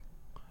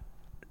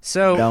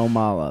So Dome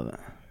all of it.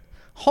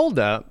 hold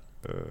up.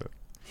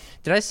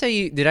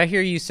 Did I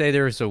hear you say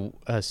there was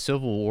a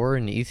civil war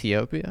in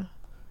Ethiopia?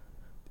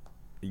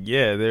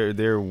 Yeah,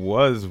 there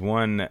was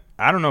one.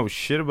 I don't know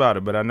shit about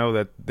it, but I know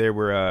that they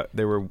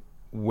were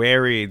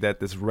wary that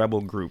this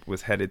rebel group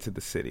was headed to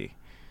the city.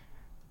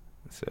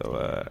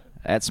 So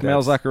That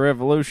smells like a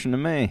revolution to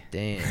me.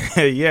 Damn.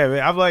 yeah,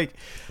 man. I'm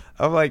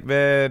like,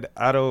 man,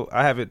 I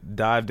haven't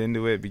dived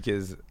into it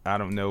because I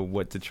don't know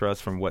what to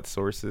trust from what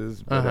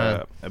sources.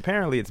 But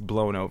apparently, it's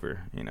blown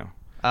over. You know.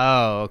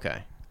 Oh,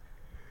 okay.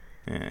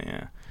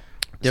 Yeah.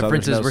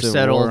 Differences no were civil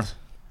settled. war?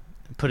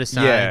 Put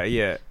aside.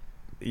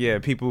 Yeah.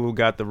 People who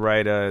got the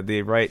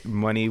right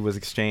money was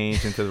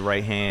exchanged into the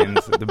right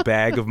hands. The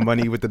bag of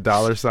money with the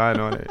dollar sign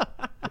on it.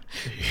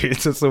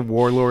 It's just a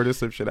warlord or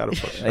some shit out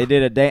of They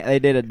did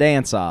a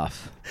dance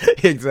off.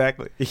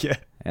 Exactly. Yeah.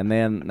 And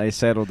then they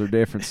settled their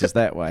differences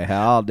that way.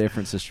 How all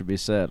differences should be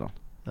settled.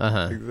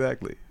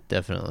 Exactly.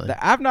 Definitely.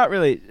 I've not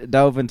really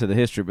dove into the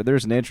history, but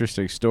there's an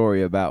interesting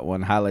story about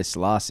when Haile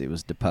Selassie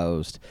was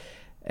deposed,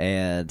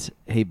 and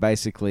he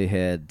basically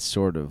had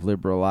sort of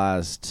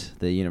liberalized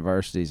the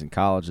universities and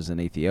colleges in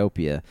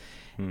Ethiopia,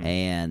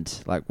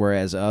 and like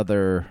whereas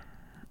other,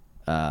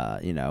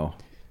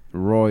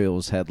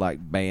 royals had like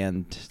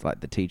banned like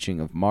the teaching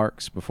of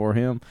Marx before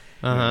him.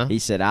 He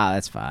said,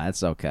 that's fine,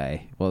 it's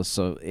okay. Well,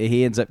 so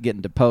he ends up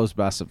getting deposed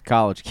by some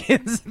college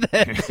kids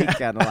that he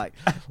kind of like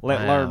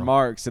let learn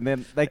Marx, and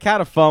then they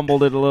kind of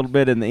fumbled it a little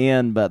bit in the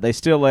end, but they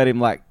still let him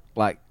like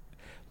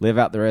live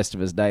out the rest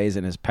of his days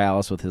in his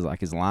palace with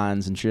his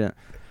lines and shit.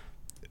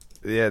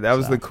 Yeah, that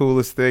was the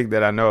coolest thing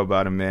that I know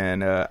about him,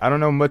 man. I don't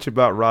know much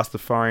about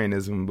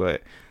Rastafarianism,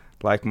 but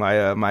like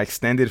my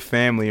extended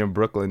family in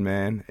Brooklyn,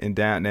 man, in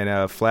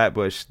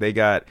Flatbush, they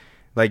got,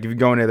 like, if you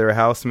go into their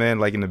house, man,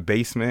 like in the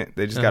basement,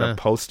 they just got a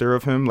poster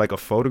of him, like a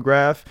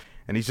photograph,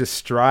 and he's just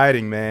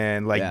striding,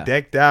 man, like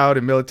decked out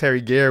in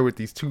military gear with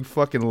these two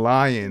fucking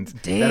lions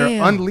that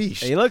are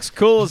unleashed. He looks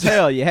cool as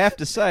hell, you have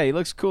to say. He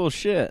looks cool as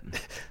shit.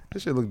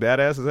 This shit looks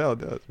badass as hell, it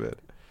does, man.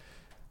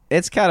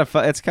 It's kind of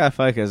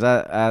funny because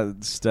I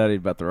studied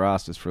about the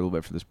Rastas for a little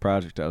bit for this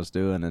project I was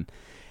doing, and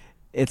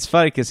it's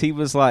funny because he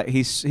was like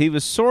he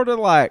was sort of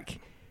like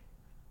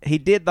he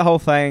did the whole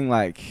thing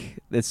like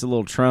it's a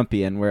little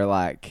Trumpian where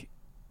like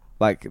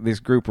this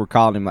group were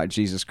calling him like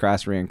Jesus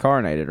Christ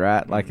reincarnated,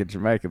 right? Like in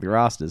Jamaica, the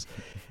Rastas,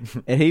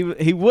 and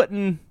he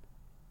wouldn't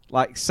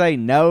like say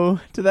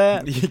no to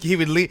that. He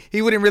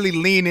wouldn't really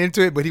lean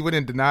into it, but he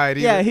wouldn't deny it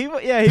either. He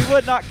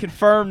would not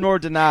confirm nor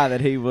deny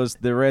that he was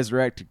the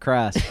resurrected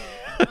Christ.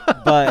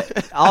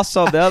 But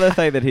also the other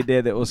thing that he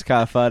did that was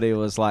kind of funny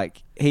was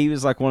like he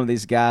was like one of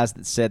these guys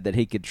that said that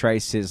he could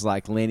trace his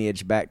like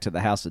lineage back to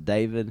the house of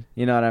David.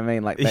 You know what I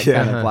mean? Like that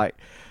kind of like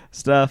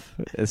stuff.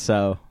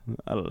 So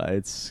I don't know.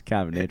 It's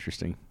kind of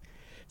interesting.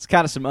 It's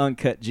kind of some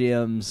uncut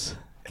gems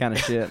kind of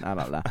shit. I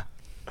don't know.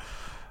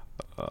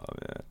 Oh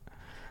man.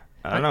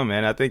 I don't know,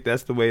 man. I think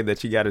that's the way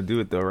that you got to do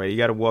it, though, right? You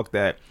got to walk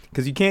that,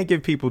 because you can't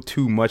give people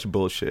too much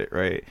bullshit,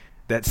 right?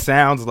 That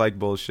sounds like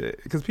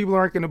bullshit, because people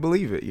aren't going to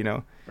believe it, you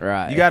know?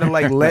 Right. You got to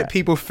like let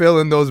people fill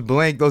in those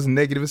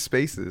negative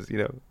spaces, you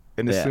know,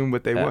 and assume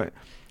what they want.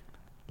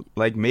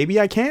 Like, maybe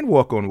I can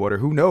walk on water.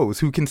 Who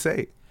knows? Who can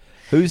say?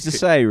 Who's to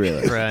say,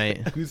 really? Right.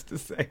 Who's to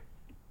say?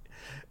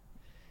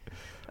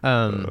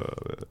 Do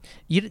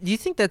you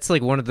think that's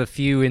like one of the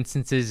few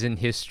instances in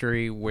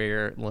history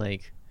where,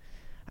 like,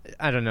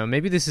 I don't know,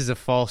 maybe this is a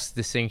false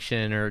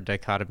distinction or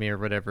dichotomy or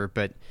whatever,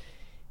 but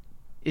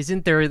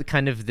isn't there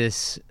kind of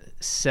this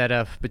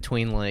setup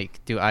between, like,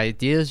 do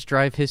ideas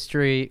drive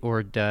history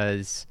or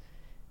does,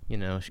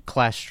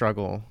 class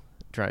struggle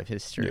drive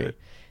history? Yeah.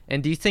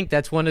 And do you think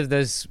that's one of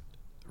those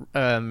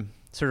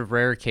sort of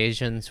rare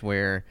occasions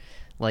where,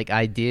 like,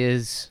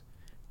 ideas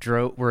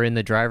were in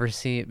the driver's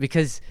seat?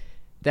 Because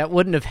that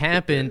wouldn't have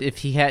happened if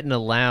he hadn't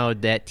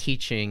allowed that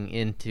teaching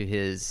into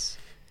his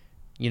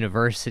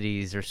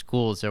universities or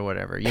schools or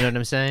whatever. You know what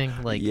I'm saying?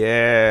 Like,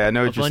 yeah, I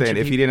know what you're saying.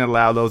 If he didn't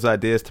allow those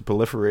ideas to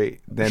proliferate,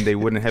 then they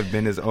wouldn't have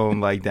been his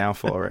own like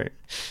downfall, right?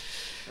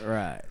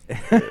 Right.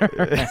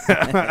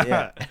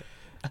 Yeah.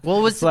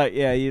 Well, it's like,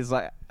 yeah, he's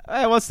like,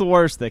 hey, what's the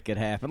worst that could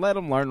happen? Let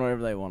them learn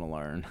whatever they want to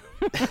learn.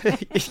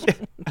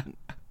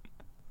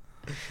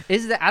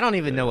 Is that, I don't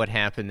even know what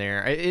happened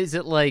there. Is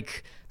it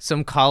like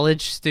some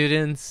college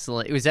students?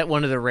 Like, was that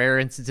one of the rare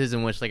instances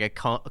in which like a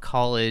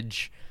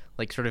college,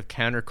 like, sort of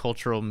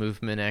countercultural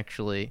movement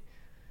actually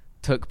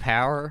took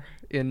power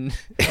in?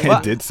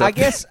 Well, did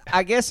something.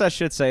 I guess I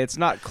should say it's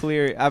not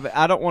clear.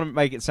 I don't want to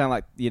make it sound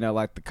like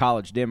like the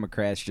college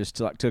Democrats just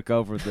took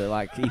over the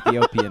like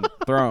Ethiopian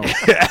throne,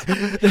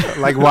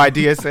 like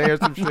YDSA or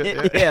some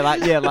shit. Yeah, like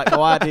the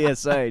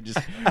YDSA just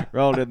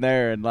rolled in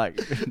there and like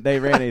they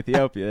ran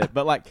Ethiopia.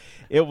 But like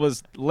it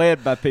was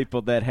led by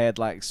people that had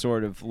like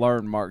sort of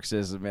learned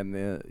Marxism in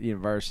the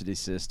university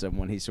system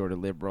when he sort of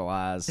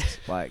liberalized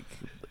like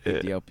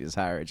Ethiopia's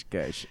higher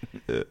education.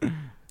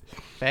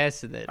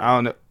 Fascinating. I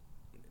don't know.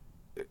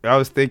 I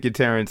was thinking,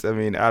 Terrence, I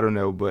mean, I don't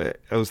know, but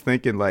I was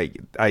thinking like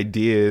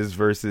ideas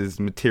versus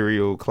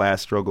material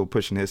class struggle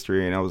pushing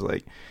history, and I was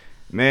like,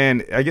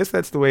 Man, I guess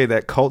that's the way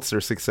that cults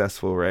are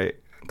successful, right?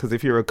 Because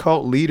if you're a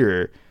cult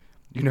leader,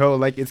 you know,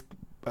 like it's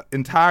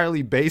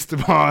entirely based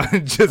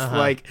upon just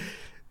like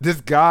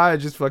this guy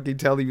just fucking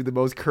telling you the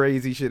most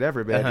crazy shit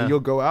ever, man. And you'll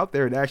go out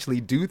there and actually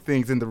do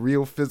things in the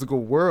real physical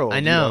world. I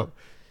know.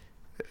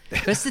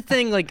 That's the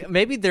thing. Like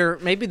maybe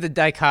the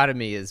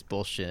dichotomy is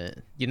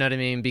bullshit. You know what I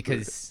mean?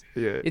 Because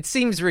it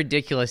seems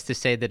ridiculous to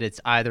say that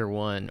it's either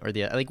one or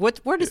the other. Like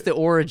where does the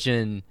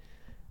origin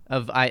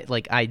of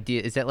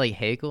idea? Is that like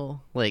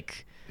Hegel?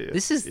 Like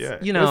this is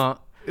you know.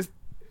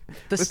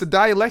 It's the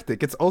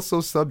dialectic. It's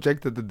also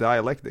subject to the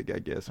dialectic, I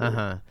guess.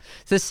 So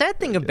the sad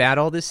thing about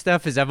all this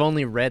stuff is I've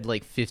only read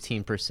like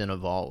 15%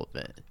 of all of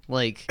it.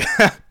 Like,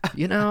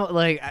 you know,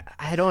 like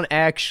I don't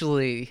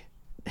actually.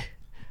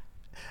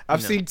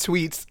 I've seen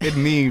tweets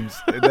and memes.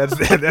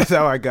 That's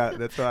how I got.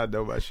 That's how I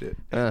know my shit.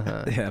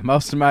 Yeah,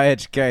 most of my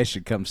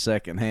education comes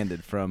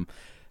secondhanded from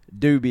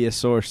dubious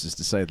sources,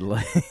 to say the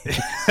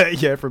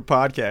least. Yeah, from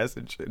podcasts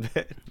and shit,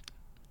 man.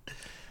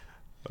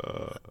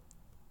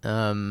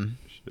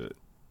 Shit.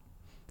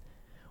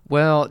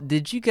 Well,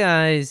 did you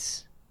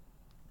guys...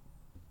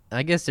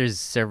 I guess there's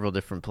several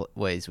different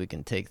ways we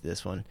can take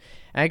this one.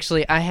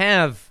 Actually, I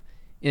have,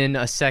 in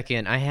a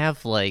second, I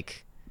have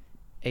like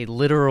a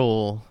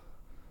literal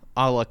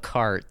a la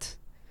carte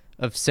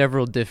of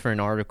several different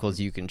articles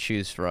you can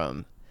choose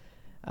from.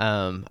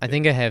 I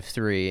think I have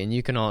 3, and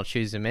you can all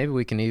choose them. Maybe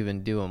we can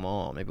even do them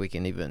all. Maybe we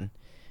can even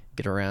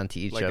get around to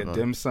each of them. Like a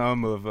dim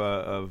sum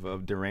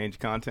of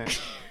deranged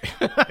content.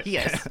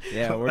 Yes.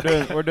 Yeah,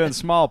 we're doing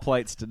small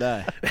plates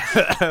today.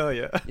 Hell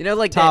yeah. You know,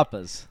 like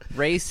tapas. That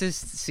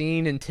racist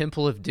scene in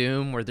Temple of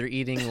Doom where they're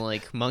eating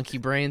like monkey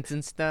brains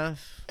and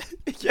stuff.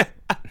 Yeah.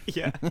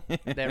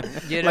 Like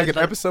an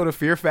episode of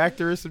Fear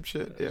Factor or some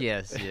shit. Yeah.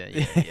 Yes.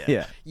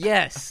 Yeah.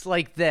 Yes,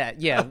 like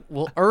that. Yeah.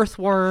 Well,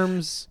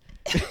 earthworms.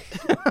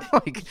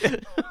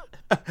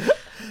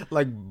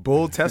 Like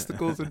bull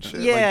testicles and shit.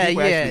 Yeah, like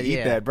people actually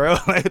eat that, bro.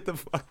 Like what the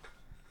fuck?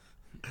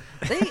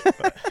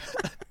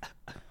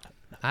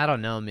 I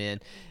don't know, man.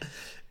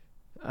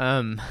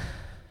 All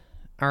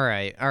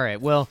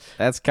right. Well,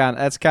 that's kind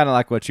of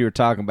like what you were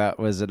talking about.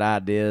 Was it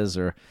ideas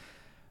or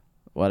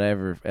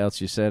whatever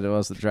else you said it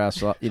was that drives?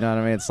 You know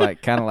what I mean? It's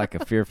like kind of like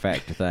a Fear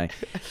Factor thing.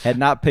 Had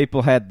not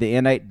people had the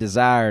innate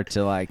desire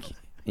to like,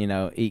 you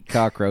know, eat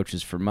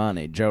cockroaches for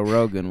money, Joe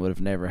Rogan would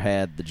have never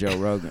had the Joe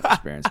Rogan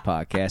Experience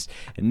podcast,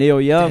 and Neil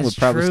Young would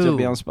probably still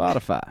be on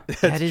Spotify.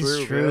 That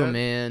is true,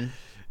 man.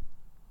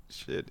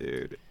 Shit,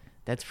 dude.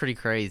 That's pretty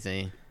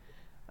crazy.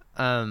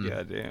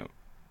 Yeah, damn.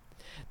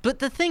 But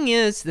the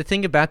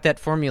thing about that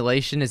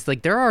formulation is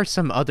like there are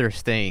some other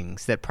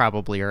things that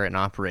probably are in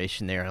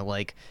operation there,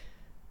 like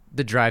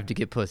the drive to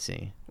get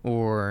pussy,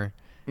 or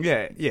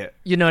yeah.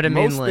 You know what I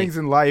mean? Most things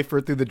in life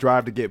are through the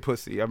drive to get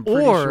pussy. I'm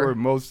pretty sure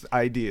most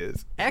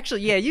ideas.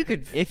 Actually, yeah, you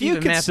could. If you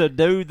could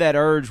subdue that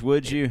urge,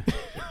 would you?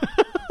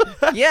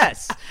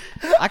 Yes.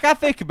 Like I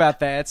think about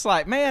that, it's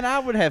like, man, I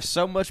would have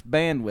so much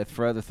bandwidth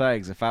for other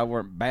things if I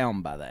weren't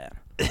bound by that.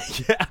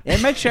 Yeah.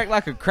 It makes you act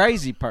like a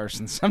crazy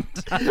person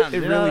sometimes. It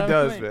really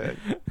does, man.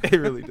 It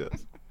really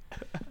does.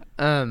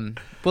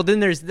 Well, then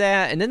there's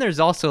that, and then there's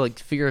also like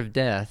fear of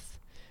death,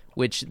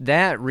 which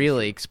that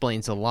really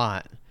explains a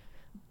lot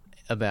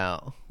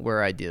about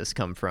where ideas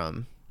come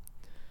from.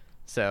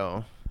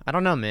 So I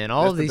don't know, man.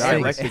 All That's of these the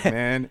dialectic, things,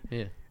 man.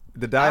 Yeah.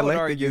 The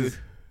dialectic is.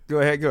 Go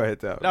ahead,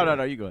 Tal.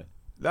 No, you go ahead.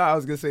 No, I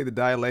was gonna say the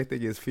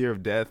dialectic is fear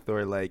of death,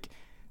 or like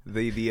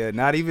the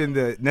not even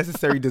the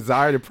necessary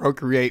desire to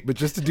procreate, but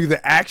just to do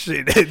the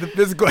action, the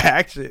physical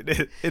action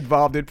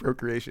involved in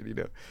procreation. You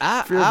know,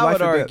 I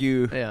would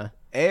argue,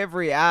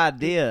 every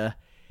idea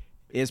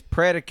is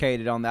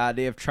predicated on the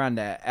idea of trying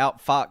to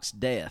outfox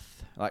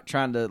death, like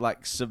trying to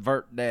like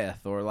subvert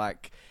death, or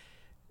like,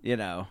 you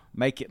know,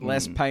 make it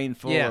less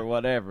painful or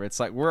whatever. It's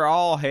like we're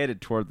all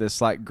headed toward this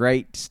like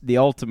the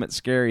ultimate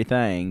scary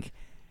thing,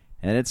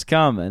 and it's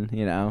coming,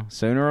 you know,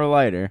 sooner or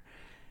later.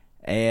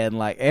 And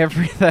like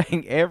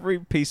everything, every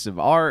piece of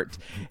art,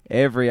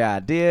 every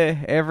idea,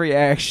 every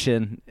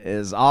action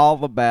is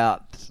all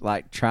about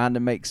like trying to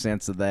make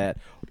sense of that,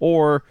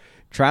 or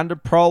trying to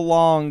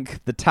prolong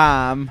the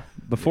time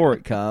before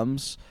it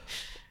comes,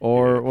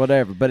 or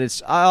whatever. But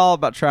it's all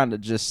about trying to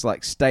just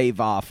like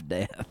stave off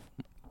death.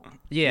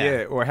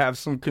 Yeah, or have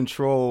some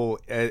control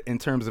in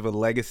terms of a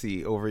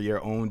legacy over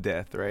your own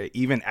death, right?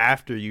 Even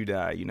after you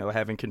die, you know,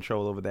 having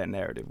control over that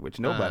narrative, which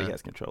nobody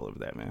has control over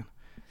that, man.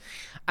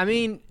 I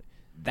mean,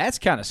 that's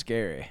kind of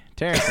scary.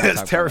 Terrence,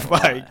 that's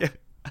terrifying.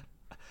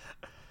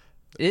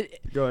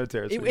 Go ahead,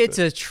 Terrence. It's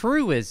a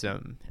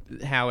truism,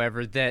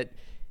 however, that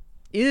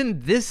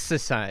in this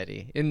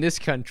society, in this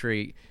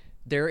country,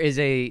 there is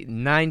a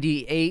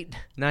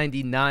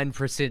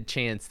 99%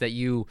 chance that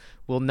you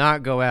will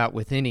not go out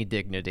with any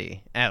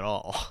dignity at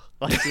all.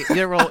 Like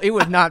it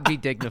would not be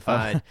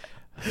dignified.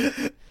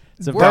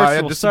 It's a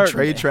virtual some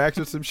trade tracks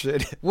or some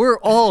shit. We're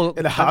all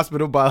in a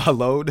hospital by a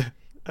load.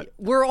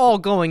 We're all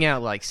going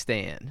out like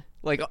Stan,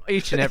 like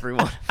each and every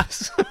one of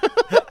us.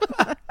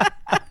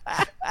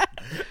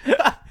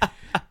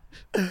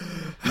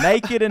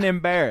 naked and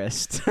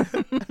embarrassed.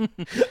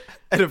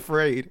 And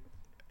afraid.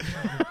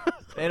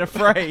 And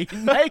afraid.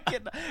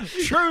 Naked.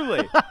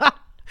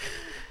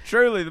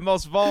 Truly the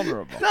most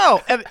vulnerable.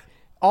 No.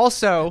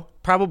 Also,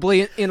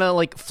 probably in a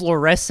like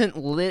fluorescent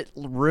lit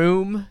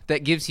room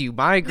that gives you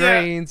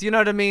migraines. You know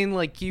what I mean?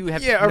 Like you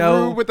have a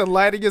room with the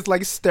lighting is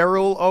like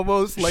sterile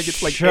almost. Like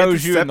it's like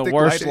shows you in the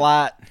worst lighting.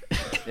 light.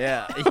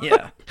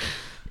 Yeah.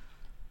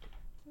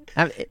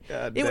 I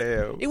mean,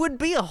 it would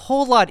be a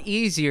whole lot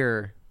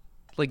easier,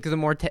 like the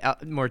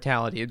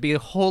mortality. It'd be a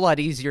whole lot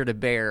easier to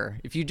bear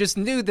if you just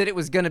knew that it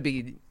was going to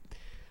be,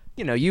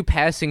 you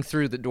passing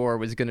through the door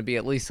was going to be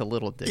at least a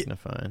little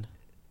dignified.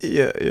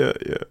 Yeah.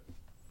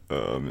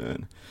 Oh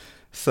man,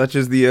 such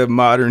is the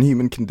modern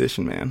human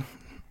condition, man.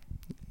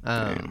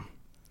 Damn.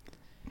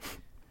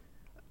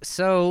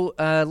 So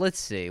let's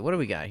see. What do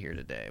we got here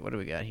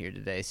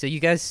today? So you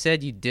guys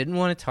said you didn't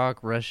want to talk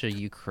Russia,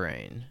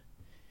 Ukraine.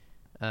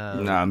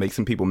 Nah, make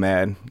some people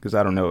mad because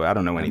I don't know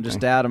anything.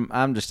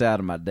 I'm just out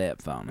of my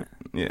depth on it.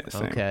 Yeah.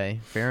 Same. Okay,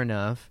 fair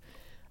enough.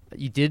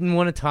 You didn't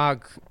want to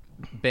talk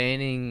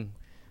banning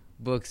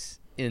books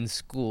in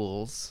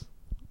schools.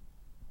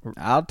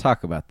 I'll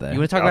talk about that. You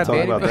want to talk about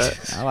banning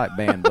books? I like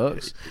banned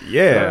books.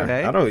 Yeah.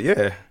 Okay. I don't.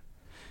 Yeah.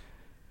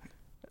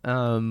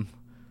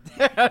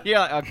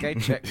 Yeah. Okay.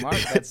 Check mark.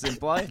 That's in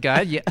play.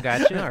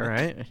 Gotcha. All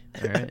right.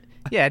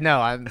 Yeah. No.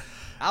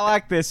 I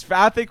like this.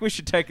 I think we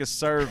should take a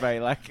survey,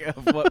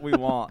 of what we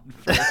want.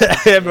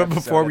 But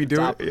before we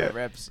do it,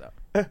 episode.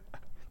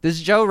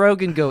 Does Joe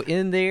Rogan go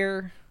in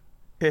there?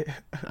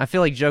 I feel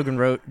like Joe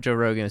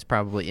Rogan is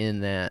probably in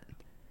that.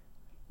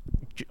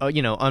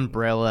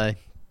 Umbrella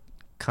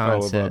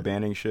concept. About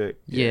banning shit.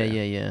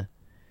 Yeah.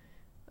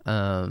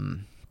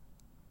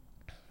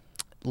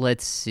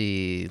 Let's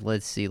see.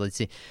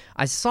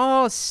 I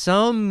saw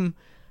some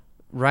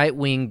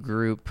right-wing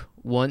group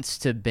wants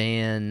to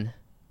ban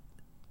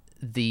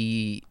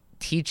the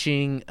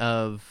teaching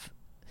of,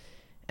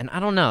 and I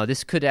don't know,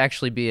 this could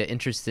actually be an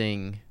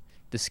interesting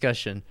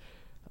discussion.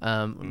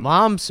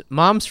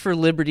 Moms for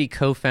Liberty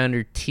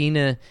co-founder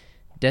Tina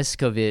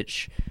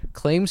Descovich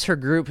claims her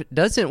group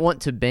doesn't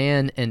want to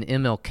ban an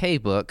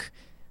MLK book,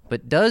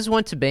 but does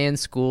want to ban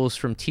schools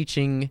from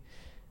teaching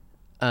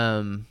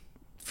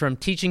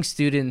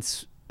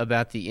students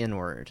about the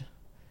N-word.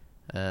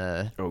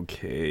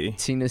 Okay.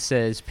 Tina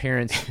says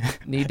parents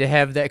need to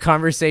have that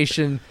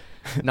conversation,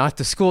 not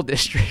the school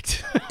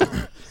district.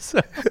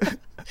 So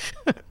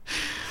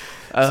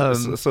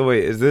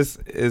wait, is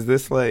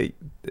this like,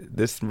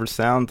 this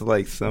sounds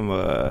like some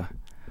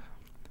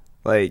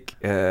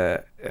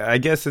I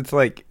guess it's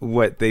like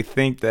what they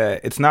think,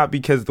 that it's not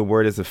because the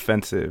word is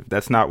offensive.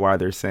 That's not why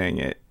they're saying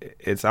it.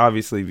 It's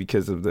obviously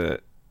because of the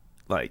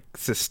like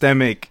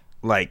systemic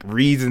like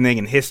reasoning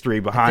and history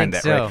behind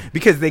that, so. Right?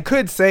 Because they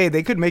could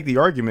make the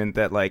argument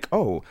that like,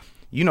 oh,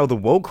 the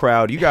woke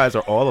crowd, you guys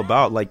are all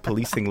about like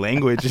policing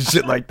language and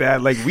shit like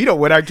that. Like we don't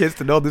want our kids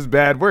to know this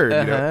bad word,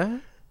 Yeah.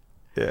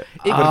 But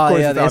of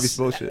course it's obvious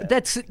bullshit.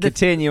 That's the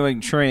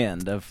continuing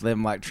trend of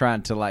them like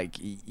trying to like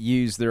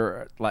use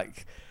their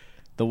like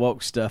the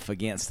woke stuff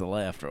against the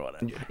left or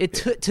whatever.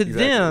 To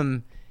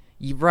them,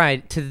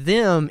 right? To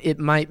them, it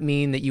might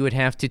mean that you would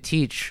have to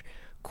teach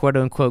 "quote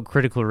unquote"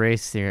 critical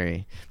race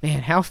theory.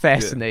 Man, how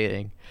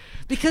fascinating! Yeah.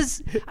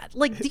 Because,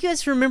 like, do you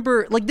guys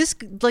remember this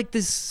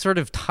sort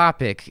of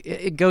topic?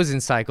 It goes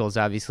in cycles,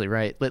 obviously,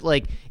 right? But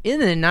like in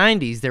the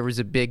 '90s, there was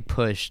a big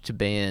push to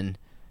ban.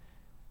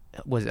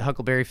 Was it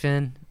Huckleberry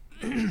Finn?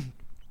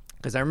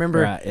 Because I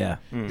remember, right, yeah.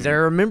 Because I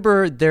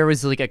remember there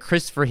was like a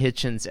Christopher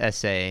Hitchens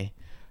essay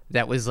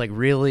that was like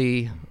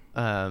really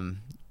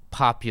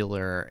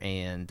popular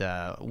and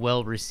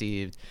well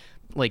received.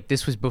 Like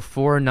this was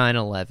before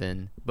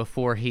 9/11,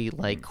 before he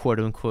like quote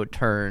unquote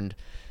turned.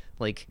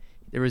 Like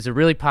there was a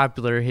really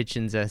popular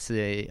Hitchens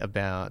essay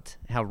about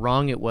how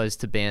wrong it was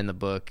to ban the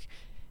book,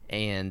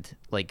 and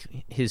like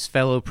his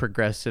fellow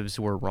progressives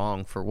were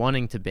wrong for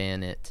wanting to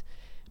ban it,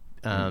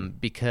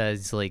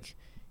 because like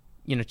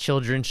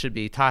children should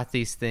be taught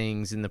these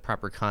things in the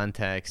proper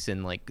context,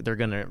 and like they're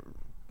gonna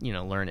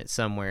learn it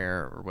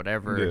somewhere or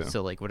whatever. Yeah.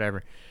 So like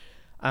whatever.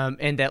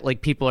 And that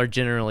like people are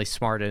generally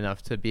smart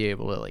enough to be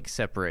able to like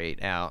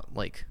separate out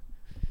like,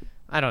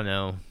 I don't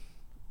know,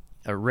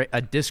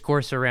 a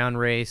discourse around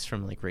race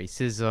from like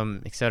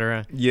racism,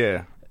 etc.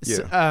 Yeah.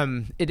 So,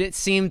 it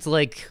seemed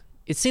like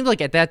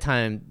at that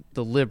time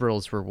the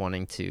liberals were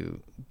wanting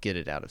to get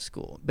it out of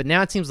school, but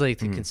now it seems like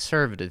the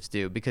conservatives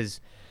do, because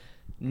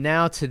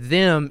now to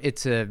them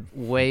it's a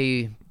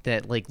way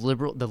that like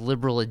the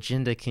liberal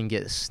agenda can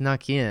get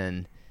snuck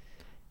in.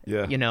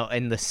 Yeah.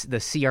 And the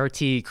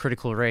CRT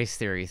critical race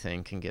theory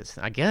thing can get,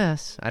 I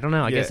guess. I don't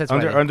know. I guess that's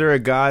under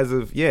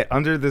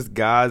this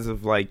guise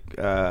of like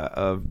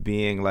of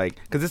being like,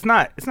 because it's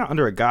not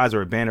under a guise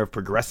or a banner of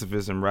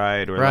progressivism,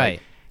 right? Or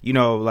right.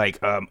 Like,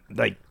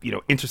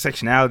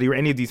 intersectionality or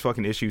any of these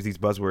fucking issues, these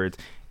buzzwords.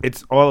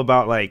 It's all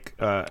about like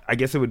I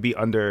guess it would be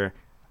under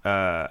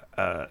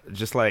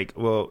just like,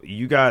 well,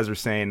 you guys are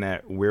saying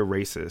that we're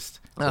racist,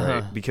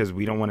 right? Because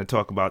we don't want to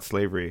talk about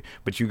slavery,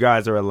 but you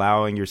guys are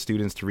allowing your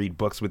students to read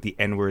books with the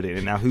N-word in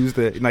it. Now who's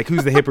the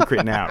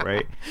hypocrite now,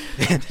 right?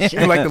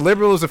 And like the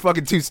liberals are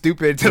fucking too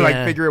stupid to like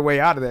figure a way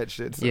out of that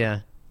shit. So.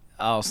 Yeah.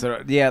 Oh,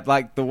 so yeah,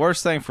 like the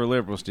worst thing for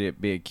liberals to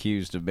be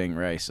accused of being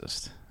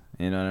racist.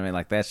 You know what I mean?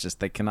 Like that's just,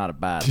 they cannot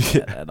abide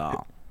that at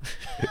all.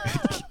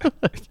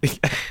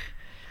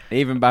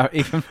 even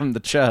from the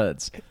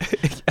chuds.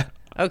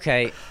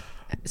 Okay,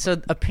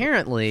 so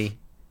apparently,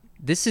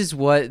 this is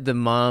what the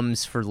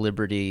Moms for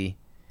Liberty.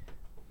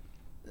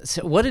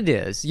 So what it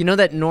is, you know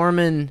that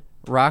Norman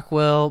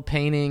Rockwell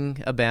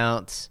painting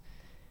about?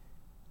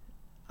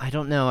 I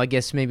don't know. I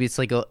guess maybe it's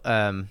like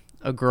a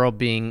girl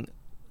being,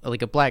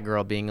 like a black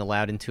girl being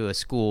allowed into a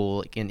school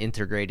like in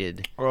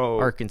integrated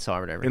Arkansas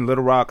or whatever. In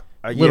Little Rock.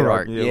 Little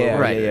Rock. Yeah,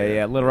 right.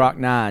 Yeah. Little Rock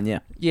 9, yeah.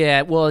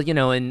 Yeah, well, you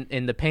know,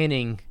 in the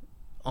painting,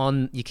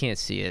 you can't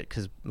see it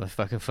because my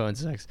fucking phone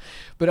sucks.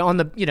 But on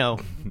the, you know,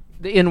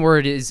 the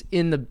N-word is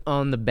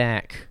on the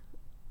back,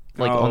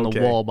 like on the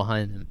wall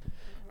behind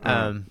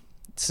them.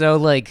 So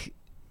like,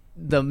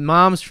 the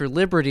Moms for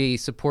Liberty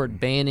support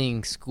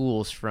banning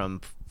schools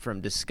from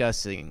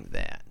discussing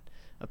that.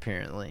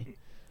 Apparently.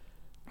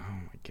 Oh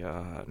my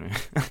god, man.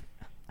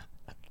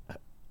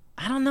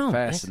 I don't know.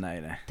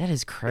 Fascinating. That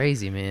is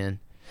crazy, man.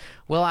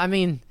 Well, I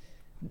mean,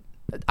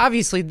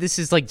 obviously this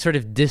is like sort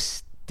of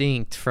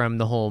distinct from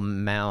the whole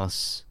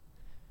mouse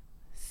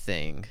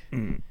thing,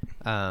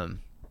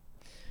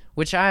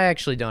 which I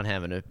actually don't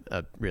have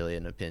really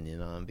an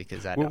opinion on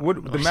because I don't.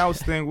 What the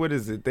mouse thing? What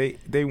is it?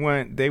 They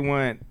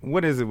want.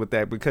 What is it with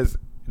that? Because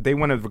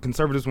the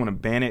conservatives want to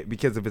ban it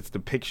because of its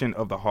depiction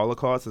of the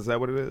Holocaust. Is that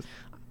what it is?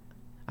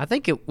 I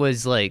think it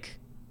was like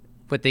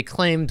what they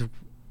claimed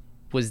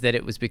was that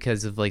it was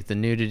because of like the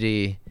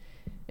nudity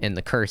and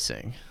the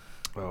cursing.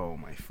 Oh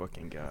my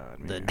fucking god,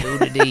 man. The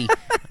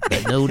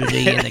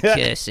nudity and the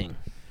cursing.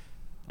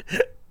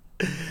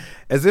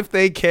 As if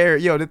they care.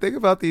 Yo, the thing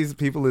about these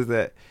people is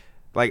that,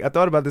 like, I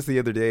thought about this the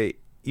other day.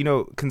 You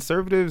know,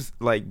 conservatives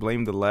like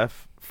blame the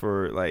left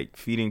for like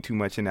feeding too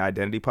much into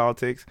identity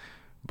politics,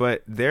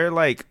 but they're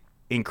like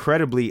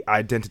incredibly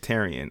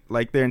identitarian.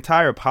 Like their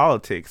entire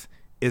politics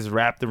is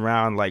wrapped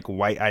around like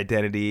white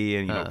identity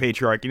and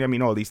patriarchy. I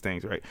mean, all these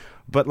things, right?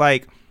 But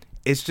like,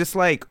 it's just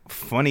like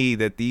funny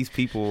that these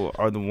people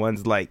are the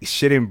ones like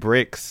shitting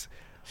bricks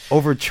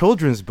over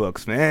children's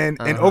books, man,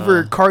 and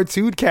over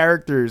cartoon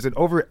characters and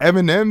over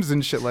M&Ms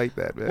and shit like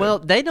that, man. Well,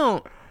 they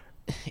don't.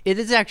 It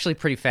is actually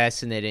pretty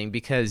fascinating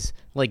because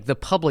like the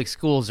public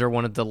schools are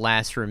one of the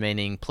last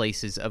remaining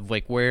places of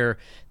like where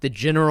the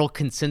general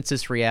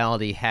consensus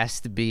reality has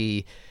to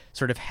be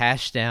sort of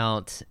hashed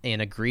out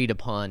and agreed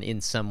upon in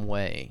some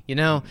way, you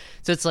know?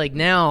 So it's like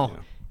now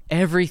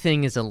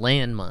everything is a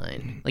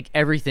landmine. Like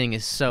everything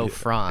is so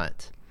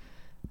fraught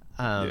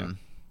that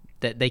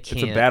they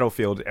can't. It's a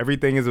battlefield.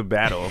 Everything is a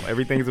battle.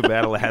 Everything is a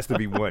battle. It has to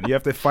be won. You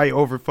have to fight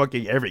over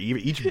fucking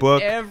each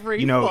book.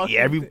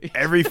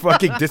 Every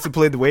fucking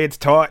discipline, the way it's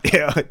taught.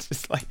 Yeah, it's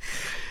just like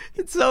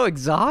it's so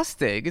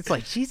exhausting. It's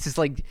like Jesus,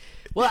 like.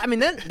 Well, I mean,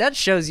 that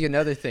shows you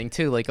another thing,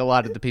 too, like a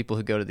lot of the people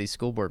who go to these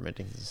school board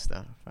meetings and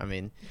stuff. I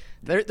mean,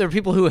 there are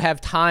people who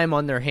have time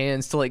on their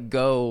hands to, like,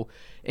 go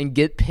and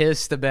get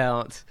pissed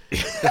about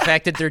the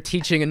fact that they're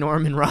teaching a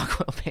Norman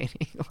Rockwell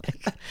painting.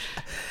 Like,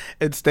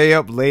 and stay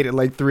up late at,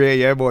 like,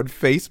 3 a.m. on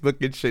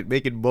Facebook and shit,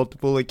 making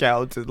multiple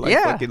accounts and, like,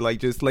 fucking, like,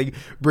 just, like,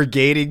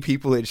 brigading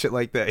people and shit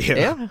like that.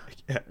 Yeah,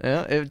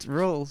 it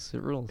rules.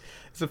 It rules.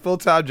 It's a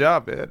full-time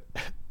job, man.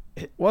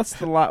 What's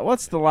the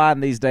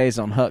line these days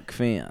on Huck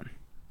Finn?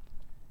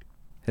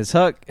 Has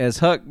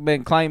Huck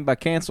been claimed by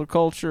cancel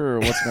culture, or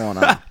what's going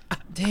on?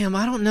 Damn,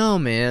 I don't know,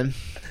 man.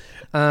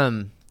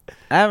 I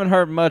haven't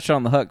heard much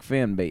on the Huck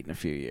Finn beat in a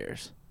few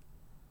years.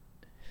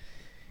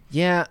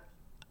 Yeah,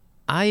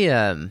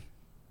 it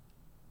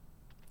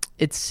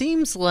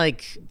seems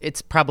like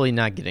it's probably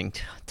not getting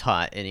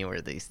taught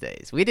anywhere these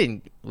days. We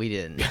didn't read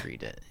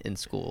it in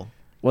school.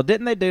 Well,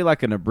 didn't they do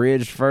like an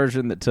abridged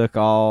version that took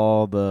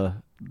all the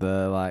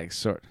like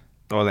sort.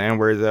 All the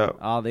N-words out.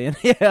 All the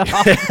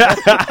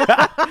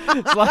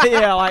it's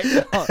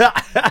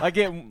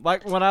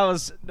like when I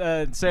was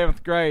in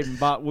 7th grade and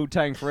bought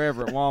Wu-Tang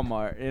Forever at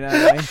Walmart. You know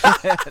what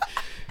I mean?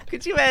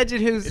 Could you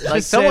imagine who's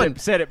like someone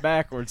said it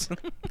backwards?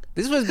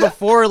 This was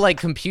before like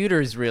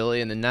computers,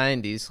 really, in the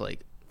 90s,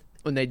 like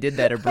when they did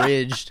that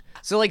abridged.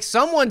 So like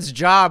someone's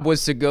job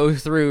was to go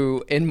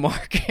through and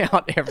mark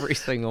out every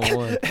single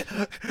one.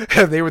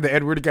 They were the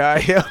Edward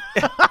guy.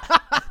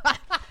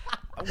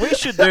 We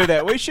should do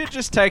that. We should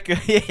just take a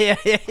yeah.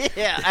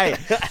 Hey,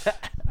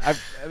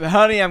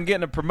 honey, I'm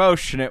getting a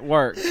promotion at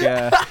work.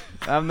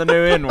 I'm the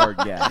new N-word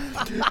guy.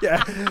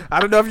 Yeah, I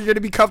don't know if you're going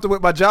to be comfortable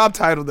with my job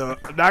title though.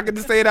 I'm not going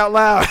to say it out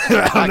loud.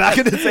 I'm not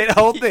going to say the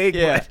whole thing.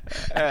 Yeah.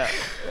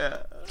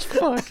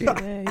 Fucking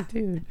hey,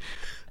 dude.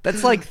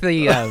 That's like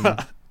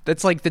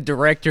the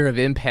director of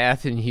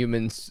Empath and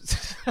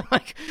Humans,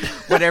 like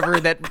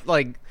whatever that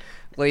like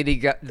lady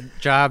got at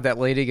that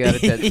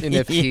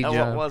NFT job.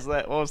 What was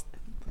that?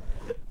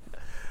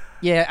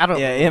 Yeah, I don't.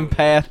 Yeah,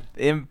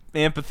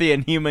 empathy,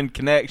 and human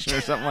connection,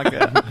 or something like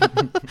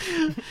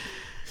that.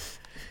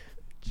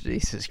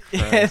 Jesus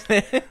Christ.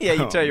 Yeah,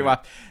 you tell your wife.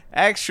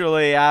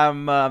 Actually,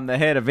 I'm the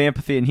head of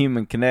empathy and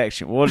human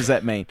connection. What does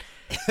that mean?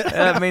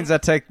 That means I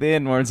take the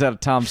N words out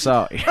of Tom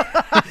Sawyer.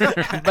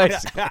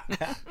 Basically.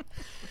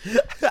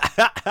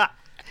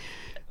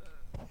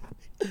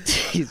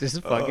 Jesus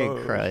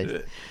fucking Christ.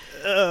 Shit.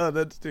 Oh,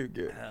 that's too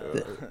good.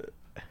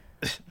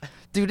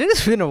 Dude, it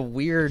has been a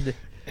weird.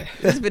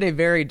 It's been a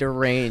very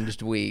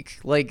deranged week.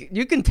 Like,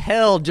 you can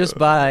tell just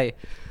by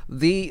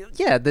the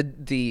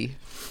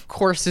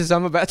courses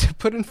I'm about to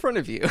put in front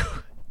of you.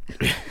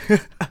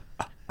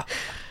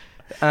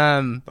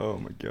 Oh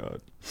my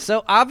God.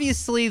 So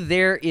obviously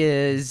there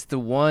is the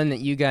one that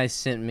you guys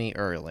sent me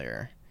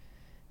earlier.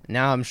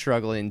 Now I'm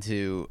struggling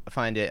to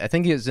find it. I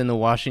think it was in the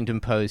Washington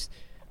Post.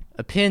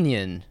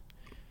 Opinion.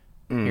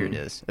 Here it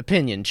is.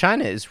 Opinion.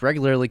 China is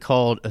regularly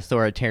called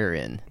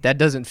authoritarian. That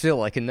doesn't feel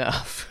like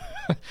enough.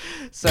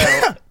 So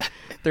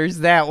there's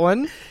that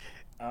one.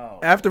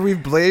 After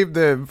we've blamed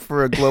them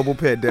for a global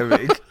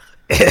pandemic,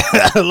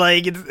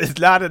 like it's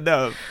not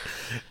enough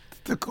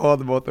to call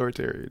them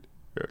authoritarian.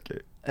 Okay.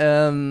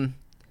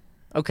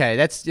 Okay,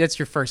 that's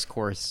your first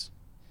course.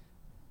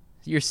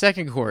 Your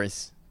second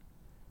course,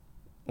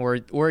 or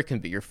it can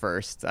be your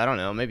first. I don't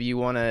know. Maybe you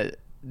want to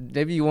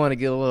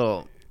get a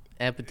little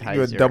appetizer. You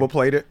would double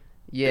plate it.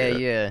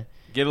 Yeah.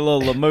 Get a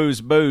little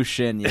amuse-bouche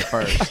in you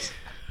first.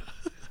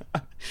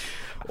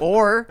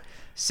 Or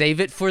save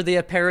it for the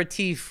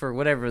aperitif or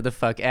whatever the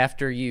fuck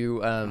after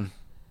you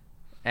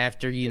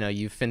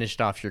you've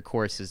finished off your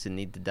courses and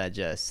need to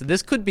digest. So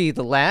this could be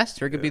the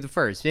last or it could be the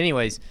first.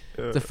 Anyways,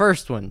 the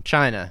first one,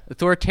 China.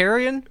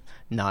 Authoritarian?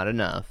 Not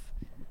enough.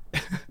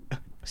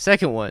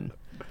 Second one,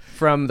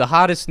 from the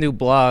hottest new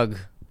blog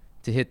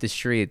to hit the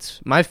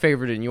streets, my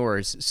favorite and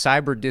yours,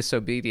 Cyber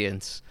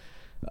Disobedience.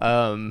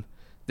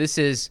 This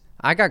is,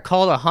 I got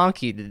called a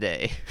honky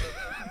today.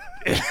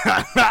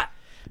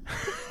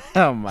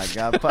 Oh my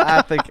God! But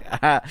I think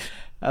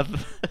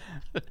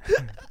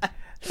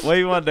what do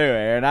you want to do,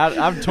 Aaron?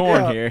 I'm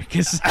torn here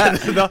because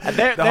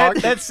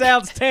that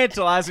sounds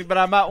tantalizing, but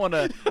I might want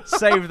to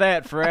save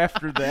that for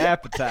after the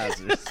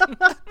appetizers.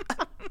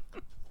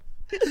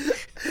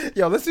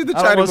 Yo, let's do the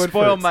I China don't one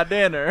spoil first. my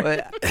dinner.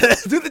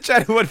 Let's do the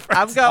China one first.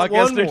 I've got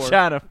one do more.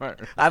 China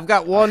first. I've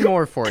got one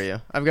more for you.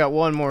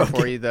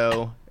 For you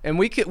though, and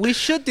we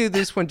should do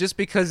this one just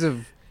because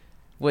of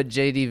what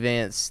JD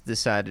Vance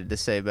decided to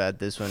say about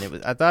this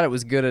one. I thought it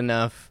was good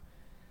enough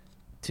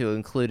to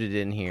include it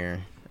in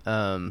here.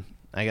 I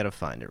gotta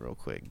find it real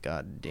quick.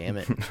 God damn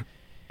it.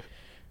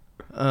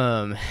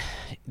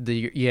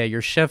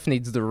 Your chef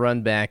needs to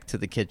run back to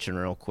the kitchen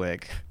real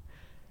quick.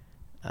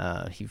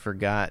 He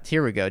forgot.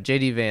 Here we go.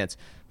 JD Vance.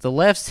 The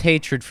left's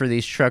hatred for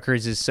these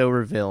truckers is so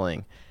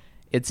revealing.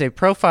 It's a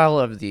profile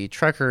of the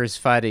truckers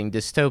fighting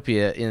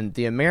dystopia in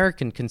The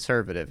American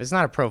Conservative. It's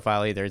not a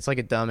profile either. It's like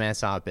a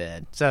dumbass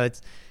op-ed. So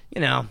it's,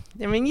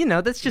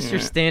 that's just your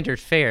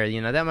standard fare.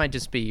 That might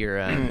just be your,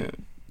 I don't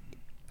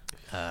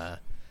know.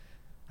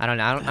 I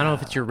don't know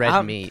if it's your red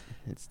meat.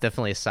 It's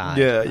definitely a side.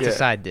 Yeah, it's a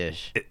side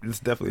dish. It's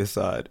definitely a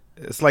side.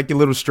 It's like your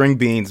little string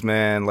beans,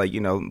 man. Like,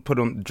 put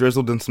them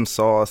drizzled in some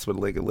sauce with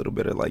like a little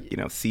bit of like,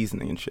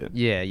 seasoning and shit.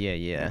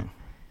 Yeah.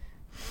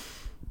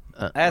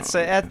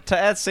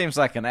 That seems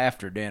like an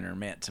after dinner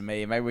mint to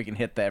me. Maybe we can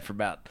hit that for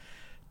about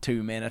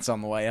 2 minutes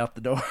on the way out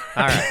the door.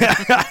 All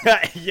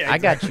right. Yeah, I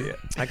got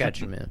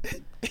you, man.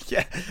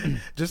 Yeah,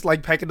 just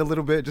like pecking a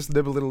little bit, just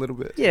nibble it a little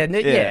bit. Yeah,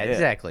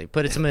 exactly.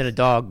 Put some in a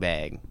dog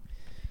bag.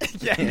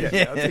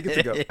 yeah. I'll take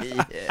it to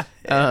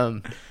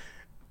go.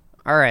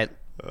 All right.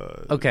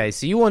 Okay,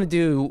 so you want to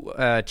do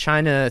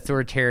China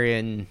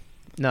authoritarian?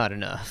 Not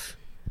enough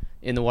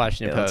in the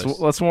Washington Post.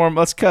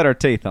 Let's cut our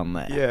teeth on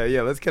that.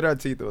 Yeah. Let's cut our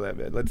teeth on that,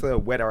 man. Let's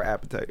whet our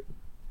appetite.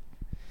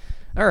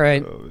 All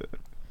right.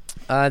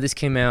 Oh, this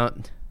came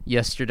out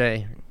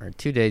yesterday or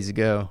 2 days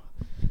ago,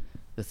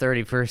 the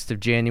 31st of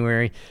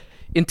January.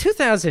 In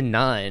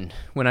 2009,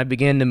 when I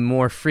began to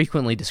more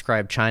frequently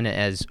describe China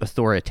as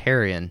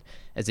authoritarian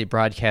as a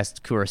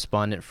broadcast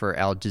correspondent for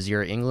Al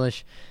Jazeera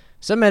English,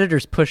 some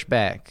editors pushed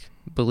back,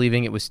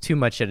 believing it was too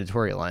much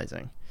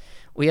editorializing.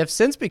 We have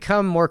since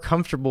become more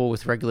comfortable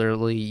with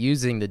regularly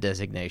using the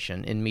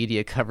designation in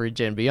media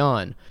coverage and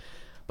beyond.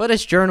 But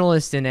as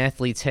journalists and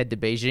athletes head to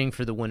Beijing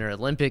for the Winter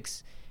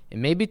Olympics, it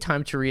may be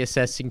time to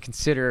reassess and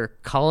consider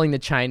calling the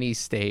Chinese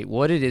state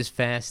what it is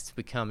fast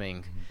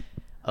becoming,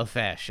 a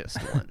fascist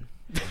one.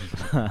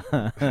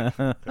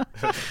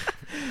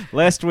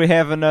 Lest we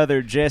have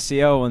another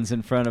Jesse Owens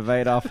in front of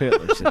Adolf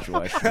Hitler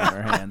situation on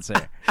our hands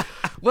here.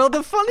 Well,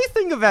 the funny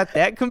thing about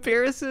that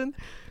comparison,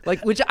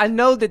 which I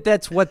know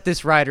that's what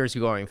this writer is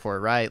going for,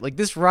 right? Like,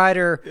 this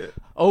writer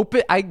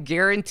I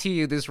guarantee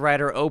you this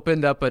writer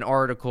opened up an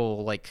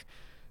article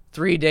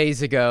 3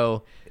 days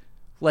ago,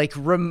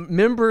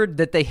 remembered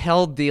that they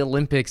held the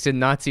Olympics in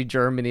Nazi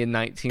Germany in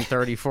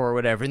 1934 or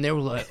whatever, and they were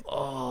like,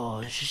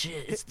 oh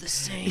shit, it's the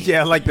same.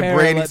 Yeah, like the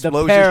brain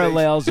explosion. The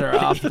parallels are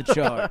off the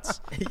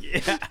charts.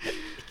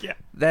 Yeah.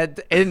 That,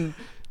 and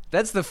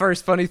That's the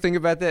first funny thing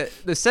about that.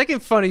 The second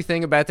funny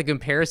thing about the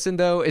comparison,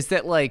 though, is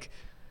that, like,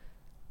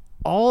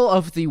 all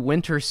of the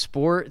winter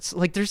sports,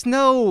 like, there's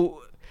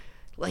no,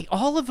 like,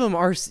 all of them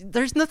are,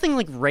 there's nothing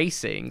like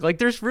racing. Like,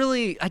 there's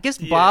really, I guess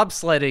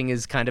bobsledding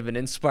is kind of an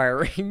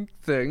inspiring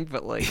thing,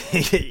 but, like.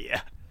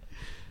 Yeah.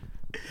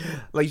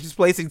 Like, she's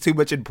placing too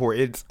much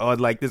importance on,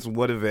 like, this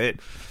one event.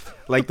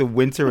 Like the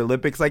Winter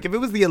Olympics. Like, if it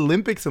was the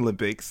Olympics,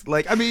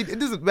 like, I mean, it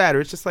doesn't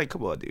matter. It's just like,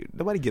 come on, dude.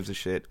 Nobody gives a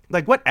shit.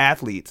 Like, what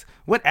athlete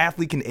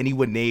can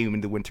anyone name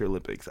in the Winter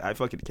Olympics? I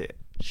fucking can't.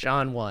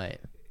 Shaun White.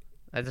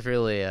 That's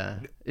really, I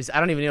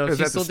don't even know if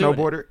he's still doing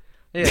snowboarder?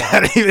 It. Yeah. I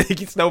don't even think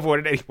he's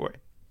snowboarding anymore.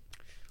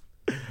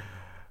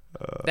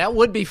 That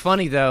would be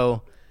funny,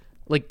 though.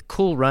 Like,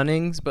 Cool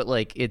Runnings, but,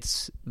 like,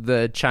 it's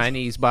the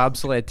Chinese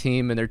bobsled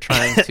team, and they're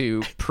trying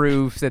to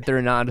prove that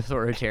they're not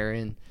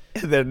authoritarian.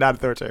 They're not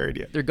authoritarian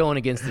yet. They're going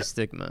against the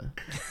stigma.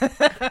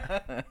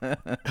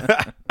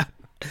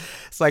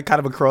 It's like kind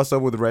of a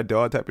crossover with Red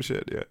Dawn type of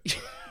shit, yeah.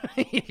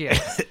 Yeah.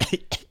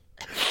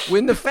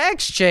 When the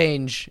facts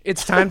change,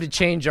 it's time to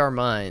change our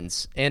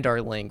minds and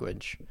our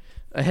language.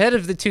 Ahead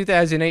of the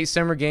 2008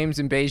 Summer Games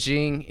in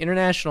Beijing,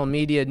 international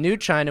media knew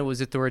China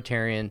was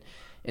authoritarian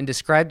and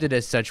described it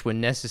as such when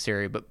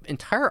necessary, but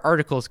entire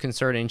articles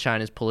concerning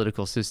China's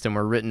political system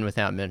were written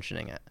without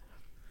mentioning it.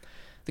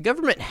 The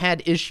government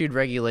had issued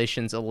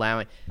regulations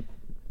allowing...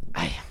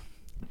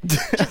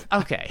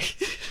 Okay.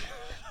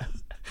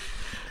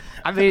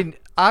 I mean,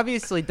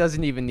 obviously it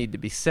doesn't even need to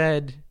be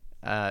said.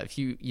 If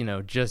you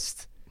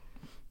just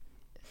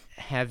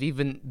have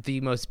even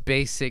the most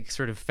basic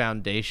sort of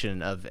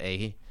foundation of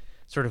a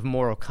sort of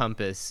moral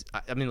compass.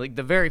 I mean, like,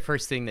 the very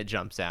first thing that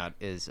jumps out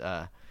is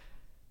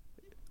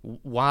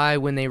why,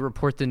 when they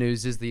report the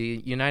news, is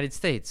the United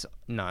States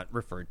not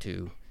referred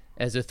to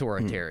as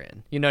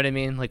authoritarian? You know what I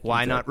mean? Like,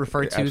 why not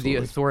refer to the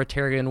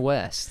authoritarian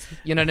West?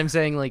 You know what I'm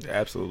saying? Like,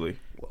 absolutely.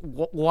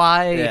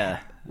 Why? Yeah.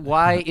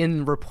 Why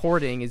in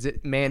reporting is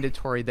it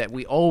mandatory that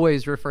we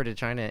always refer to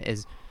China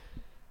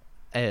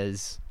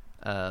as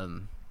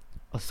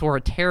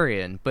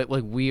authoritarian, but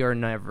like we are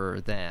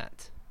never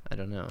that? I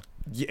don't know.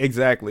 Yeah,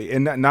 exactly,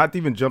 and not to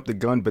even jump the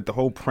gun, but the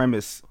whole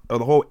premise or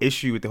the whole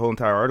issue with the whole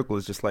entire article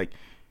is just like,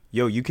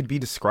 yo, you could be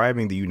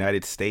describing the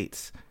United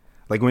States.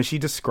 Like, when she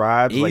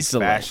describes like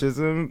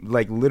fascism,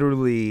 like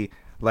literally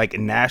like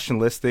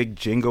nationalistic,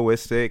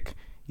 jingoistic,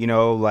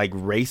 like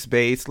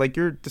race-based, like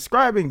you're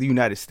describing the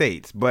United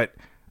States. But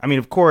I mean,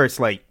 of course,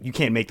 like you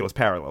can't make those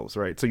parallels,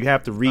 right? So you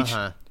have to reach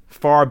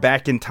far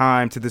back in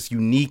time to this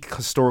unique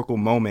historical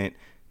moment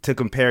to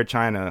compare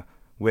China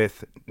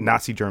with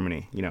Nazi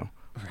Germany,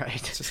 Right.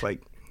 It's just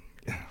like,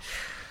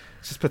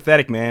 it's just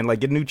pathetic, man. Like,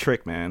 get a new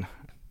trick, man.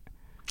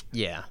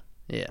 Yeah.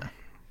 Yeah.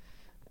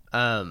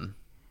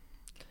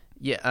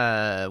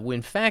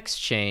 When facts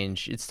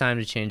change, it's time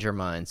to change our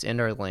minds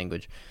and our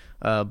language.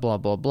 Blah,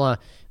 blah, blah.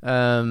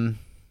 The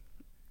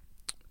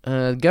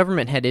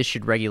government had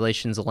issued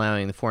regulations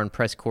allowing the Foreign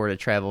Press Corps to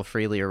travel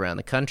freely around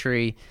the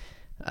country.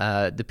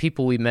 The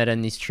people we met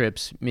on these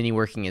trips, many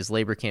working as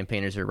labor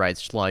campaigners or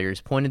rights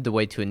lawyers, pointed the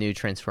way to a new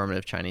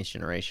transformative Chinese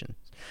generation.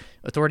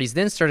 Authorities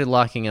then started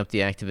locking up the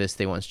activists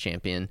they once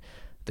championed.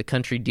 The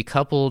country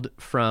decoupled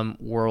from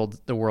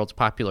the world's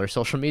popular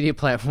social media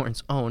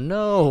platforms. Oh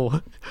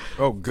no!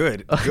 Oh,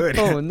 good.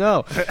 Oh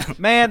no,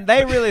 man!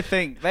 They really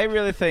think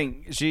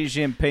Xi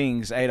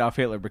Jinping's Adolf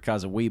Hitler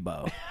because of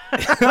Weibo.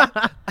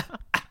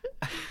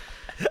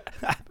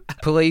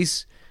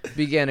 Police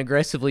began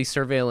aggressively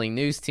surveilling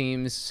news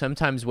teams,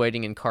 sometimes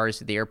waiting in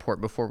cars at the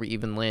airport before we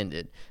even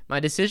landed.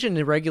 My decision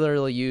to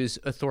regularly use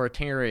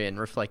authoritarian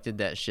reflected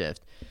that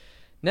shift.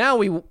 Now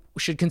we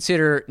should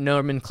consider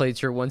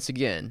nomenclature once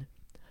again.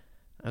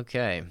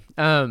 Okay.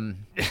 I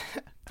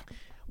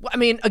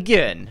mean,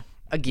 again,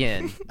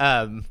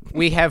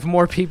 we have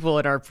more people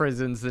in our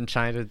prisons than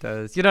China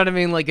does. You know what I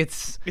mean? Like,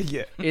 it's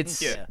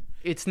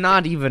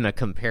not even a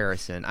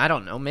comparison. I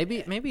don't know. Maybe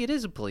it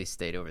is a police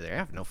state over there. I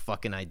have no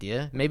fucking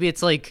idea. Maybe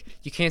it's like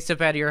you can't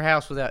step out of your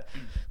house without,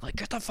 like,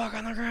 get the fuck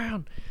on the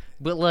ground.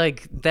 But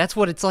like, that's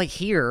what it's like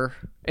here.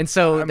 And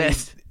so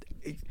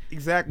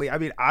exactly. I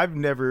mean, I have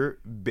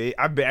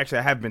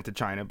been to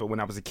China, but when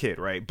I was a kid,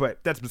 right?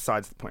 But that's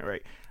besides the point,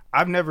 right?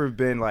 I've never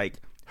been like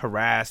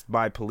harassed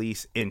by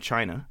police in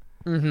China.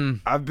 Mm-hmm.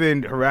 I've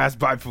been harassed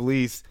by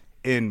police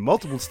in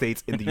multiple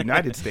states in the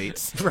United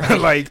States. Right.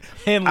 Like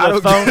in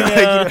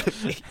Lithonia,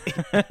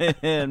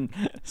 in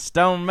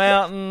Stone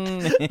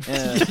Mountain.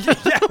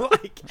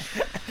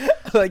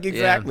 Like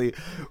exactly.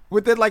 Yeah.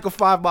 Within like a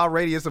 5-mile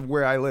radius of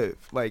where I live.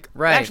 Like,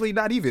 actually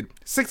not even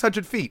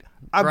 600 feet.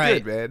 I'm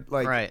good, man.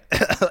 Like, like,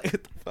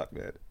 what the fuck,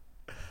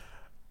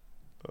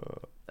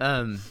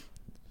 man?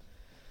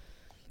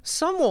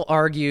 Some will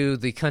argue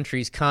the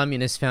country's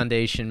communist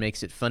foundation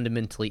makes it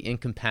fundamentally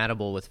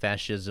incompatible with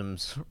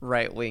fascism's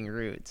right-wing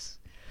roots.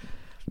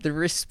 The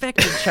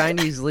respected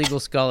Chinese legal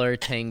scholar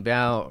Tang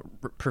Bao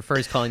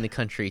prefers calling the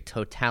country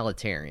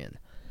totalitarian.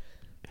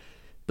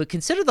 But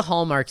consider the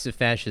hallmarks of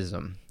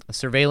fascism: a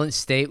surveillance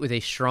state with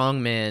a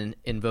strong man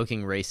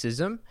invoking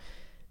racism,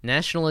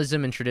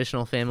 nationalism and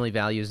traditional family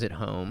values at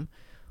home,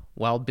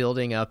 while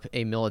building up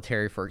a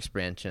military for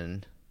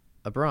expansion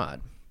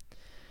abroad.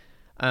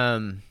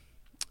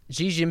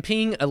 Xi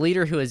Jinping, a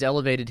leader who has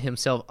elevated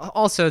himself.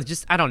 Also,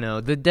 just, I don't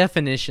know, the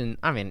definition.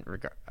 I mean,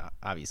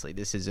 obviously,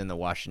 this is in the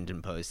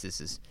Washington Post.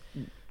 This is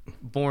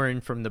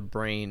born from the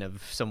brain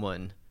of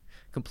someone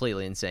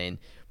completely insane.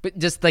 But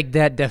just like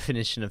that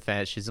definition of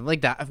fascism,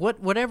 like that,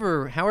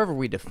 however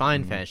we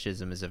define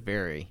fascism is a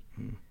very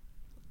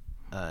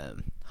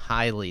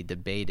highly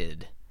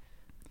debated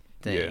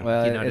thing. Yeah.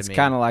 Well, you know it's what I mean?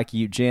 kind of like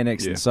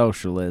eugenics and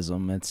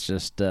socialism. It's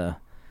just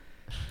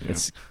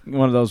it's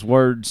one of those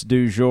words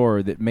du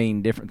jour that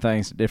mean different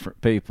things to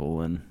different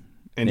people, and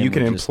you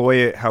can employ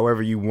it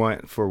however you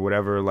want for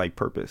whatever like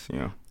purpose, you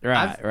know.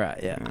 Right,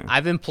 yeah.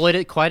 I've employed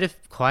it quite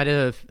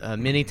a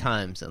many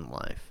times in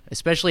life,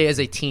 especially as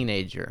a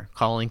teenager,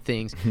 calling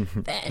things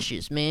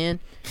fascist, man.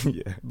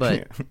 Yeah,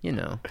 But you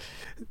know,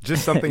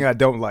 just something I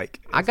don't like.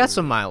 I got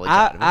some mileage.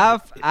 out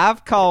of it.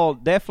 I've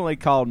definitely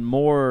called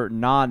more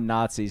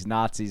non-Nazis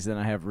Nazis than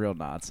I have real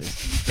Nazis.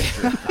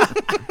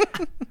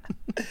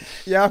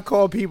 Yeah, I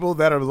call people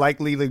that are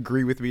likely to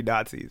agree with me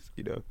Nazis,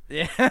 you know.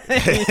 Yeah.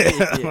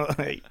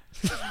 Like,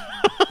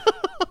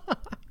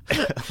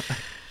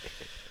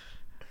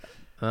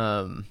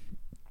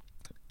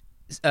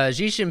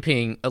 Xi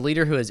Jinping, a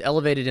leader who has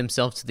elevated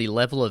himself to the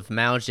level of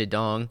Mao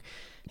Zedong,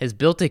 has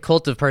built a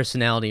cult of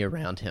personality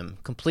around him,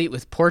 complete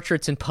with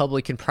portraits in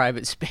public and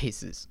private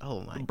spaces.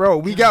 Oh my bro,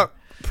 we got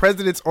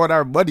presidents on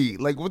our money.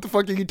 Like, what the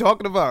fuck are you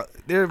talking about?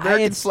 There are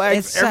American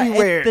flags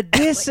everywhere. The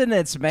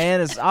dissonance, man,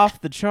 is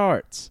off the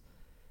charts.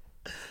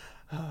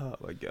 Oh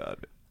my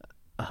god.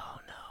 Oh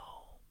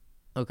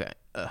no. Okay.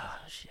 Oh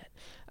shit.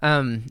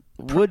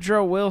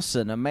 Woodrow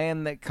Wilson, a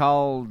man that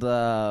called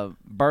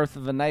Birth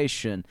of a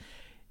Nation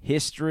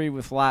History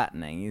with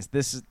Lightning.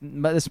 This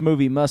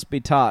movie must be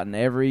taught in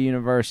every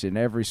university and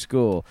every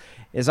school.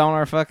 Is on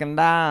our fucking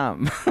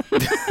dime.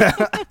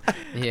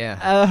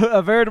 Yeah.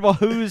 A veritable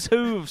who's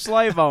who of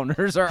slave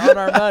owners are on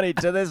our money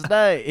to this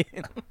day.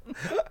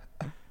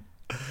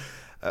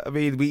 I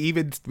mean, we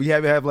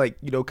have like,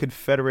 you know,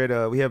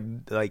 Confederate. We have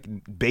like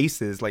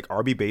bases, like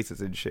Army bases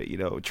and shit. You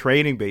know,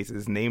 training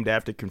bases named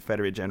after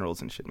Confederate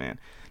generals and shit, man.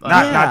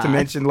 Not to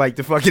mention like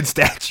the fucking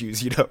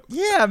statues. You know.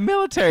 Yeah,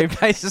 military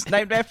bases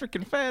named after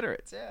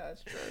Confederates. Yeah,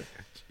 that's true.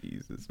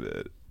 Jesus,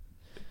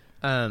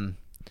 man.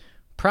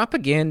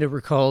 Propaganda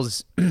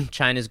recalls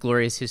China's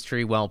glorious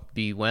history while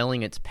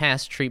bewailing its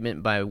past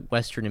treatment by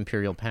Western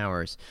imperial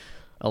powers,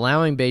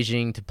 allowing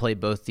Beijing to play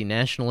both the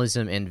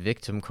nationalism and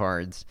victim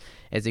cards.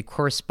 As a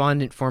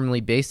correspondent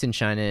formerly based in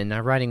China and now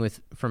writing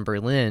from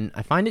Berlin,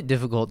 I find it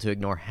difficult to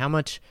ignore how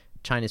much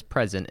China's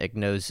president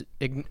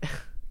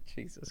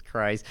Jesus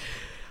Christ.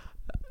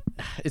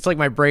 It's like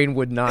my brain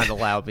would not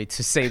allow me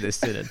to say this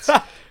sentence.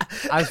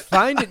 I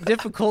find it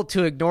difficult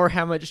to ignore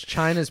how much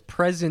China's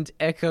present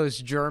echoes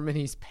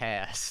Germany's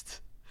past.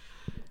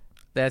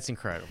 That's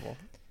incredible.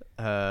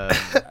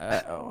 Why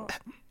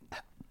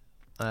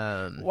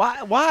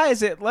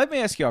is it? Let me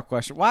ask you a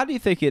question. Why do you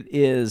think it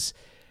is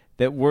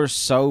that we're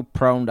so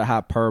prone to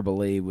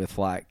hyperbole with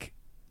like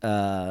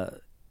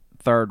Third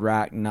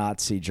Reich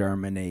Nazi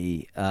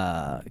Germany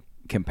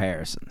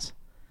comparisons?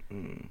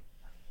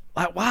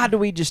 Like, why do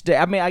we just?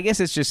 I mean, I guess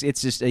it's just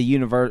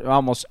a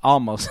almost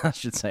I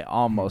should say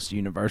almost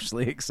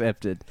universally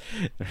accepted.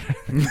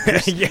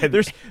 Yeah,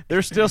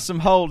 there's still some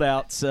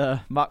holdouts,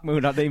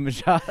 Mahmoud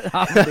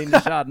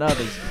Ahmadinejad and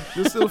others.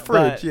 There's still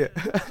fridge, yeah.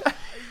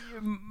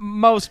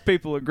 Most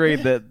people agree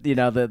that, you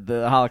know, that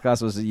the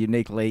Holocaust was a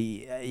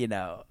uniquely, you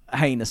know,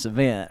 heinous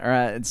event,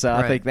 right? And so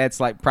I think that's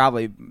like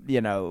probably,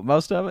 you know,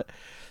 most of it.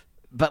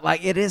 But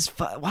like it is,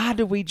 why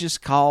do we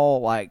just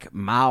call like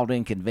mild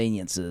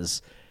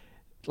inconveniences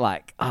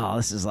like, oh,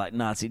 this is like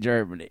Nazi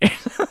Germany?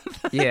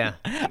 Yeah.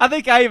 I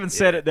think I even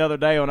said it the other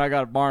day when I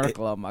got a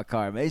barnacle on my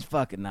car. Man, these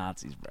fucking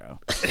Nazis, bro.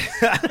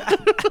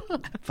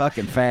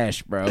 Fucking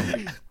fash, bro.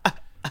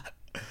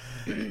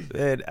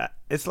 Man,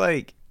 it's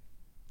like,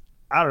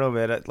 I don't know,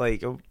 man.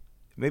 Like,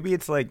 maybe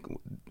it's like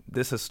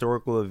this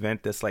historical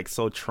event that's like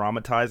so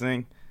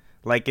traumatizing,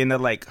 like in the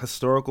like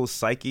historical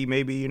psyche,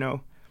 maybe, you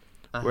know,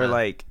 where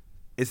like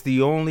it's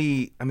the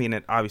only. I mean,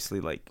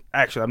 obviously, like,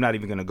 actually, I'm not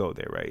even gonna go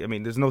there, right? I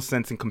mean, there's no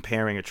sense in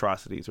comparing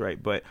atrocities,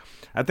 right? But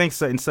I think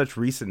so in such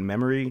recent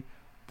memory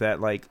that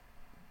like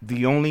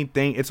the only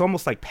thing, it's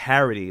almost like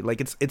parody,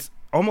 like it's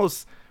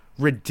almost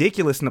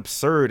ridiculous and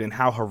absurd in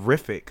how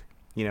horrific,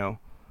 you know,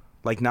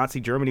 like Nazi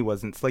Germany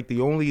was. And it's like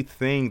the only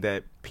thing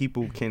that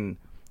people can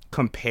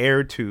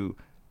compare to,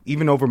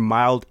 even over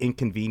mild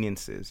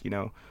inconveniences, you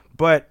know.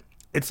 But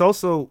it's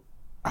also,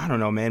 I don't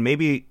know, man,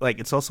 maybe like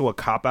it's also a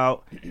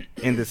cop-out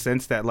in the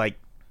sense that like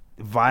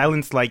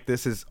violence like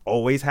this is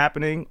always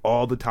happening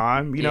all the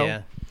time, you know.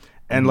 Yeah.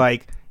 And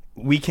like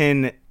we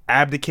can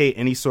abdicate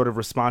any sort of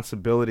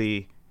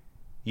responsibility,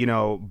 you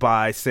know,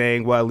 by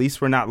saying, well, at least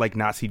we're not like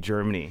Nazi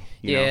Germany,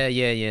 you know?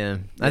 Yeah.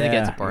 I think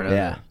that's a part of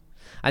it.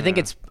 I think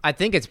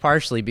it's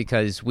partially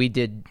because we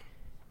did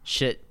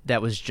shit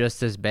that was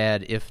just as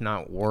bad, if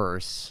not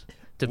worse.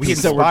 We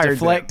So we're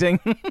deflecting.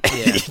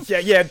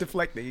 yeah,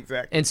 deflecting,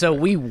 exactly. And so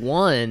we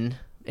won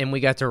and we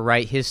got to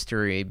write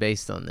history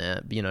based on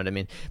that. You know what I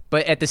mean?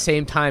 But at the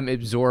same time,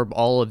 absorb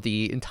all of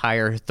the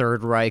entire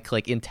Third Reich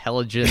like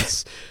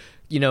intelligence,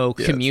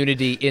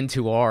 community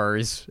into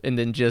ours, and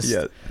then just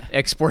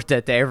export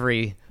that to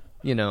every,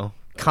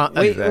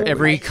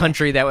 every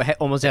country that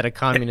almost had a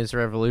communist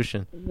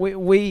revolution.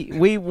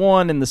 We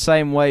won in the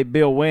same way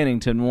Bill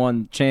Wennington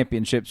won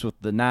championships with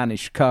the '90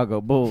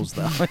 Chicago Bulls,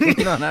 though. You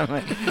know what I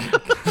mean?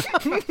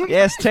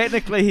 Yes,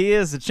 technically he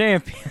is a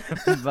champion,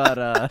 but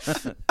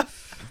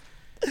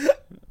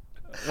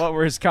what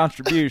were his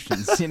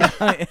contributions?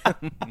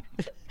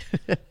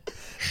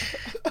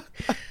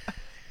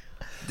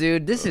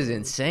 Dude, this is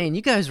insane.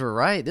 You guys were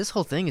right. This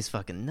whole thing is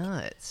fucking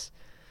nuts.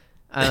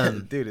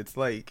 Dude, it's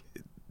like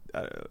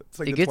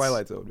the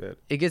Twilight Zone, man.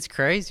 It gets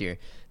crazier.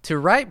 To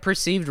right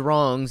perceived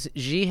wrongs,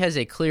 Xi has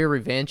a clear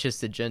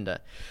revanchist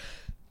agenda.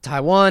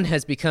 Taiwan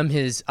has become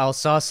his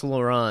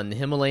Alsace-Lorraine, the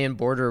Himalayan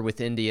border with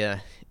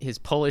India, his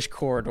Polish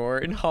corridor,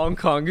 and Hong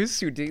Kong is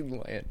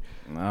Sudetenland.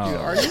 Oh. Dude,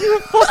 are you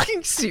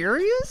fucking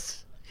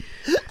serious?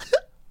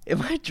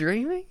 Am I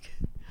dreaming?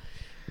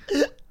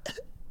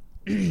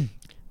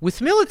 With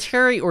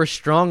military or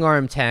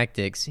strong-arm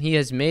tactics, he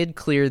has made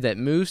clear that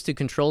moves to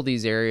control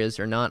these areas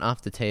are not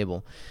off the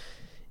table.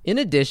 In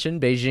addition,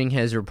 Beijing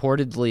has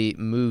reportedly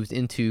moved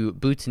into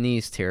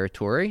Bhutanese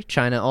territory.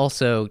 China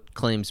also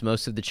claims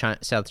most of the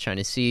South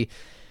China Sea,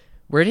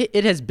 where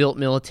it has built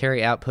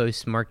military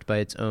outposts marked by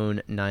its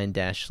own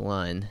 9-dash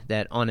line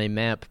that on a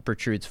map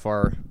protrudes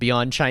far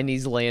beyond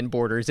Chinese land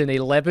borders in a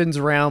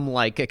Lebens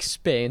realm-like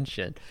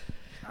expansion.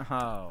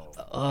 Oh.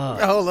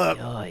 Hold up.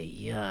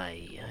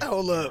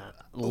 Hold up.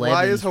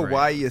 Why is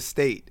Hawaii a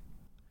state?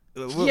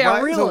 Yeah,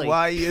 why really? Is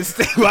Hawaii a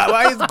state?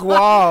 Why is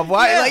Guam?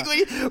 Why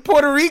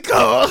Puerto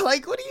Rico?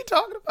 Like, what are you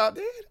talking about,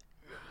 dude?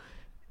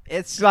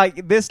 It's like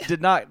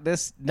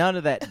none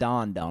of that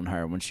dawned on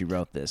her when she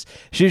wrote this.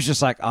 She was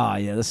just like, oh,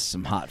 yeah, this is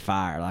some hot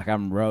fire. Like,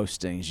 I'm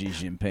roasting Xi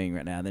Jinping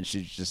right now. And then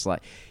she's just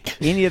like,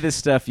 any of this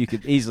stuff you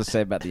could easily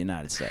say about the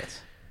United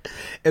States.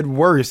 And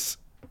worse.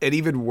 And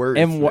even worse.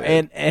 And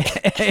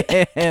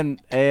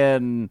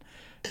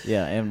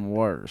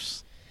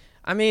worse.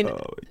 I mean,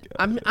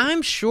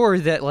 I'm sure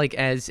that like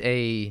as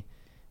a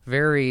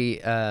very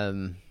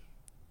a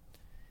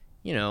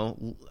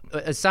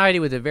society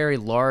with a very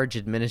large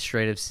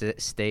administrative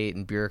state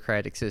and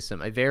bureaucratic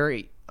system, a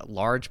very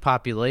large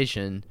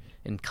population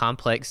and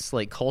complex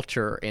like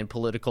culture and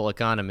political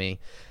economy,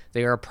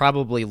 they are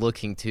probably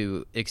looking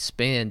to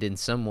expand in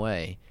some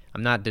way.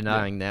 I'm not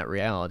denying that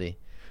reality,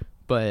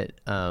 but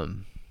are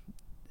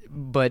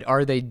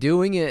they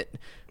doing it?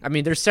 I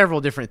mean, there's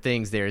several different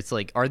things there. It's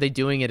like, are they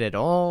doing it at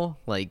all?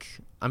 Like,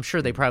 I'm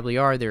sure they probably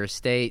are. They're a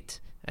state.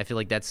 I feel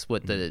like that's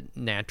what the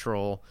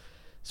natural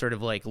sort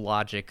of like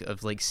logic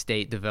of like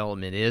state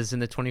development is in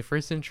the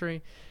 21st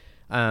century.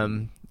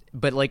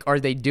 But like, are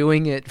they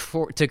doing it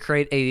to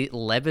create a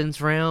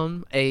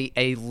Lebensraum,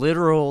 a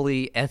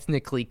literally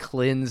ethnically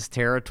cleansed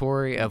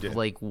territory of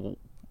like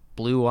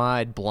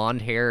blue-eyed,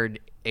 blonde-haired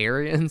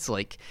Aryans?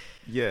 Like,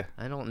 yeah,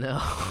 I don't know.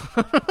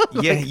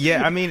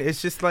 yeah. I mean,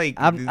 it's just like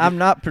I'm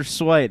not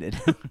persuaded.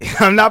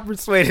 I'm not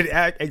persuaded.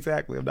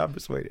 Exactly, I'm not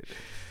persuaded.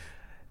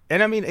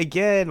 And I mean,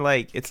 again,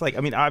 like it's like I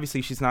mean,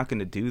 obviously she's not going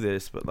to do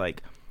this, but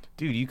like,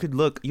 dude, you could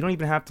look. You don't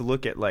even have to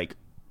look at like,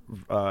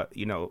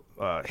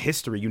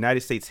 history,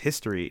 United States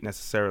history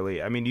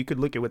necessarily. I mean, you could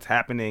look at what's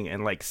happening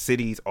in like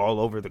cities all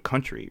over the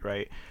country,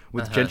 right?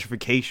 With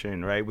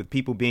gentrification, right? With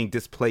people being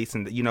displaced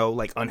and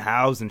like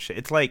unhoused and shit.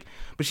 It's like,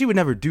 but she would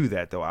never do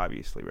that though,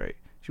 obviously, right?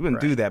 She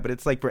wouldn't do that, but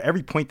it's like for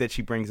every point that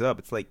she brings up,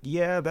 it's like,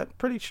 yeah, that's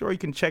pretty sure you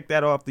can check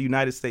that off the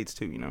United States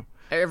too,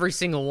 Every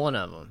single one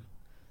of them.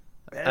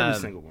 Every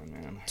single one,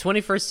 man.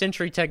 21st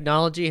century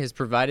technology has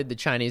provided the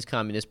Chinese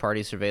Communist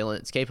Party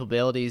surveillance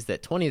capabilities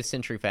that 20th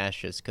century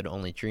fascists could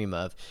only dream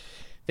of.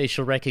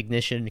 Facial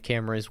recognition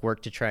cameras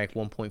work to track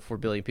 1.4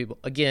 billion people.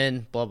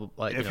 Again, blah, blah,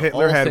 blah. If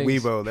Hitler had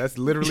Weibo, that's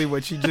literally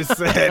what you just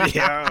said,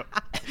 yeah.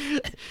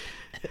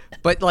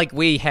 But like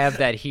we have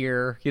that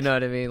here, you know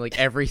what I mean? Like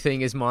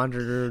everything is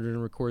monitored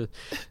and recorded.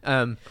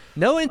 No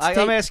entity.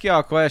 Let me ask y'all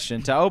a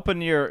question. To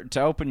open your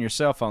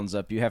cell phones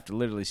up, you have to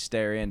literally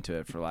stare into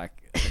it for like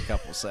a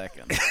couple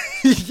seconds.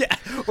 Yeah,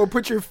 or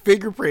put your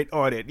fingerprint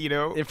on it.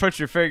 You put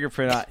your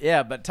fingerprint on.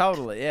 Yeah, but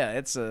totally. Yeah,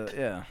 it's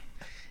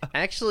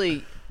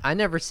Actually, I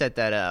never set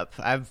that up.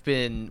 I've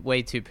been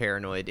way too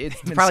paranoid. It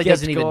probably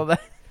doesn't even.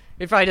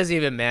 It probably doesn't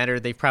even matter.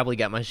 They've probably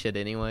got my shit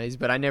anyways.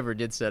 But I never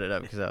did set it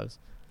up because I was.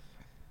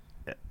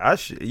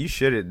 You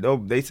shouldn't. No,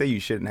 they say you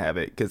shouldn't have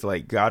it because,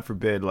 like, God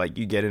forbid, like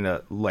you get in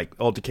a like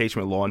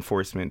altercation with law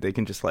enforcement, they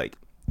can just like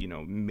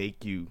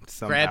make you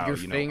somehow grab your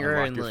finger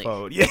unlock and your like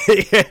phone. Yeah,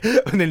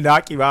 and then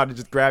knock you out and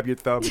just grab your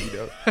thumb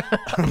and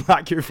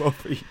unlock your phone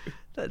for you.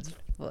 That's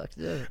fucked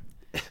up.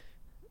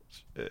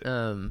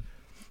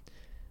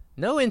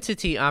 No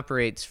entity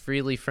operates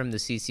freely from the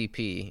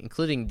CCP,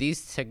 including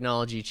these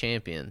technology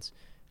champions.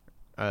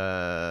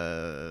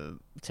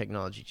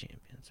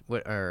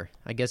 What are,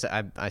 I guess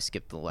I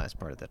skipped the last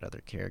part of that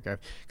other paragraph.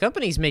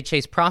 Companies may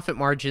chase profit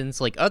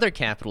margins like other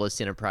capitalist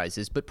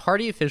enterprises, but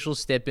party officials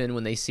step in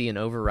when they see an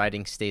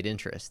overriding state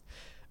interest.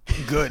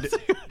 Good.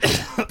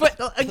 But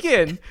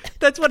again,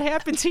 that's what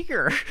happens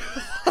here.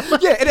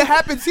 Yeah, and it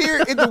happens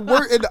here in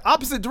the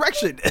opposite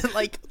direction.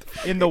 Like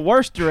In the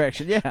worst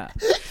direction, yeah.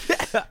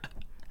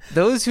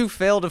 Those who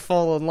fail to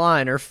fall in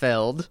line are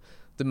felled.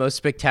 The most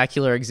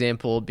spectacular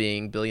example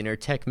being billionaire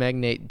tech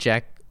magnate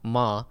Jack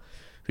Ma,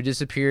 who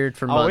disappeared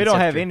for months. Oh, we don't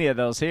have after- any of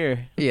those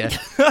here. Yeah.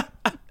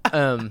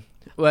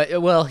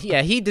 Well,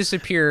 yeah, he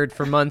disappeared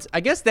for months.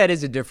 I guess that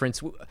is a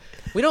difference.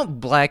 We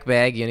don't black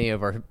bag any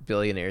of our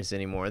billionaires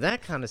anymore.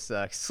 That kind of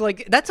sucks.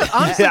 Like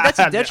honestly, that's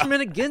a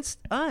detriment against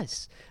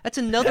us. That's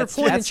another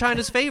point in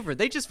China's favor.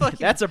 They just fucking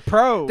That's a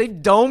pro. they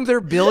dome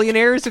their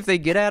billionaires if they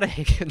get out of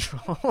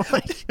control.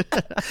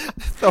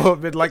 throw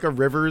them in like a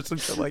river or some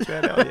shit like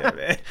that. Hell yeah,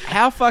 man.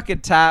 How fucking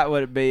tight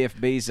would it be if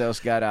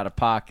Bezos got out of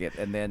pocket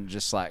and then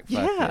just like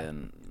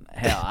fucking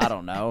hell, I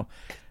don't know,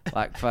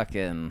 like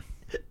fucking.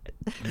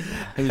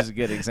 Who's a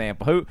good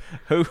example?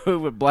 Who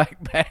would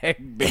black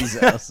bag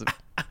Bezos?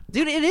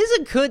 Dude,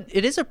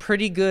 it is a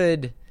pretty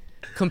good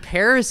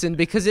comparison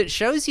because it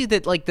shows you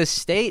that like the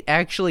state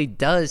actually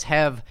does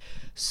have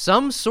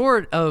some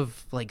sort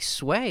of like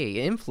sway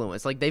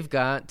influence. Like they've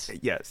got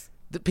Yes.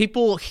 the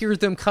people hear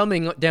them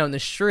coming down the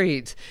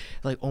street,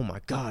 like, oh my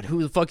god,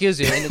 who the fuck is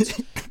it? And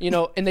it's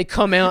and they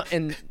come out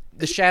and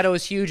the shadow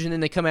is huge, and then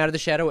they come out of the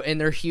shadow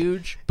and they're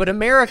huge. But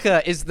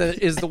America is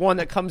the one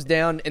that comes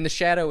down and the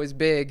shadow is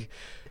big.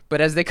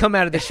 But as they come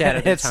out of the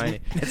shadow, they're tiny.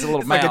 It's a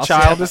little It's like a mouse.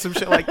 child or some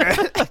shit like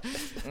that.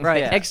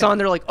 Right. Yeah. Exxon,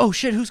 they're like, oh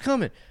shit, who's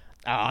coming?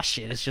 Oh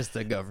shit, it's just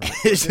the government.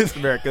 It's just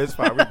America. It's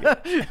fine. We're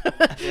good.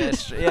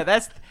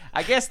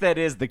 I guess that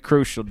is the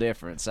crucial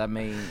difference. I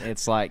mean,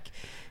 it's like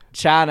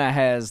China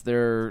has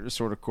their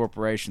sort of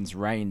corporations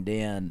reined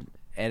in,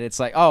 and it's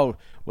like, oh,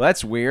 well,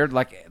 that's weird.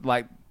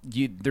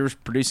 There's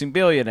producing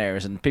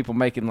billionaires and people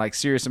making like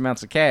serious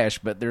amounts of cash,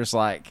 but there's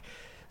like,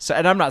 so,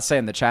 and I'm not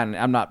saying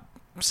I'm not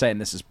saying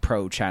this is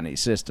pro-Chinese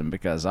system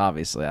because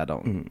obviously I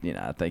don't,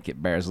 I think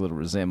it bears a little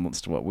resemblance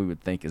to what we would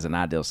think is an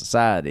ideal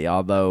society.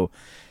 Although,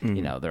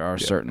 there are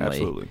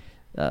certainly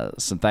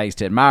some things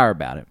to admire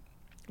about it,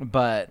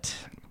 but.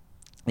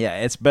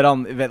 Yeah,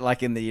 but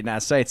like in the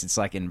United States, it's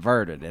like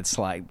inverted. It's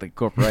like the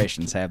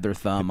corporations have their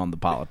thumb on the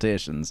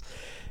politicians,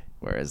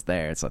 whereas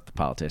there, it's like the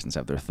politicians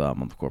have their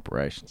thumb on the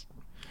corporations.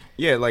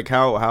 Yeah, like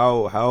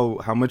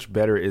how much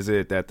better is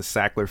it that the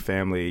Sackler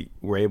family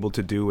were able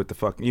to do what the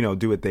fuck,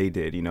 do what they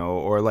did,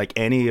 or like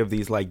any of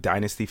these like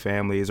dynasty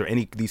families or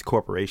any of these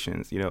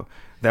corporations,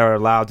 that are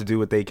allowed to do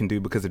what they can do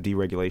because of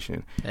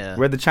deregulation. Yeah.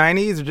 Where the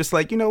Chinese are just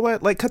like, you know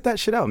what, like cut that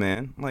shit out,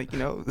 man. Like,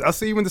 I'll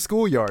see you in the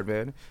schoolyard,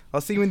 man. I'll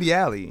see you in the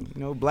alley.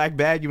 Black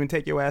bag you and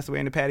take your ass away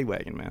in the paddy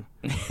wagon, man.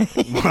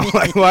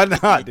 Like, why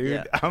not,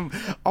 dude? Yeah.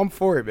 I'm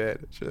for it,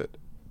 man. Shit.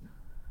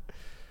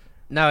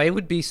 No, it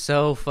would be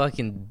so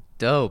fucking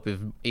dope if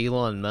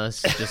Elon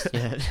Musk just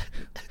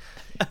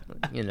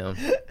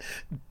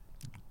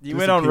You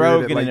went on Disappeared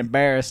Rogan like- and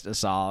embarrassed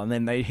us all, and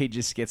then he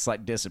just gets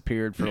like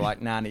disappeared for like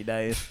 90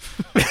 days.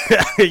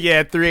 Yeah,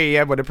 at 3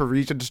 a.m. on the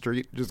Parisian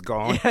street, just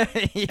gone.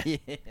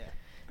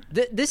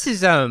 This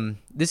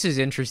is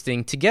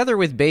interesting. Together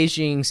with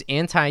Beijing's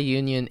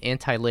anti-union,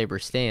 anti-labor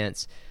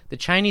stance, the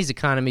Chinese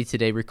economy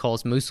today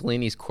recalls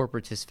Mussolini's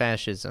corporatist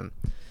fascism.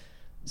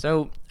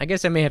 So I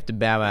guess I may have to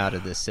bow out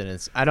of this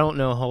sentence. I don't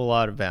know a whole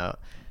lot about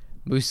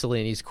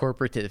Mussolini's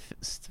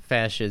corporatist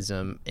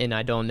fascism, and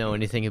I don't know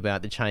anything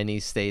about the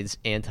Chinese state's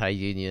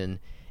anti-union,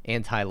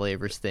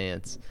 anti-labor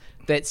stance.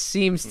 That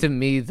seems to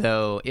me,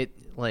 though, it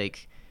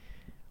like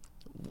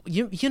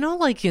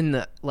like in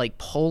the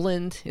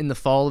Poland in the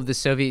fall of the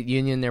Soviet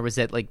Union, there was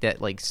that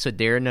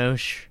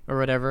Solidarność or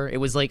whatever. It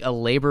was like a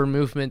labor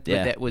movement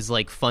that was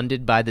like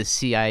funded by the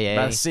CIA.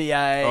 By the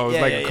CIA. Oh, it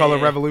was like a color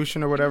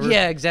revolution or whatever.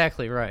 Yeah,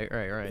 exactly. Right.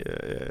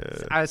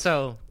 Yeah.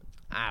 So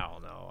I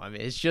don't know. I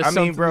mean, it's just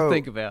something to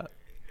think about.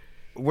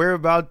 We're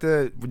about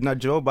to. Now,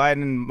 Joe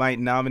Biden might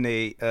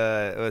nominate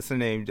what's her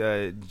name,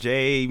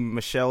 J.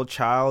 Michelle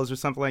Childs or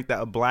something like that,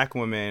 a black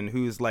woman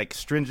who's like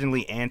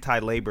stringently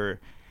anti-labor,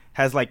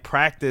 has like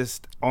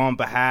practiced on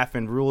behalf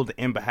and ruled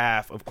in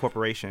behalf of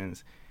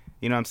corporations.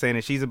 You know what I'm saying?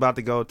 And she's about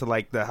to go to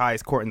like the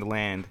highest court in the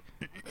land.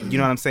 You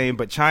know what I'm saying?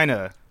 But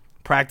China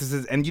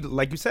practices, and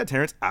like you said,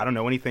 Terrence, I don't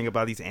know anything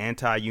about these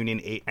anti-union,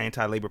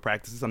 anti-labor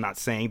practices. I'm not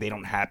saying they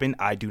don't happen.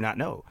 I do not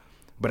know.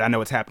 But I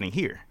know it's happening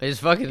here. It's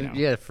fucking,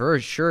 for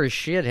sure as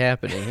shit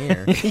happening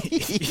here.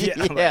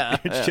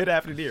 Shit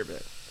happening here,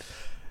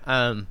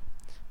 man.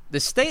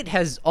 The state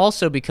has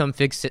also become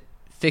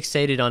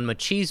fixated on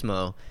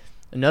machismo,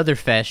 another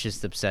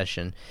fascist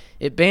obsession.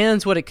 It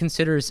bans what it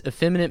considers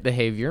effeminate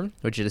behavior,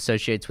 which it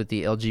associates with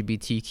the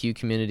LGBTQ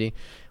community,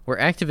 where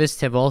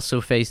activists have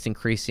also faced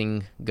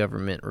increasing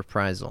government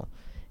reprisal.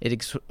 It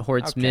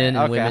exhorts men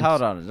and women.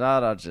 Hold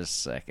on just a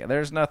second.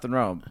 There's nothing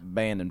wrong with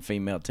banning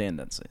female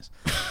tendencies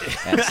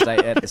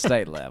at the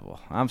state level.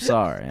 I'm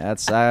sorry.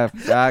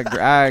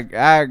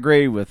 I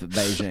agree with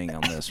Beijing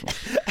on this one.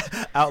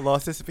 Outlaw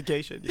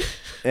sissification.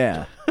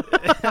 Yeah.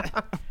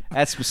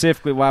 That's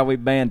specifically why we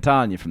banned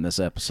Tanya from this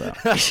episode.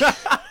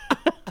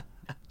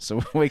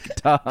 So we can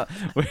talk.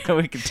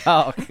 We can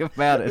talk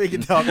about it. We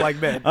can talk like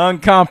men,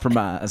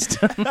 uncompromised.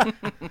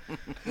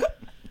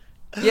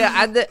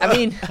 Yeah, I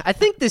mean, I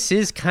think this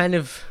is kind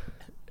of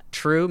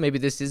true. Maybe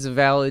this is a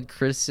valid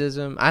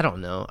criticism. I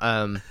don't know.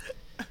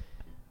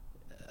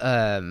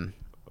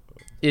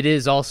 It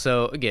is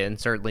also, again,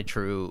 certainly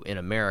true in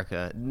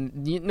America.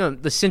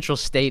 The central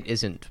state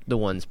isn't the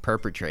ones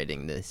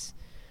perpetrating this,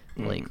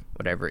 like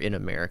whatever in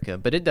America,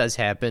 but it does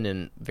happen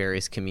in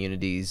various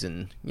communities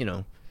and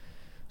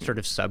sort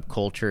of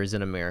subcultures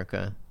in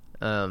America.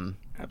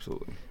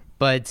 Absolutely.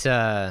 But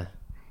I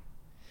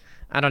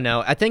don't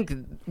know. I think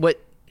what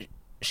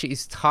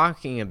she's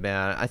talking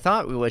about, I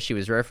thought what she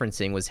was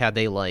referencing was how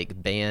they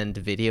like banned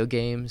video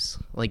games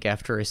like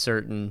after a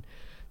certain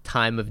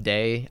time of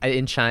day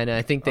in China.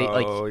 I think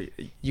they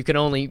you can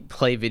only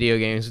play video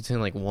games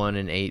between like 1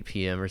 and 8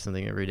 p.m. or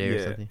something every day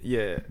or something.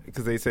 Yeah,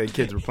 because they said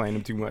kids were playing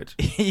them too much.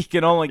 You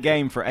can only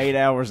game for 8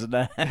 hours a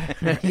day.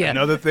 Yeah.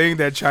 Another thing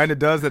that China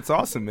does that's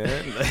awesome,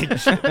 man.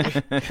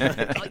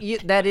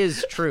 That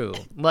is true.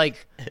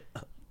 Like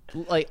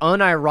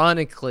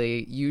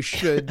unironically, you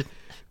should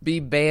be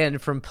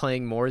banned from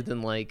playing more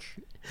than like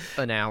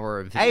an hour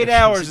of video 8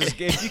 hours is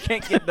good. You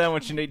can't get done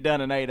what you need done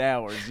in 8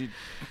 hours.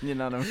 You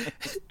know what I mean?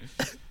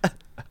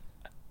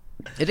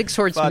 It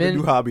exhorts Find men. a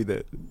new hobby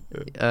that.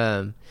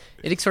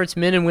 It exhorts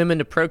men and women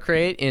to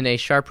procreate in a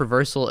sharp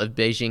reversal of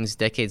Beijing's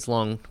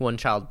decades-long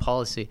one-child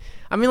policy.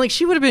 I mean, like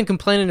she would have been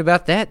complaining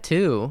about that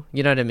too.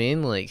 You know what I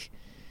mean? Like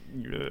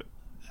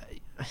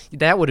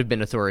that would have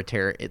been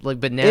authoritarian.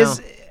 But now.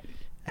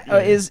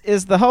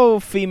 Is the whole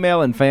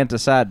female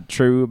infanticide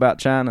true about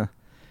China?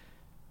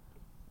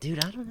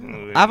 Dude, I don't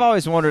know. I've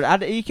always wondered.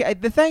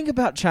 The thing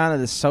about China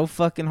that's so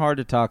fucking hard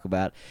to talk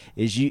about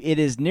is it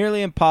is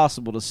nearly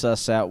impossible to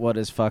suss out what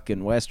is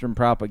fucking Western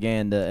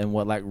propaganda and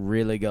what like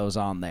really goes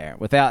on there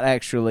without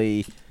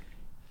actually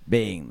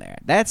being there.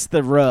 That's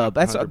the rub.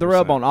 That's 100%. The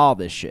rub on all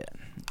this shit.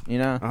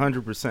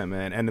 100%,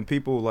 man. And the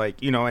people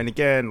and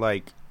again,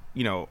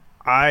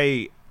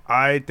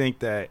 I think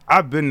that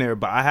I've been there,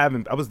 but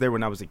I was there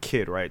when I was a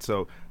kid, right?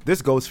 So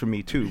this goes for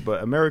me too.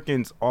 But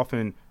Americans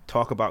often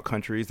talk about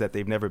countries that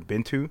they've never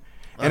been to.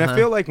 And I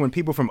feel like when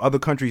people from other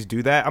countries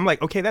do that, I'm like,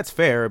 okay, that's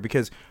fair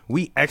because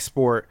we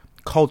export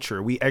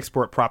culture. We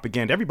export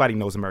propaganda. Everybody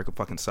knows America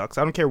fucking sucks.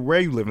 I don't care where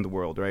you live in the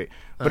world, right?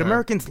 But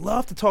Americans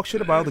love to talk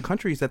shit about other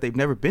countries that they've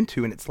never been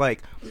to. And it's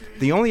like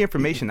the only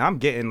information I'm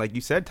getting, like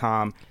you said,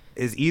 Tom,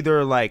 is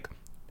either like,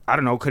 I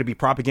don't know, could it be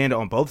propaganda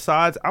on both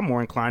sides? I'm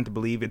more inclined to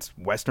believe it's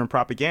Western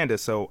propaganda.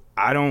 So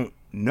I don't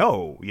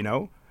know,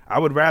 I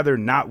would rather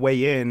not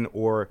weigh in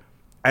or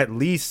at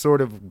least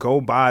sort of go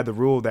by the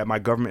rule that my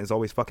government is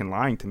always fucking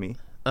lying to me.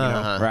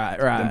 Right.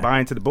 Than buying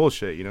into the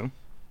bullshit,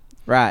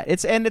 Right.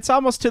 It's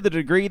almost to the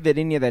degree that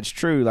any of that's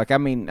true. Like, I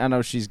mean, I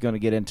know she's going to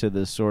get into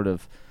the sort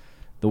of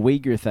the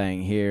Uyghur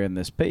thing here in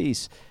this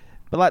piece.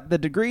 But like the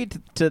degree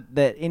to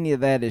that any of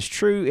that is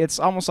true, it's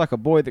almost like a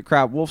boy that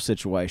cried wolf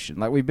situation.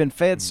 Like we've been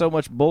fed so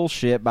much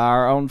bullshit by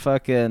our own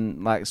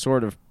fucking like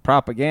sort of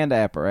propaganda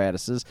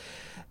apparatuses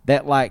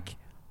that like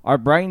our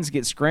brains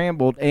get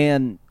scrambled.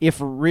 And if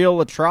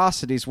real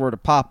atrocities were to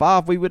pop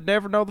off, we would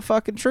never know the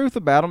fucking truth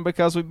about them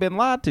because we've been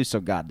lied to so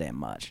goddamn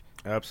much.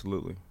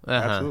 Absolutely,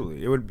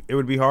 absolutely. It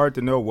would be hard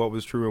to know what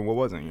was true and what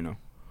wasn't.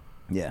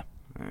 Yeah.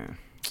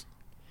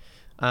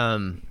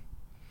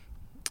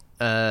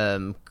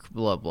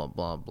 Blah, blah,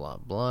 blah, blah,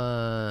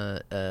 blah.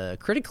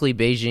 Critically,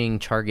 Beijing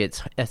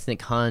targets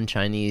ethnic Han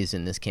Chinese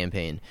in this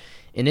campaign.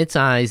 In its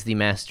eyes, the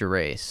master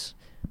race,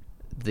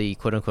 the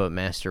quote-unquote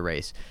master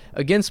race.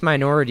 Against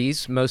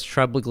minorities, most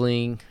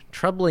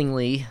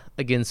troublingly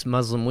against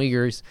Muslim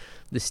Uyghurs,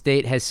 the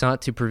state has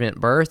sought to prevent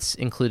births,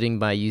 including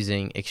by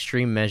using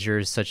extreme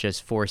measures such as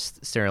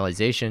forced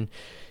sterilization.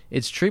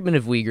 Its treatment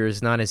of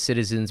Uyghurs, not as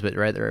citizens but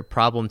rather a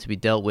problem to be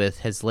dealt with,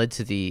 has led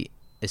to the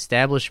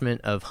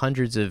establishment of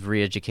hundreds of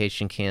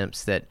re-education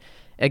camps that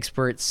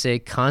experts say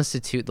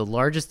constitute the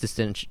largest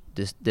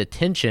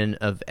detention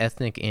of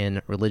ethnic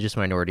and religious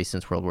minorities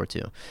since World War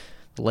II.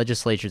 The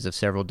legislatures of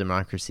several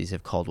democracies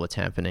have called what's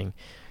happening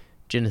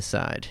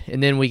genocide.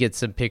 And then we get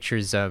some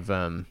pictures of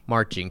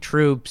marching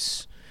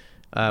troops.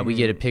 We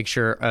get a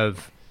picture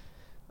of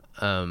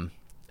a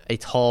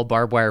tall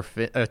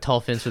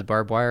fence with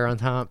barbed wire on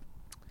top.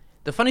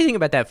 The funny thing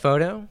about that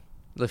photo,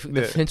 the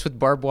fence with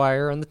barbed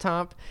wire on the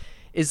top,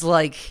 is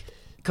like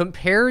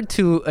compared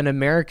to an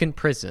American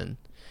prison,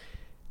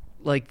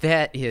 like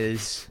that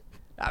is,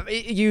 I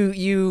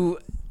mean,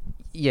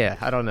 yeah,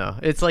 I don't know.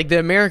 It's like the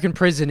American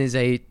prison is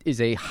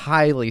a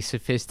highly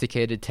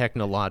sophisticated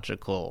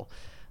technological,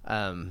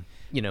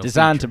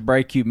 designed to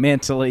break you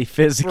mentally,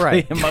 physically,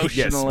 right.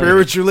 emotionally,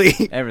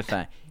 spiritually,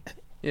 everything.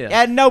 Yeah.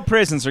 And no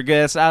prisons are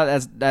good.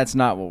 That's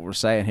not what we're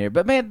saying here.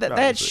 But man, that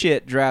Obviously.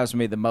 shit drives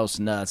me the most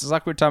nuts. It's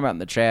like we were talking about in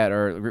the chat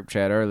or the group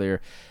chat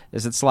earlier.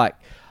 It's like,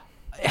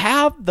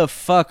 how the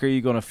fuck are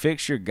you going to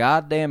fix your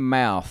goddamn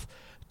mouth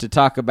to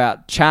talk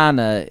about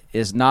China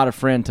is not a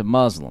friend to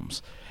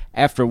Muslims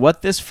after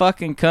what this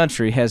fucking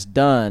country has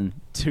done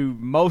to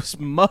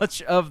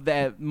much of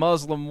that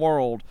Muslim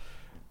world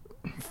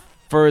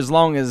for as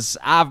long as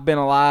I've been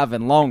alive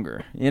and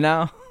longer, you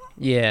know?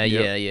 Yeah.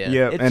 Yeah,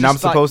 It's and I'm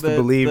just like supposed to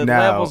believe the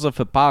now. levels of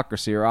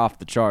hypocrisy are off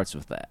the charts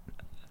with that.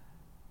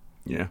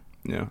 Yeah.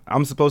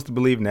 I'm supposed to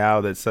believe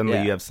now that suddenly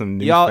Yeah. you have some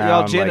Y'all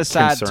newfound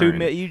genocide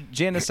like, you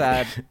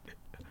genocide.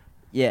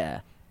 Yeah,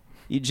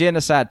 you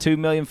genocide 2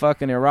 million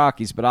fucking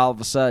Iraqis, but all of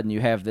a sudden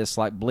you have this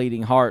like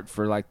bleeding heart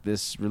for like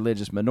this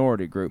religious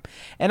minority group.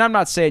 And I'm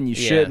not saying you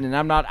shouldn't, and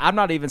I'm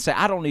not even saying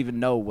I don't even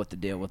know what the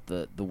deal with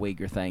the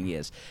Uyghur thing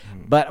is,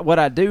 but what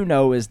I do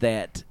know is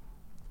that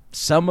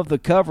some of the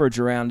coverage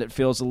around it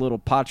feels a little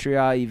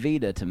patria y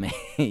vida to me.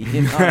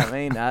 You know what I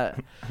mean?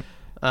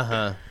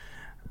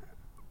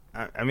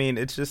 I mean,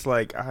 it's just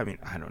like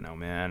I don't know,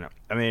 man.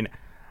 I mean,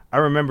 I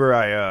remember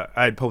I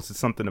had posted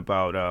something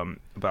about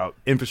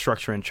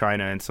infrastructure in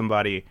China, and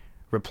somebody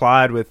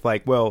replied with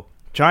like, "Well,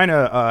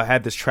 China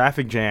had this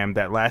traffic jam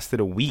that lasted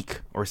a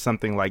week or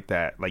something like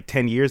that, like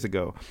 10 years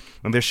ago,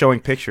 and they're showing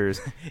pictures."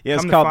 Yeah,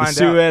 it's Come to called the find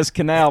out- Suez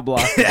Canal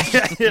block.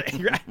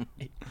 Right.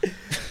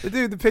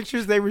 Dude, the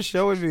pictures they were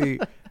showing me,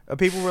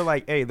 people were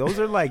like, "Hey, those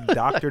are like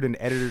doctored and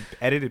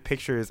edited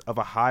pictures of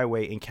a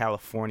highway in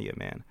California,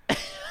 man."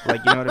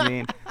 Like, you know what I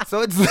mean?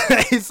 So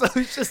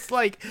it's just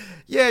like,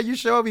 yeah, you're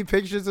showing me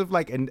pictures of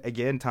like, and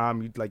again,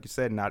 Tom, like you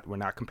said, we're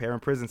not comparing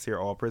prisons here.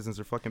 All prisons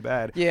are fucking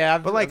bad. Yeah,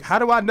 but like, how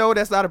do I know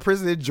that's not a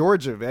prison in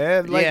Georgia,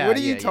 man? Like, Yeah, what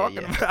are you yeah,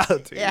 talking yeah.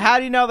 about? Dude? Yeah, how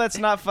do you know that's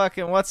not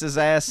fucking what's his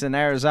ass in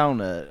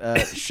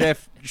Arizona?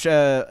 Chief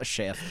Joe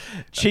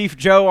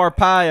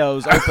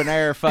Arpaio's open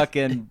air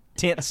fucking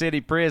tent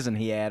city prison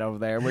he had over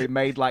there, where he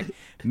made like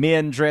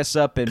men dress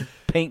up in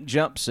pink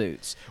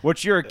jumpsuits,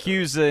 which you're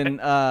accusing,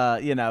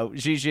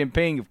 Xi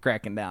Jinping of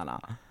cracking down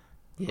on.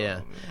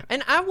 Yeah.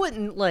 And I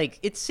wouldn't like,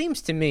 it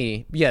seems to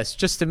me, yes,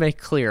 just to make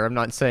clear, I'm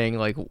not saying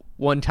like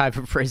one type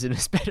of prison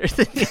is better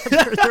than the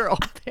other. They're all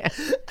bad.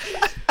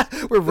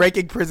 We're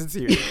ranking prisons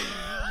here.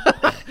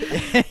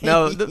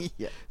 No,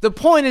 the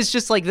point is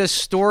just like the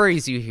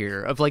stories you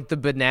hear of like the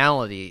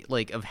banality,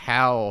 like of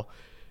how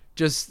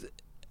just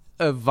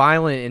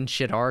violent and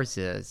shit ours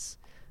is.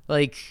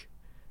 Like,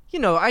 you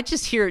know, I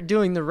just hear it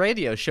doing the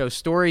radio show,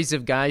 stories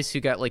of guys who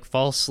got like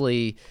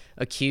falsely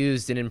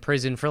accused and in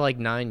prison for like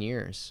 9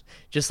 years,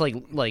 just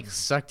like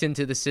sucked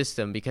into the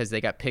system because they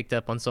got picked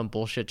up on some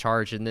bullshit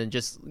charge, and then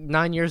just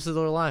 9 years of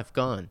their life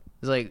gone.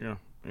 It's like,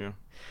 Yeah.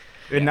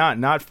 And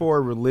not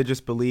for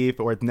religious belief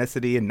or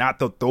ethnicity, and not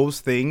that those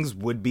things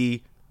would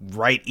be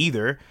right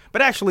either.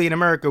 But actually, in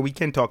America, we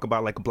can talk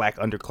about like a black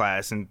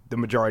underclass and the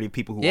majority of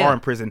people who are in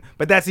prison.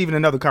 But that's even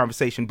another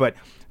conversation. But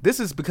this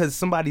is because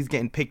somebody's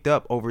getting picked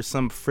up over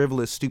some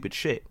frivolous, stupid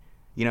shit.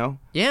 You know?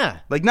 yeah.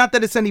 Like, not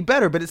that it's any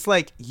better, but it's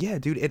like, yeah,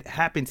 dude, it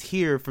happens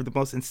here for the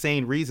most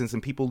insane reasons,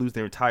 and people lose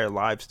their entire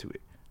lives to it.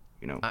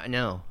 You know? I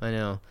know.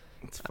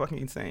 It's fucking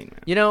insane,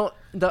 man. You know,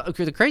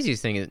 the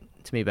craziest thing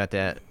to me about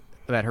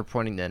her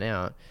pointing that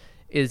out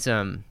is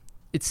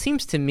it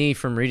seems to me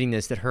from reading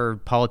this that her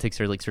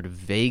politics are like sort of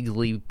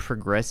vaguely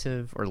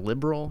progressive or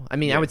liberal. I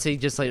mean, I would say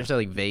just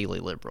like vaguely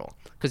liberal,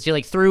 because she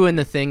like threw in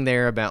the thing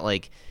there about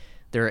like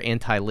their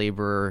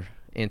anti-labor,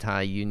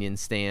 anti-union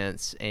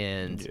stance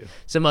and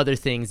some other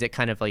things that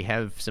kind of like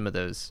have some of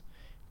those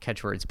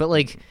catchwords. But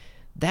like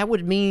that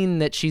would mean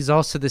that she's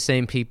also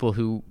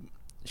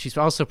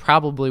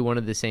probably one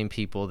of the same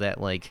people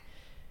that like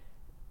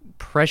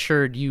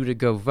pressured you to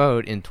go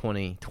vote in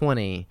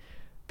 2020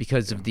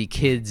 because of the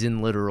kids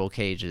in literal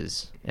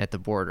cages at the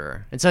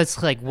border. And so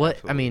it's like, what?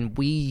 Absolutely. I mean,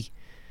 we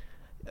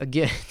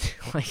again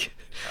like,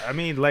 I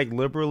mean, like,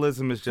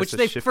 liberalism is just which a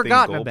they've shifting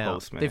forgotten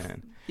about. goalpost,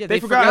 man. They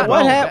forgot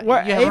What about happened? You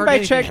haven't heard Anybody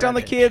anything checked on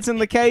the about it. kids in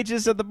the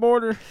cages at the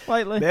border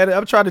lately? Man,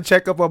 I'm trying to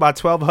check up on my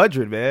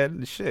 1,200,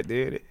 man. Shit,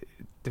 dude.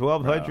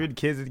 1,200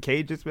 kids in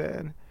cages,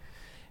 man.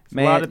 It's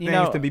Man, a lot of you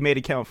things know- to be made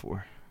account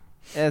for.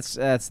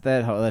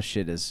 That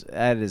shit is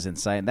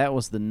insane. That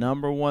was the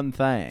number one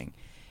thing.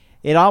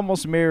 It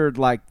almost mirrored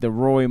like the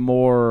Roy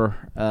Moore,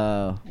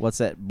 what's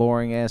that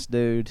boring ass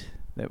dude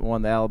that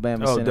won the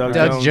Alabama Senate? Doug race?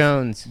 Doug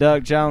Jones.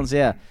 Doug Jones,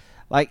 yeah.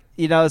 Like,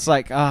 you know, it's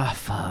like,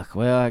 fuck.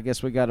 Well, I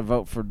guess we got to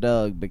vote for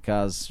Doug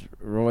because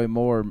Roy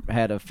Moore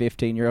had a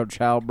 15-year-old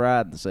child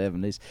bride in the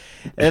 70s.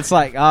 It's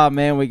like,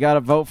 man, we got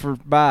to vote for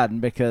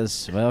Biden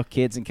because, well,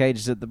 kids in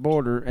cages at the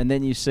border. And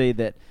then you see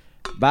that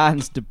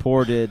Biden's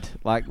deported,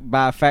 like,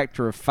 by a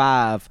factor of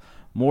 5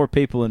 more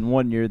people in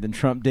 1 year than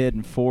Trump did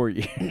in 4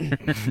 years.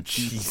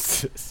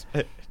 Jesus.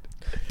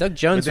 Doug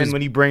Jones But then was,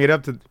 when you bring it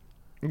up to...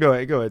 Go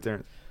ahead,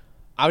 Terrence.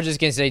 I was just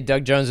going to say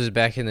Doug Jones was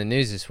back in the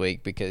news this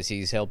week because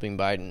he's helping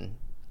Biden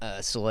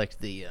select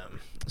the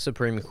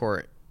Supreme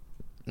Court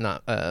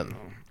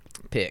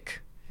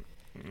pick.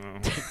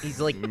 He's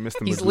like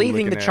Mr. he's Magoo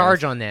leading the looking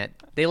charge ass. on that.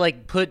 They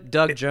like put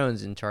Doug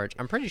Jones in charge.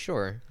 I'm pretty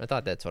sure. I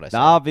thought that's what I The said.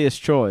 obvious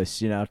choice,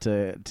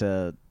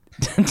 to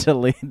to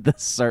lead the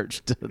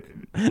search to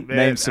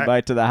name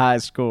somebody to the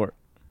highest score.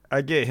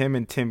 I get him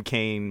and Tim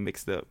Kaine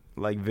mixed up,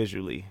 like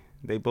visually.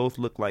 They both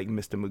look like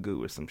Mr.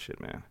 Magoo or some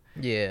shit, man.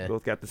 Yeah.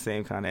 Both got the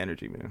same kind of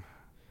energy, man.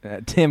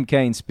 Tim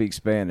Kaine speaks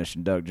Spanish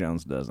and Doug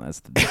Jones doesn't.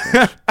 That's the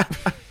difference.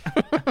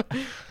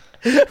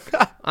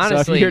 Honestly,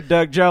 So if you hear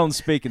Doug Jones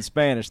speaking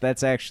Spanish,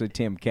 that's actually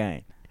Tim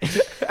Kaine.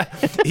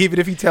 Even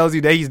if he tells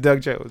you that he's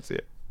Doug Jones,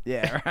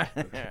 Yeah,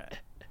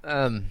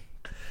 right.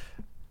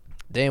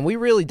 damn, we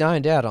really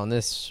dined out on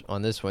this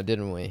one,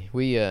 didn't we?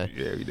 We Yeah,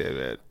 we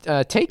did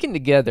that. taken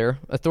together,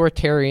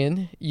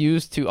 authoritarian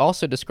used to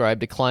also describe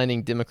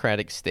declining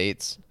democratic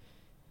states,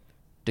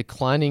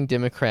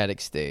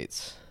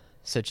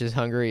 such as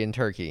Hungary and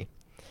Turkey,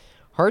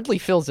 hardly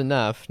feels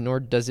enough, nor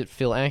does it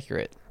feel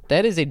accurate.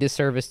 That is a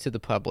disservice to the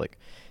public.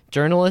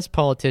 Journalists,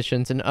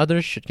 politicians, and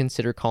others should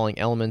consider calling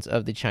elements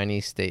of the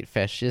Chinese state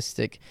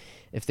fascistic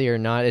if they are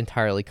not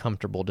entirely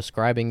comfortable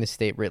describing the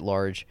state writ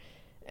large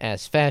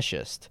as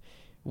fascist.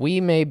 We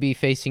may be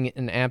facing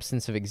an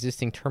absence of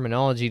existing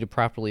terminology to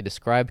properly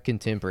describe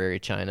contemporary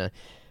China,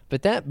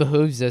 but that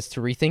behooves us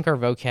to rethink our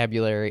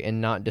vocabulary and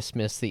not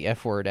dismiss the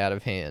F word out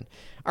of hand.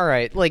 All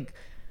right, like,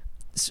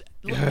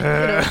 you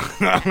know,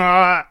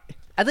 I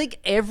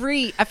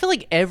feel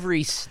like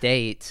every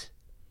state,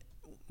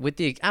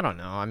 I don't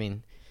know, I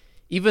mean,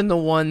 even the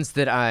ones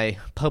that I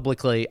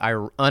publicly,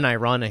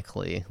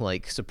 unironically,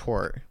 like,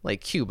 support, like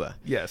Cuba.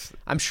 Yes.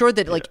 I'm sure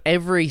that, like,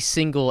 every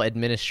single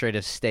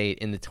administrative state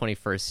in the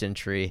 21st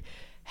century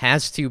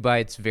has to, by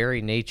its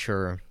very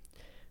nature,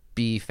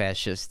 be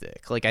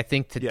fascistic. Like, I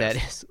think that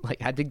is,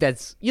 like, I think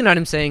that's, you know what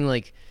I'm saying?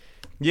 Like,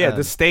 yeah,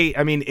 the state,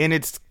 I mean, in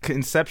its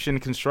conception,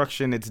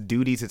 construction, its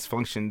duties, its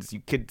functions,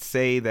 you could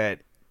say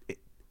that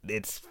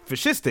it's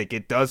fascistic.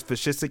 It does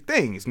fascistic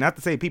things. Not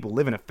to say people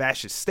live in a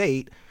fascist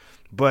state,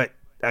 but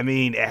I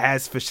mean, it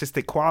has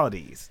fascistic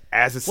qualities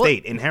as a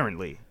state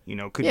inherently.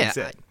 Could be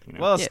said.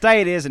 Well, a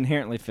state is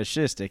inherently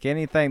fascistic.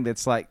 Anything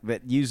that's like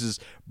that uses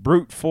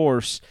brute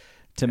force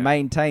to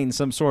maintain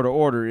some sort of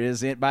order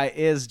is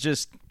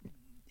just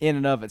in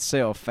and of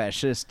itself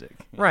fascistic.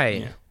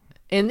 right. Yeah.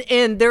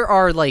 And there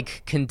are,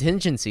 like,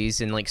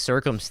 contingencies and, like,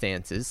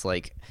 circumstances,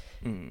 like,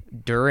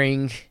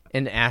 during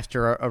and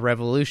after a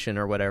revolution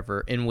or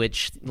whatever, in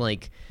which,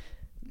 like,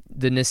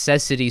 the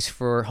necessities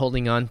for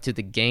holding on to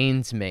the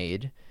gains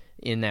made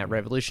in that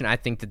revolution, I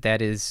think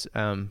that is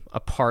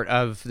a part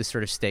of the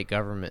sort of state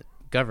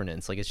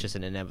governance. Like, it's just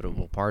an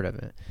inevitable part of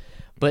it.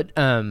 But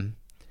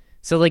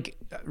so, like,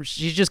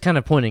 she's just kind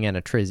of pointing at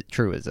a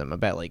truism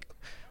about, like,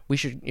 we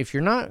should, if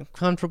you're not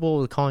comfortable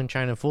with calling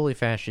China fully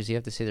fascist, you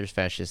have to say there's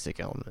fascistic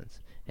elements.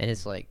 And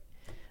it's like,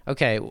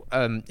 okay,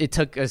 it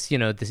took us,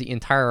 this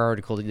entire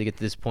article to get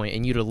to this point,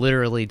 and you to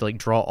literally, like,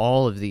 draw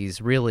all of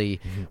these really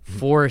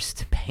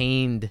forced,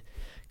 pained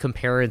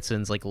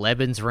comparisons, like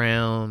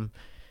Lebensraum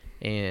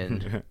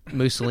and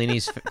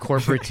Mussolini's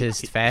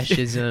corporatist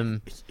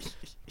fascism,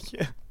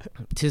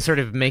 to sort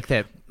of make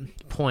that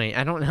point.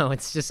 I don't know.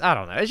 It's just, I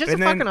don't know. It's just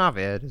fucking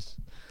op-ed.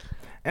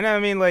 And I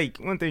mean, like,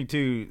 one thing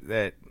too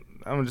that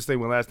I'm gonna just say,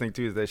 one last thing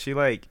too, is that she,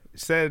 like,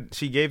 said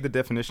she gave the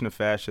definition of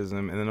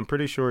fascism, and then I'm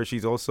pretty sure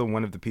she's also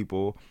one of the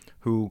people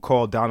who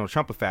called Donald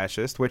Trump a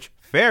fascist. Which,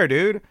 fair,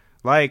 dude.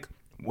 Like,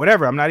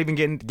 whatever. I'm not even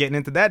getting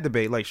into that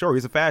debate. Like, sure,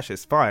 he's a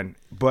fascist, fine.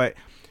 But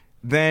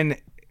then,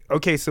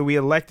 okay, so we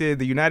elected,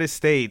 the United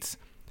States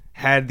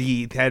had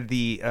the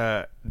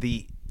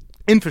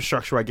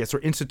infrastructure, I guess, or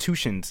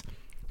institutions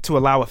to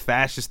allow a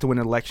fascist to win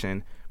an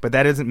election, but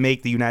that doesn't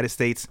make the United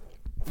States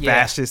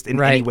fascist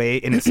in any way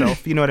in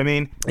itself. You know what I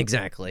mean?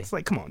 Exactly. It's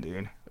like, come on, dude.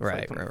 It's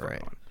Right.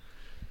 on.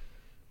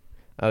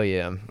 Oh,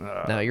 yeah.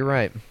 No, you're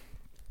right.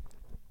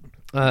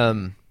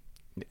 Damn,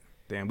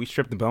 we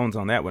stripped the bones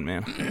on that one,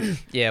 man.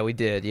 Yeah, we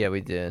did.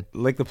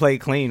 Lick the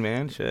plate clean,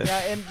 man. Shit. Yeah,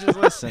 and just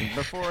listen,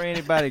 before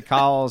anybody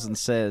calls and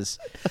says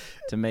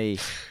to me,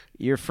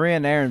 your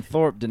friend Aaron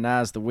Thorpe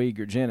denies the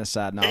Uyghur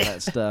genocide and all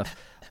that stuff,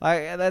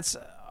 like, that's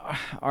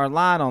our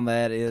line on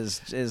that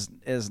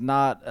is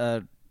not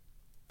a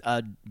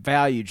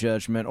value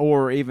judgment,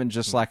 or even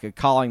just like a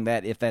calling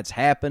that if that's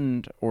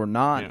happened or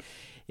not. Yeah.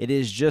 It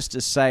is just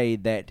to say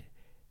that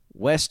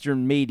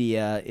Western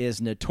media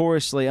is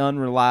notoriously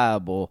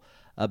unreliable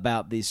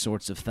about these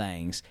sorts of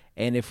things.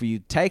 And if you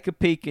take a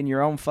peek in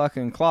your own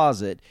fucking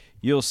closet,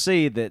 you'll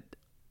see that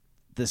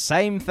the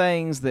same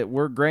things that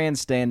we're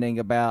grandstanding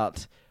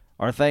about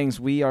are things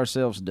we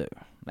ourselves do.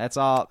 That's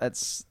all.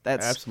 That's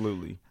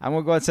absolutely. I'm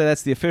gonna go ahead and say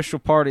that's the official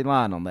party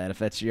line on that. If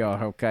that's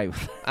y'all okay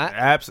with it.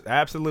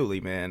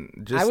 Absolutely, man.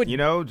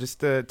 Just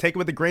take it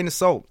with a grain of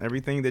salt.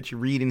 Everything that you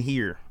read and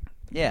hear.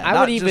 Yeah, I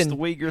not would just even the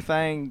Uyghur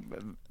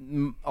thing,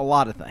 a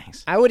lot of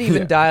things. I would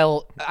even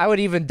dial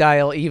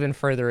even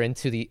further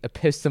into the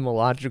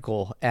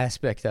epistemological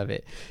aspect of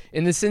it,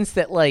 in the sense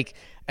that, like,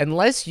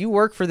 unless you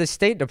work for the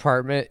State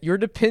Department, your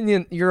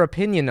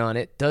opinion on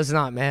it does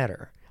not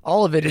matter.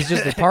 All of it is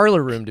just a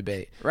parlor room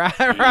debate. Right.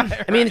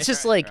 I mean, it's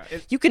just like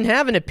you can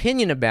have an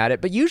opinion about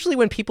it, but usually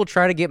when people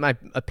try to get my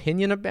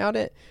opinion about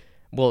it,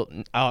 well,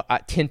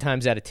 10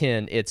 times out of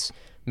 10, it's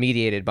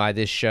mediated by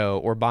this show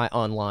or by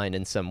online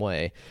in some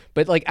way.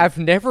 But like, I've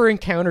never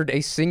encountered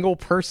a single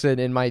person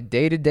in my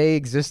day-to-day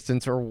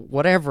existence or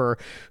whatever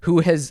who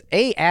has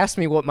A, asked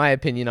me what my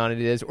opinion on it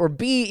is, or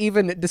B,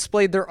 even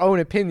displayed their own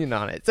opinion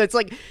on it. So it's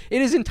like,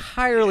 it is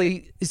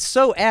entirely, it's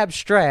so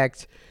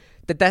abstract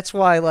that's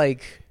why,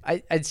 like,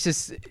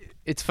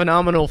 it's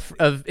phenomenal.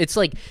 It's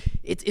like,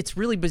 it's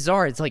really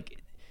bizarre. It's like,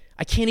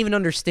 I can't even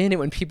understand it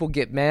when people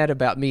get mad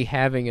about me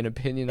having an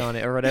opinion on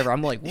it or whatever.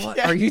 I'm like, what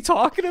are you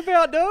talking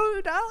about,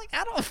 dude?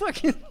 I don't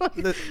fucking.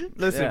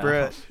 Listen,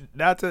 bro.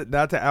 Not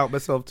to out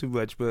myself too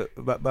much, but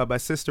my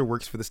sister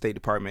works for the State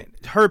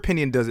Department. Her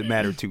opinion doesn't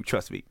matter too.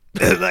 Trust me.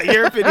 Like,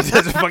 your opinion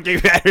doesn't fucking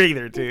matter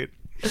either, dude.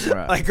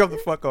 Right. Like, come the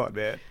fuck on,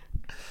 man.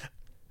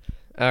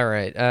 All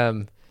right.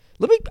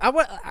 Let me. I'm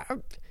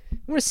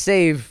gonna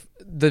save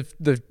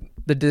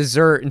the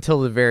dessert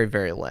until the very,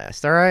 very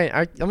last. All right,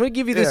 I'm going to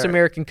give you this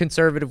American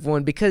conservative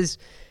one because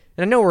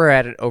I know we're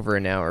at it over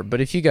an hour.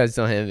 But if you guys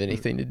don't have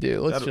anything to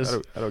do, I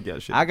don't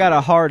get shit. I got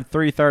a hard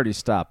 3:30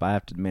 stop. I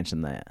have to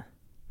mention that.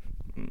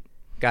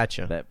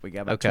 Gotcha. But we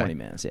got about 20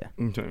 minutes. Yeah,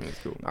 20 minutes.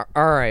 Cool.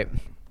 All right.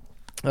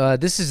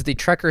 This is the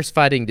Truckers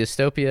Fighting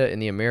Dystopia in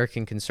the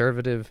American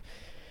Conservative.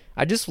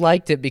 I just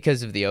liked it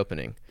because of the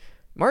opening.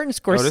 Martin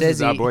Scorsese. Oh, this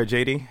is our boy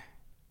JD.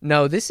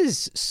 No, this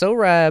is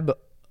Sohrab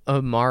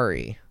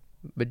Ahmari.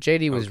 But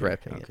JD was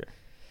repping it.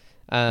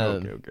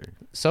 Okay.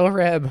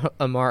 Sohrab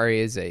Ahmari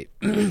is a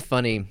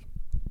funny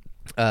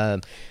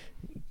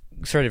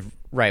sort of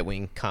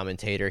right-wing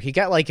commentator. He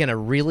got like in a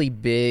really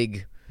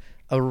big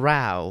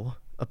a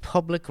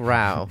public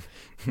row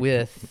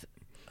with,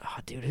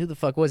 dude, who the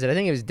fuck was it? I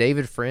think it was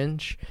David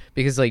French,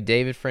 because like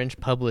David French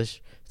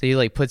published, so he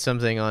like put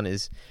something on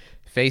his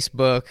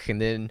Facebook, and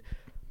then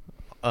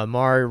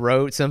Ahmari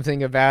wrote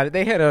something about it.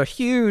 They had a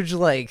huge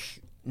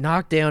like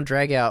knockdown,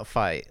 drag out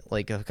fight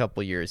like a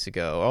couple years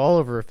ago, all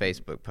over a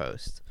Facebook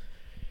post.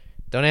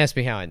 Don't ask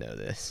me how I know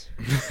this.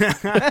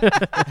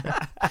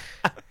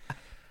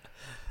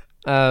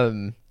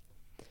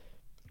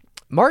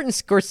 Martin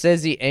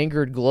Scorsese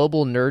angered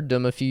global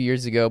nerddom a few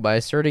years ago by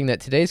asserting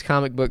that today's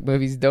comic book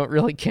movies don't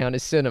really count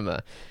as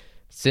cinema,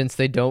 since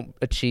they don't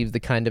achieve the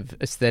kind of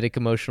aesthetic,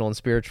 emotional, and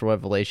spiritual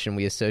revelation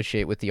we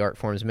associate with the art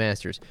form's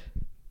masters.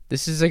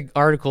 This is an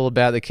article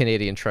about the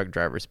Canadian truck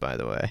drivers, by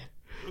the way.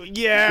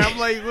 Yeah, I'm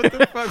like, what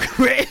the fuck?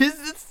 Where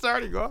is it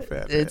starting off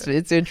at, man?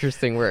 It's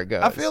interesting where it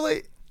goes. I feel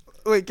like,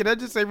 wait, can I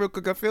just say real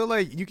quick? I feel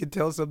like you can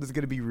tell something's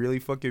going to be really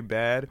fucking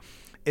bad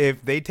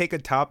if they take a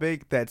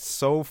topic that's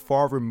so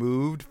far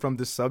removed from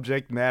the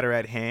subject matter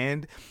at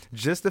hand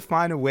just to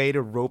find a way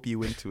to rope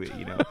you into it,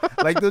 you know?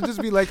 Like, they'll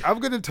just be like, I'm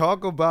going to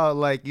talk about,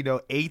 like,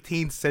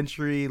 18th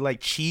century,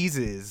 like,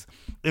 cheeses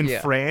in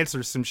France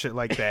or some shit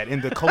like that,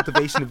 in the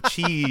cultivation of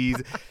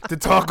cheese, to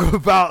talk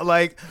about,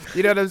 like,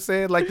 you know what I'm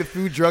saying? Like, the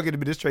Food Drug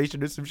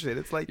Administration or some shit.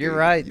 It's like, you're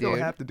right, you dude. don't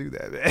have to do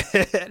that,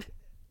 man.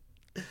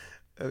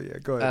 Oh, yeah,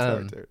 go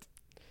ahead. Sorry.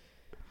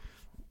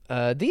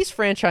 These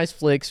franchise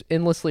flicks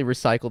endlessly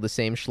recycle the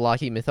same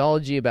schlocky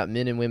mythology about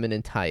men and women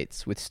in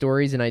tights, with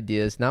stories and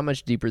ideas not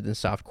much deeper than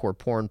softcore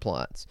porn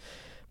plots.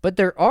 But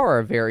there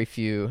are very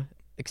few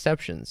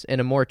exceptions,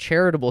 and a more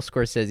charitable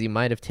Scorsese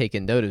might have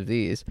taken note of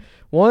these.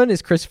 One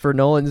is Christopher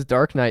Nolan's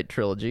Dark Knight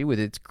trilogy, with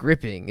its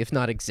gripping, if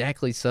not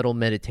exactly subtle,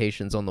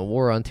 meditations on the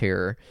war on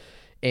terror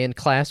and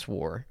class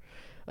war.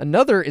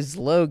 Another is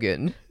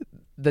Logan,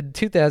 the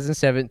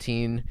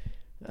 2017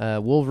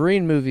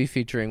 Wolverine movie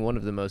featuring one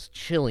of the most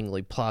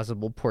chillingly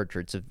plausible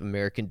portraits of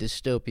American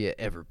dystopia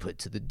ever put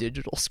to the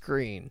digital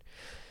screen.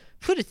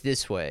 Put it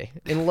this way,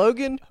 in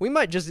Logan, we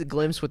might just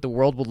glimpse what the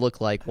world will look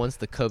like once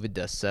the COVID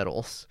dust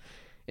settles.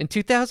 In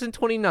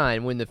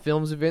 2029, when the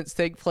film's events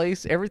take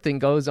place, everything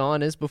goes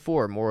on as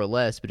before, more or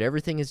less, but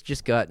everything has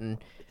just gotten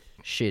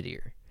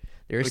shittier.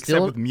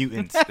 Except with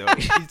mutants, though.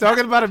 He's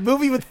talking about a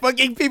movie with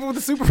fucking people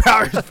with the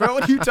superpowers, bro.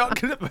 What are you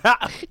talking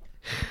about?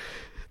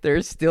 There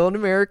is still an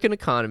American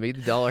economy.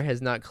 The dollar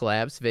has not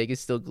collapsed. Vegas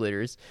still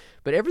glitters.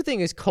 But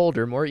everything is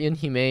colder, more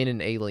inhumane,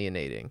 and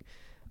alienating.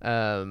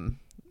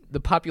 The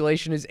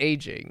population is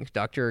aging.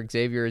 Dr.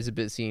 Xavier is a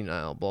bit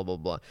senile, blah, blah,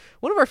 blah.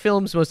 One of our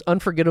film's most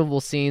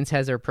unforgettable scenes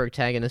has our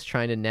protagonist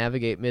trying to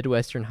navigate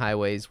Midwestern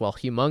highways while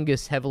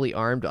humongous, heavily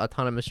armed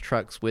autonomous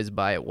trucks whiz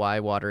by at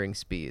eye-watering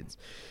speeds.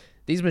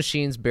 These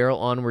machines barrel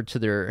onward to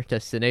their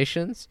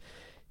destinations,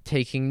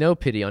 taking no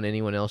pity on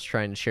anyone else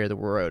trying to share the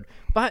road.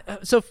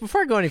 But so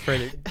before I go any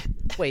further,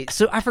 wait,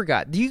 so I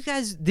forgot.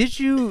 Did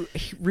you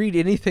read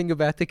anything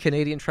about the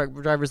Canadian truck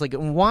drivers? Like,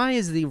 why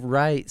is the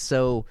right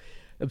so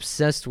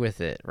obsessed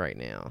with it right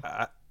now?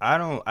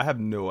 I have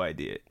no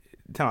idea.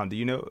 Tom, do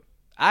you know?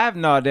 I have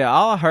no idea.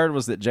 All I heard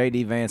was that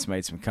J.D. Vance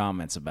made some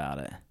comments about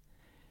it.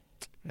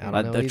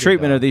 Like the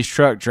treatment of these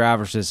truck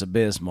drivers is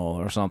abysmal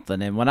or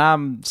something. And when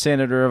I'm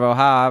senator of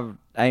Ohio,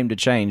 I aim to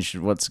change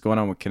what's going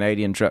on with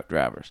Canadian truck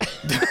drivers.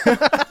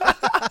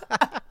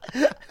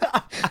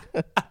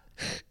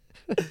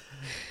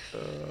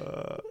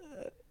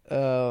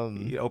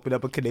 You open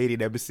up a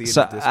Canadian embassy in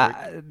So, the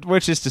district.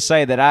 which is to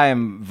say that I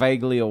am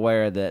vaguely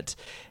aware that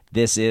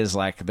this is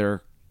like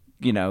their,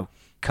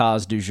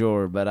 cause du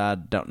jour, but I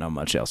don't know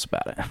much else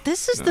about it.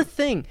 This is the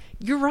thing.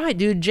 You're right,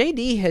 dude.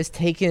 JD has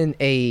taken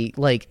a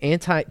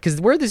because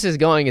where this is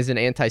going is an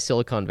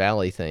anti-Silicon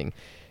Valley thing.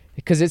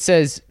 Because it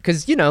says,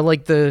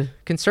 the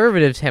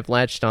conservatives have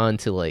latched on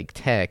to like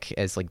tech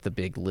as like the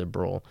big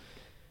liberal,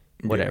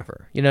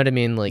 whatever. You know what I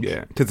mean? Like,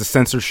 Yeah, because the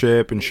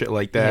censorship and shit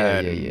like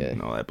that, Yeah.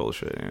 and all that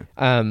bullshit.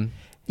 Yeah.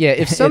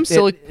 If some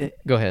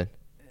go ahead.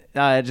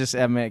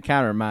 It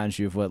kind of reminds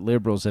you of what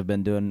liberals have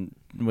been doing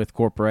with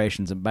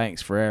corporations and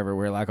banks forever,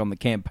 where like on the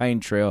campaign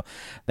trail,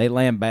 they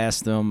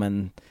lambast them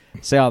and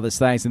say all these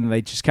things, and then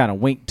they just kind of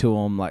wink to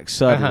them like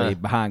subtly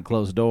behind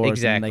closed doors.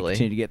 Exactly. And they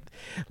continue to get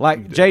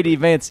like J.D.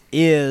 Vance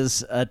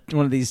is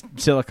one of these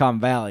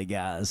Silicon Valley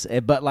guys,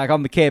 but like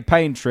on the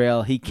campaign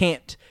trail, he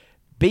can't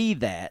be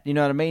that. You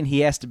know what I mean? He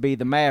has to be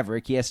the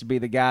maverick. He has to be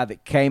the guy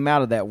that came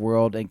out of that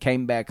world and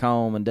came back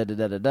home and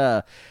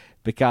da.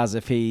 Because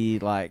if he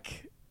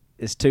like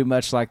is too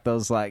much like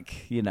those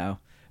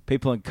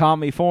people in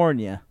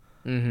California.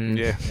 Mm-hmm.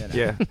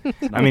 Yeah.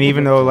 I mean,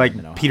 even though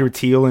like Peter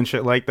Thiel and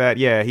shit like that,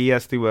 yeah, he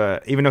has to.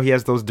 Even though he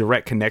has those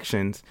direct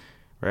connections,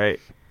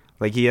 right?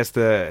 Like he has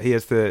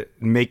to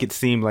make it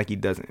seem like he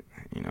doesn't.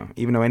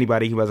 Even though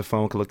anybody who has a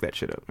phone can look that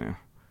shit up. Yeah.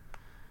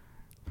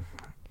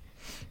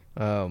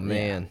 Oh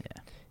man,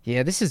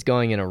 yeah. This is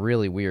going in a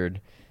really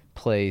weird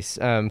place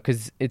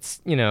because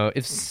it's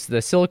if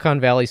the Silicon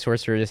Valley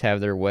sorcerers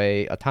have their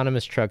way,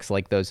 autonomous trucks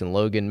like those in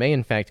Logan may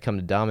in fact come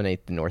to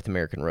dominate the North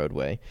American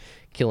roadway,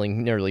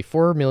 killing nearly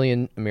 4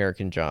 million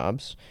American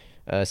jobs.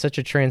 Such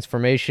a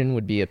transformation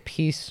would be a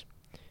piece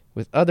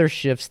with other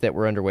shifts that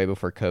were underway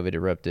before COVID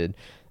erupted.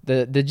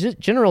 The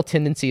general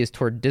tendency is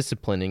toward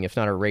disciplining, if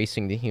not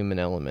erasing, the human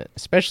element,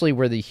 especially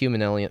where the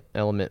human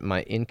element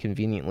might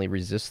inconveniently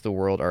resist the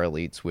world our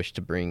elites wish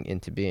to bring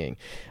into being.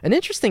 An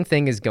interesting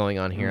thing is going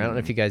on here. I don't know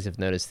if you guys have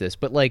noticed this,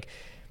 but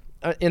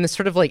in a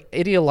sort of like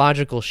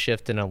ideological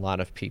shift in a lot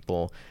of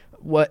people,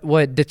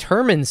 what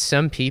determines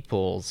some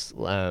people's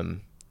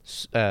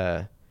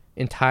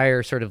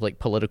entire sort of like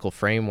political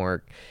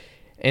framework,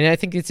 and I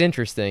think it's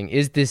interesting,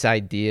 is this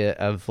idea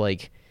of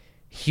like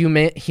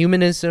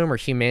humanism or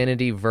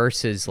humanity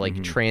versus like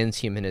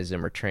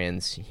transhumanism or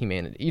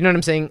transhumanity. You know what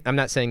I'm saying? I'm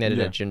not saying that in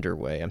a gender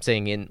way. I'm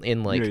saying in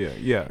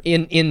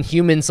in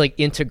humans, like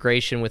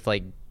integration with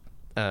like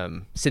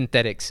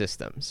synthetic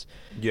systems.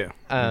 Yeah.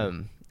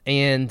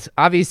 And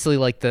obviously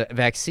like the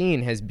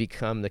vaccine has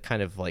become the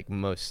kind of like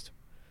most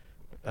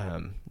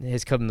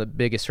has come the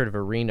biggest sort of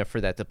arena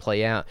for that to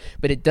play out.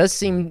 But it does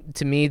seem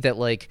to me that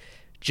like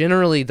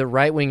generally the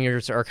right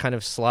wingers are kind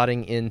of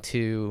slotting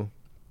into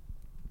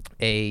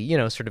a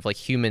sort of like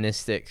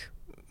humanistic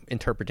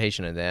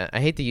interpretation of that.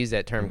 I hate to use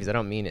that term because I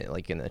don't mean it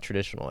like in a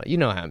traditional way. You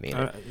know how I mean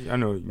it. I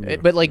know.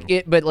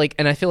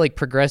 And I feel like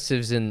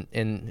progressives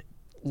and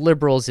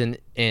liberals and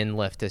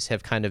leftists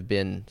have kind of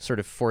been sort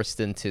of forced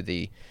into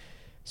the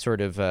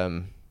sort of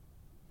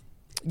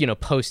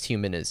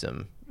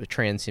post-humanism,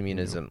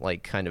 transhumanism,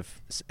 like kind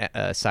of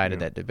side of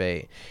that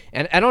debate.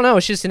 And I don't know.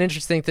 It's just an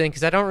interesting thing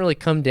because I don't really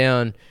come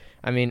down.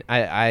 I mean,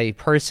 I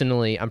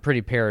personally, I'm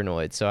pretty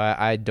paranoid, so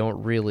I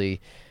don't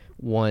really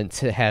want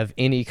to have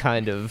any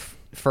kind of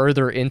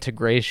further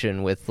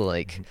integration with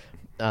like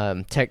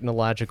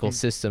technological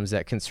systems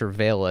that can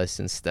surveil us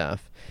and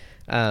stuff.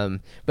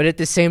 But at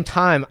the same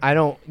time, I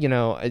don't,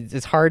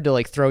 it's hard to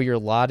like throw your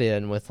lot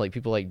in with like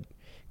people like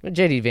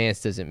JD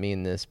Vance doesn't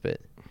mean this,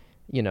 but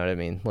you know what I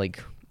mean?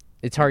 Like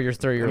it's hard to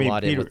throw your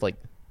lot in with like,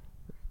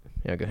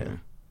 go ahead.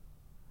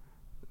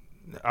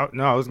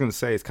 I was gonna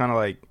say it's kind of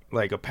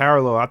like a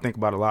parallel I think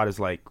about a lot is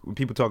like when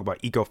people talk about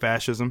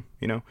ecofascism,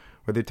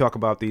 where they talk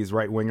about these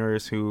right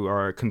wingers who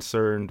are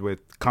concerned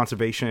with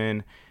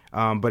conservation,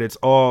 but it's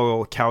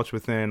all couched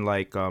within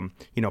like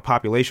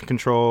population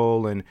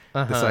control and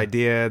this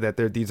idea that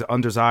these are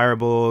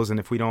undesirables, and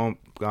if we don't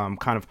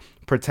kind of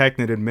protect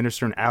and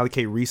administer and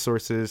allocate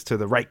resources to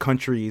the right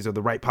countries or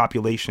the right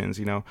populations,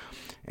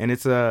 and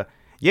it's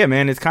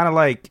it's kind of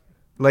like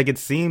it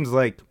seems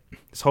like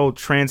this whole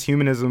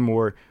transhumanism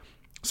or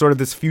sort of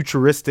this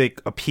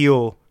futuristic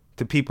appeal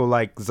to people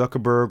like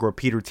Zuckerberg or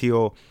Peter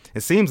Thiel.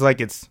 It seems like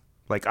it's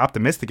like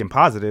optimistic and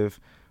positive,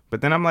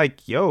 but then I'm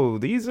like, yo,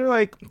 these are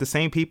like the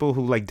same people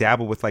who like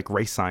dabble with like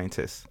race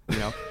scientists.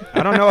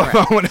 I don't know if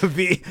I want to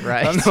be.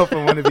 Right. I don't know if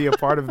I want to be a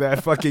part of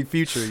that fucking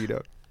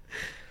future.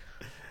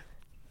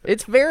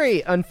 It's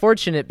very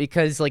unfortunate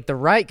because like the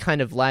right kind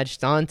of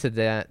latched onto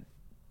that,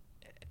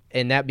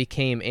 and that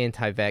became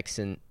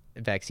anti-vaccine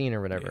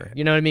or whatever. Yeah.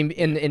 You know what I mean?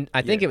 And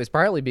I think it was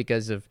partly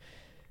because of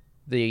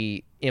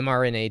the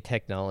mRNA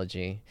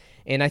technology,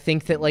 and I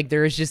think that like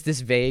there is just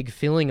this vague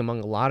feeling among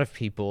a lot of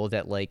people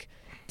that like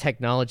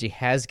technology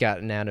has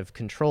gotten out of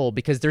control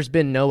because there's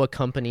been no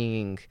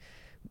accompanying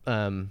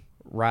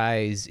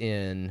rise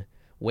in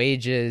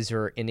wages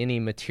or in any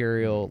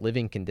material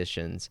living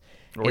conditions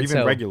or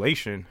even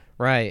regulation,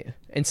 right?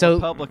 And so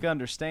public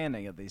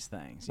understanding of these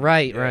things,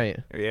 right?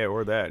 Yeah,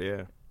 or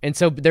that, and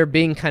so they're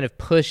being kind of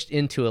pushed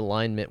into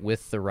alignment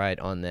with the right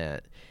on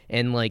that.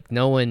 And like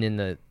no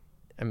one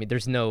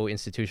there's no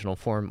institutional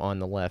form on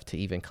the left to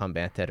even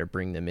combat that or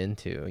bring them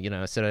into,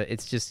 so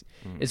it's just,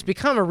 it's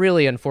become a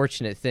really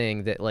unfortunate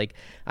thing that like,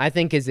 I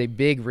think is a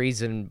big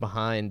reason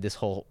behind this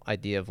whole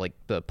idea of like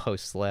the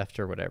post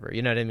left or whatever,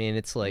 you know what I mean?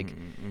 It's like,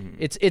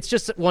 it's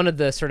just one of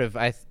the sort of,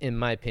 in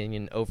my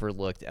opinion,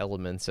 overlooked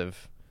elements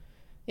of,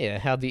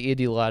 how the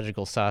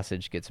ideological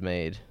sausage gets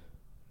made.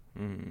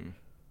 Yeah,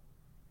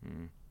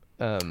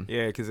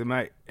 because it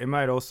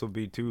might also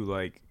be too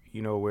like,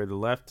 where the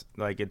left,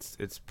 like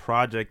its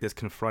project is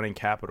confronting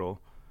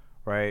capital,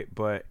 right?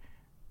 But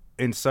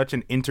in such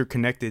an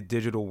interconnected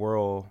digital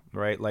world,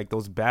 right? Like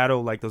those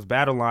battle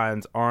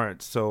lines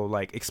aren't so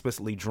like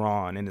explicitly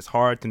drawn, and it's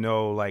hard to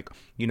know like,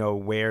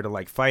 where to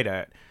like fight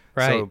at.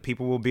 Right. So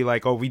people will be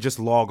like, oh, we just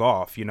log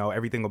off,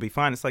 everything will be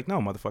fine. It's like, no,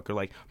 motherfucker,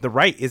 like the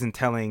right isn't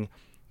telling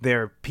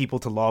their people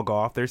to log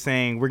off. They're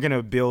saying we're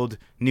gonna build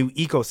new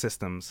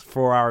ecosystems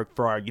for our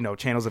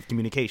channels of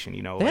communication.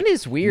 That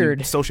is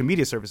weird. Social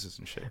media services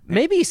and shit.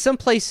 Maybe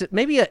someplace,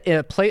 maybe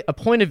a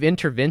point of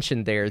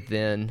intervention there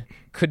then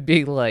could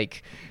be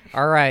like,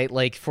 all right,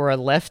 like for a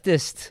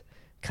leftist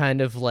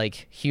kind of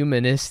like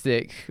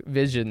humanistic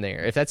vision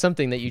there, if that's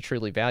something that you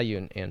truly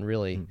value and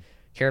really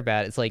care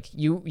about, it's like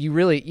you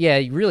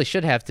really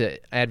should have to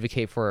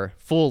advocate for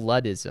full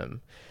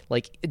Luddism,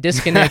 like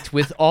disconnect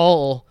with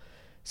all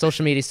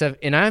social media stuff.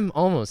 And I'm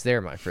almost there,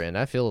 my friend.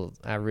 I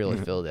really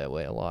feel that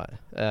way a lot.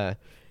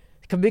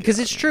 Because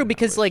it's true,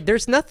 because like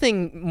there's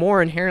nothing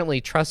more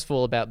inherently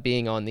trustful about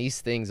being on these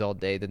things all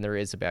day than there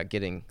is about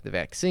getting the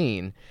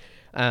vaccine.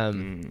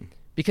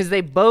 Because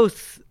they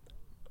both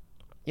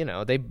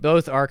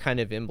are kind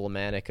of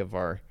emblematic of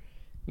our,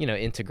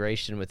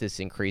 integration with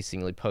this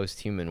increasingly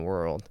post-human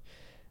world.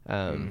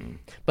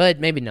 But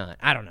maybe not.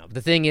 I don't know.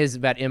 The thing is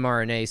about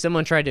mRNA,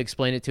 someone tried to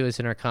explain it to us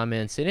in our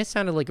comments, and it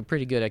sounded like a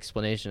pretty good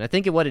explanation. I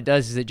think what it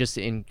does is it just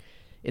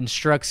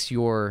instructs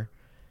your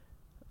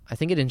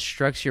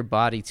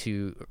body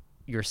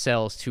your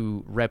cells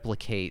to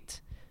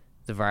replicate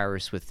the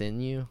virus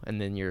within you,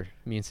 and then your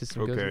immune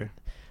system goes.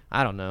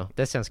 I don't know.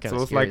 That sounds kind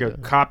of scary. So it's like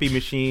a copy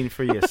machine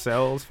for your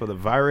cells, for the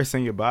virus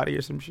in your body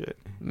or some shit?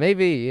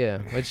 Maybe, yeah.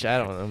 Which, I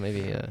don't know.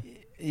 Maybe, yeah.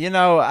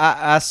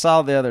 I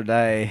saw the other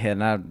day,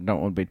 and I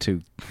don't want to be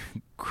too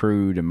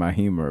crude in my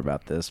humor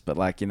about this, but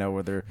like,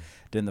 where they're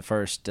doing the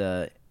first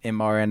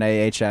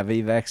mRNA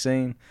HIV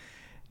vaccine.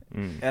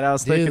 And I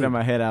was thinking in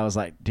my head, I was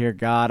like, dear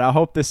God, I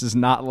hope this is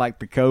not like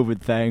the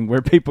COVID thing where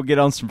people get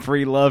on some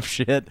free love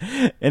shit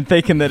and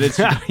thinking that it's,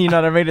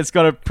 it's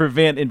going to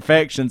prevent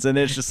infections. And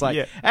it's just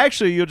like,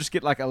 actually, you'll just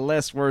get like a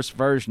less worse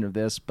version of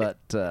this, but,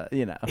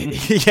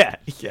 Yeah.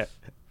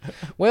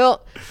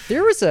 Well,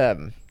 there was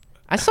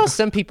I saw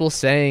some people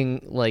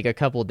saying like a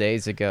couple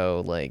days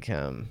ago, like,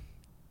 I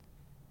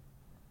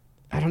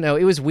don't know,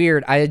 it was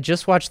weird. I had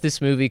just watched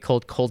this movie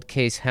called Cold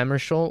Case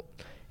Hammarskjöld,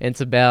 and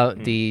it's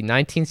about the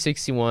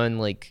 1961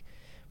 like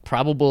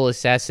probable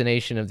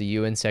assassination of the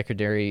UN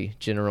Secretary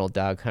General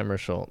Dag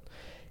Hammarskjöld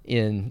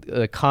in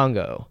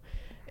Congo,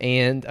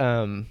 and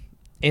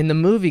the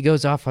movie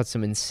goes off on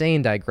some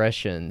insane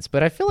digressions,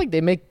 but I feel like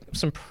they make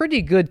some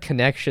pretty good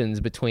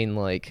connections between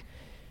like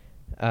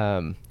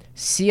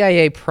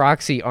CIA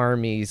proxy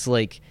armies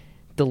like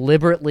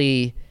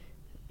deliberately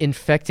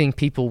infecting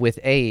people with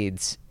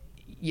AIDS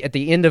at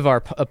the end of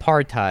our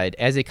apartheid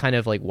as a kind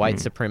of like white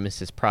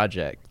supremacist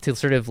project to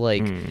sort of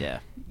like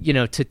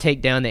to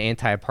take down the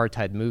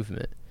anti-apartheid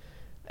movement.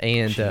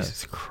 And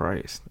Jesus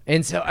Christ.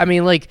 And so I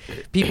mean, like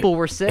people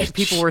were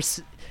people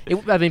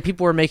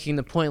were making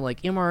the point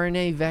like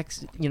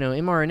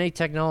mRNA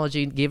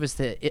technology gave us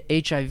the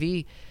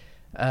HIV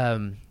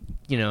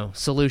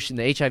solution,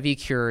 the HIV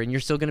cure, and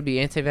you're still going to be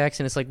anti-vax.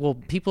 And it's like, well,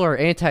 some people are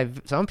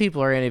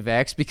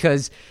anti-vax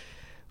because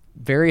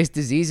various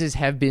diseases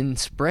have been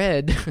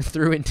spread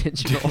through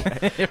intentional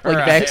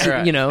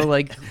vaccine,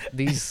 like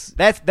these.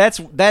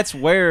 That's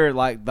where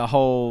like the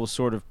whole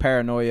sort of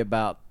paranoia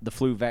about the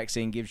flu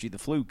vaccine gives you the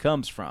flu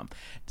comes from.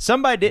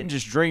 Somebody didn't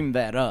just dream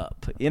that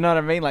up. You know what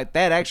I mean? Like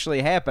that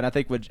actually happened. I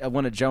think with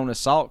one of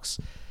Jonas Salk's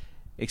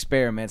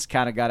experiments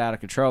kind of got out of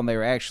control, and they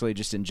were actually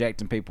just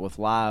injecting people with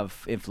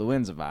live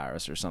influenza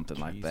virus or something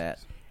like that.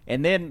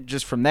 And then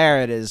just from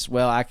there, it is,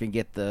 well, I can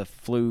get the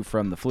flu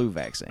from the flu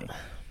vaccine.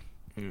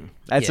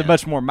 That's a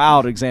much more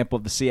mild example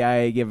of the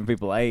CIA giving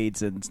people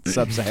AIDS in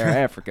sub-Saharan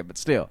Africa, but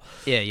still.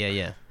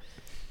 Yeah.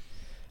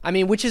 I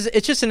mean,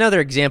 it's just another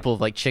example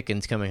of like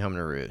chickens coming home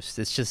to roost.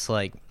 It's just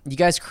like you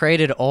guys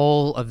created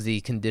all of the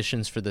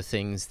conditions for the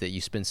things that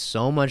you spend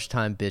so much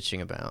time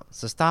bitching about.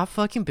 So stop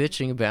fucking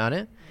bitching about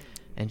it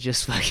and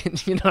just fucking,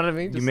 you know what I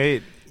mean?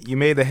 You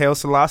made the Hail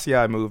Selassie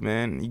move,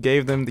 man. You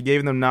gave them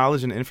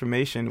knowledge and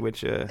information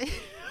which you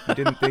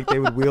didn't think they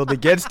would wield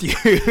against you.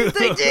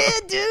 They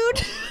did,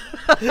 dude.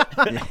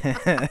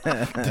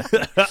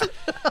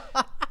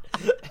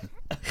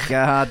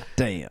 God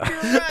damn.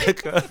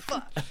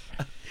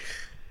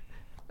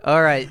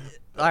 All right.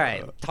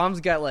 Tom's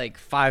got like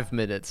 5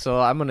 minutes, so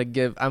I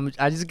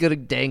gotta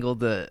dangle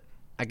the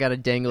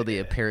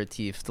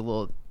aperitif, the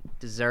little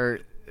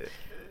Dessert.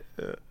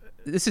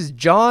 This is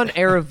John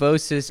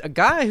Aravosis, a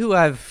guy who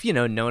I've,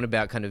 known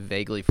about kind of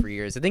vaguely for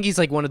years. I think he's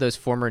like one of those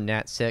former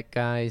NatSec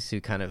guys who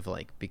kind of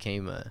like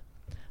became a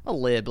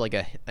lib, like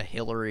a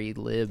Hillary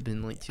lib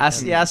in like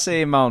 2000. I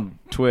see him on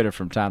Twitter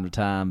from time to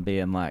time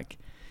being like,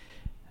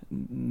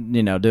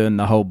 doing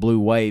the whole blue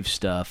wave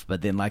stuff,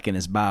 but then like in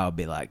his bio it'd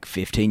be like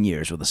 15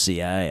 years with the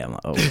CIA. I'm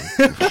like, oh.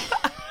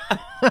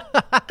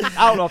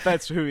 I don't know if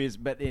that's who he is,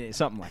 but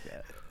something like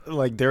that.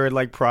 Like during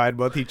like Pride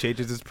Month, he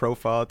changes his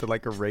profile to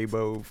like a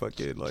rainbow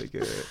fucking like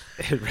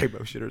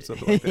rainbow shit or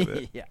something like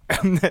that. Yeah.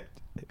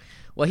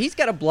 Well, he's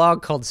got a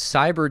blog called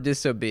Cyber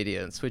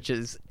Disobedience, which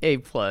is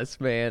A+,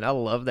 man. I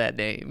love that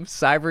name.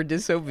 Cyber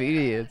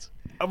Disobedience.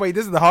 Oh wait,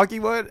 this is the hockey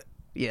one?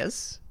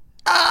 Yes.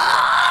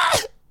 Ah!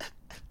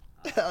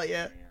 Hell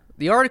yeah.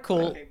 The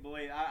article... I can't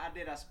believe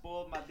I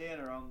spoiled my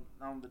dinner on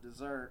the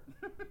dessert.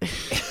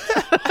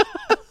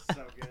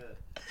 So good.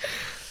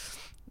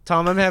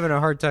 Tom, I'm having a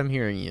hard time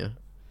hearing you.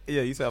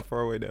 Yeah, you sound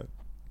far away now.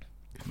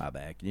 My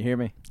bad. Can you hear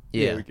me?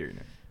 Yeah. We can hear you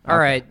now. All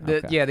right.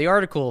 Okay. The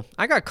article.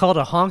 I got called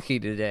a honky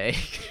today.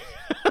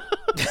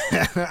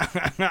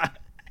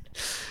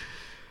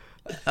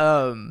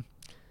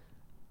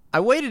 I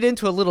waded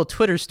into a little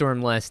Twitter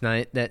storm last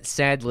night that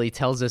sadly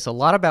tells us a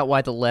lot about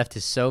why the left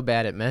is so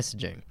bad at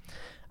messaging.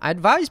 I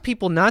advise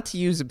people not to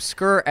use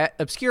obscure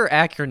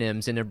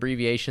acronyms and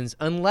abbreviations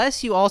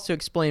unless you also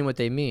explain what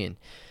they mean.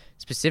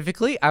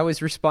 Specifically, I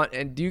was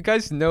responding. Do you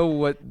guys know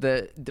what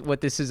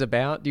this is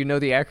about? Do you know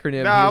the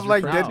acronym? No, I'm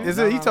like, referring to? is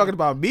he talking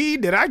about me?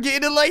 Did I get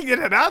into like?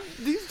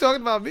 He's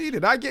talking about me.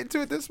 Did I get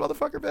into it? This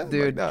motherfucker, man.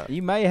 Dude, like, nah.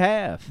 You may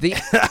have. the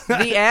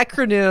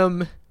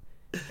acronym,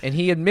 and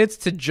he admits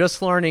to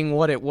just learning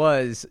what it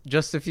was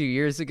just a few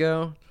years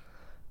ago.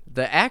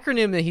 The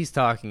acronym that he's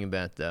talking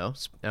about, though,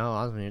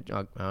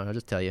 I'll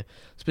just tell you.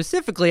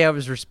 Specifically, I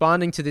was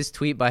responding to this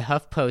tweet by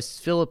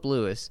HuffPost's Philip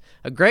Lewis,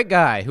 a great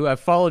guy who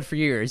I've followed for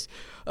years,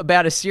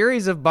 about a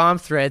series of bomb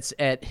threats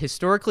at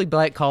historically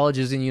black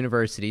colleges and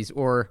universities,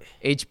 or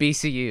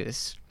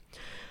HBCUs.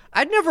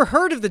 I'd never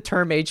heard of the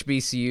term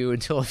HBCU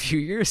until a few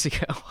years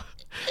ago.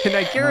 And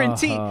I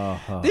guarantee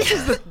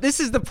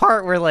this is the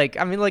part where, like,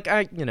 I mean, like,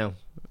 I'm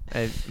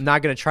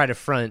not going to try to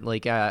front,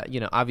 like,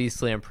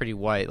 obviously I'm pretty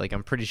white. Like,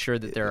 I'm pretty sure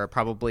that there are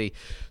probably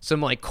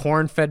some, like,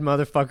 corn-fed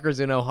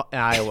motherfuckers in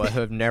Iowa who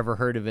have never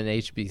heard of an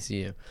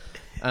HBCU.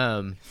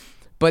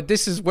 But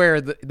this is where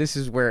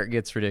it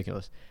gets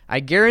ridiculous. I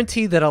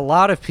guarantee that a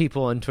lot of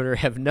people on Twitter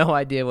have no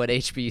idea what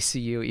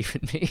HBCU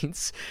even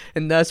means,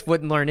 and thus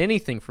wouldn't learn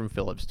anything from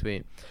Philip's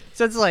tweet.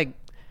 So it's like,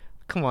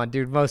 come on,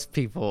 dude, most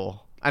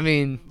people... I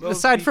mean,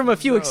 aside from a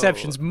few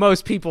exceptions,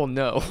 most people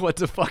know what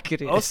the fuck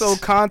it is. Also,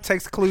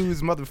 context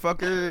clues,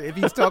 motherfucker. If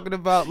he's talking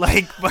about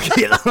like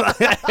fucking,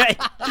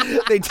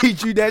 they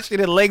teach you that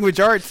shit in language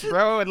arts,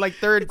 bro, in like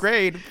third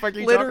grade. What the fuck are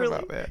you talking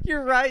about, man?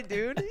 You're right,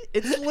 dude.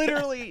 It's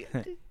literally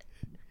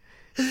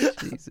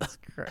Jesus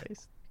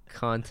Christ.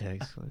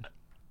 Context clue.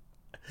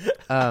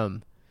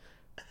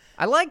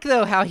 I like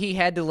though how he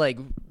had to like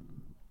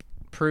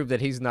prove that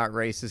he's not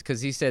racist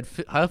because he said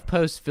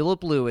HuffPost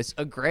Philip Lewis,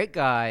 a great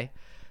guy.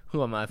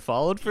 Who am I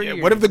followed for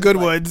years? One of the good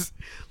ones.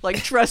 Like,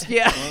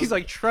 he's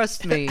like,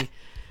 trust me.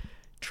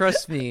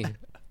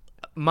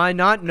 My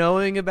not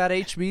knowing about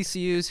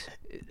HBCUs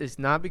is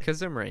not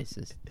because I'm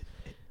racist.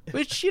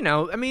 Which,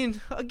 I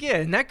mean,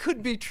 again, that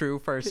could be true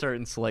for a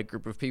certain select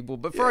group of people.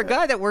 But for a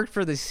guy that worked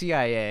for the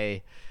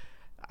CIA,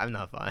 I'm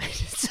not buying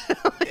it.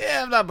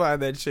 Yeah, I'm not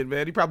buying that shit,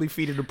 man. He probably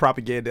feeding the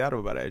propaganda. I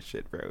don't know about that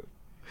shit, bro.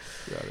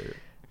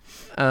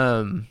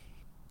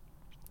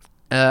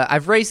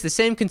 I've raised the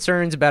same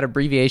concerns about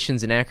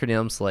abbreviations and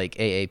acronyms like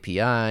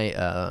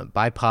AAPI,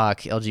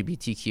 BIPOC,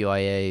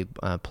 LGBTQIA+,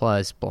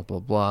 blah, blah,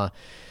 blah.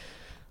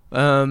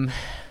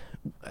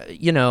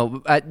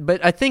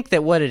 But I think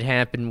that what had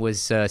happened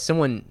was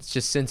someone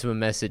just sent him a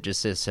message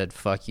that said,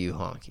 fuck you,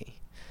 honky.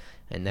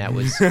 And that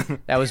was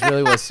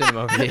really what sent him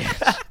over the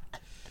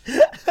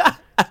edge.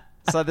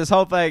 So this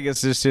whole thing is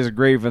just his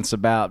grievance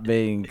about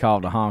being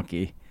called a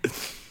honky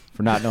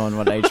for not knowing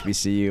what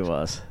HBCU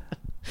was.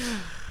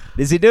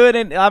 Is he doing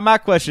any? My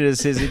question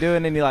is he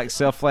doing any like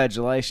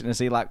self-flagellation? Is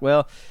he like,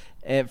 well,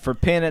 for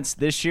penance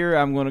this year,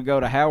 I'm going to go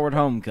to Howard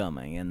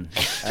Homecoming, and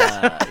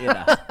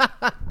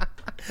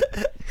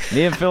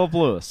me and Philip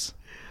Lewis.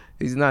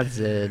 He's not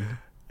Zed.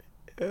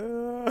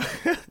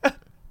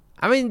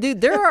 I mean,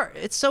 dude,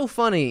 it's so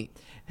funny.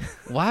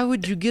 Why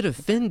would you get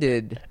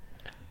offended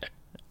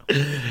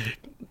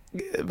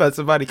about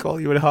somebody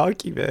calling you a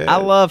honky, man? I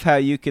love how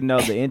you can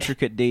know the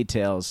intricate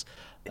details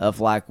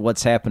of like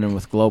what's happening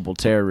with global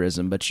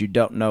terrorism, but you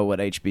don't know what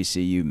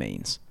HBCU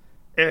means.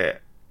 Yeah.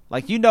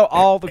 Like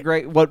all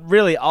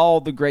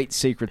the great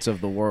secrets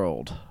of the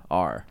world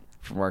are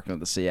from working with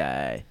the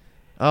CIA.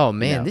 Oh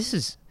man, this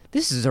is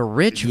a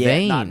rich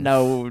vein. Not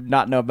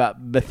know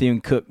about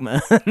Bethune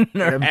Cookman.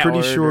 I'm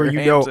pretty sure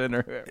you know.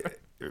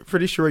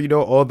 pretty sure you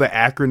know all the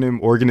acronym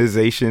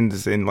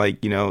organizations and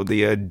like, you know,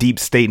 the Deep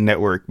State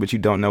Network, but you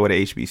don't know what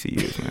a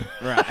HBCU is, man.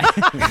 You're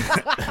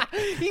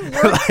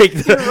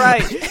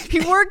right. He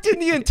worked in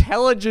the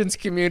intelligence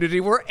community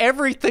where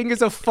everything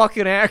is a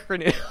fucking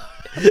acronym.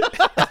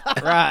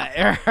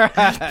 Right.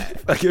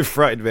 Fucking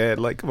front, man.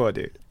 Like, come on,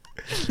 dude.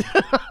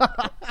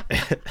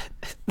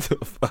 The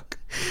fuck.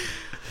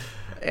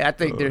 I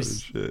think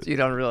shit. you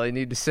don't really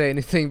need to say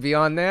anything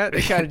beyond that.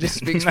 It kind of just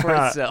speaks for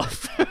Nah.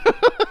 itself.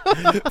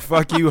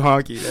 Fuck you,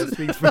 honky. That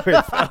speaks for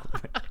itself.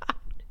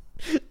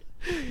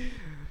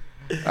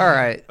 All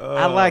right.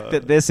 I like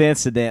that this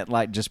incident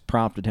like just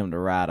prompted him to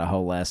write a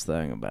whole ass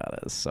thing about it.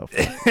 It's so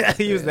funny.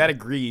 He was that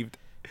aggrieved.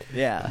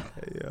 Yeah.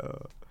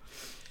 Yo.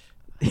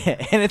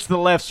 Yeah, and it's the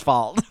left's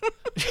fault.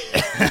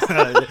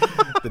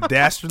 The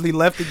dastardly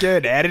left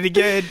again. At it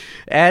again.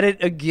 Add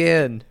it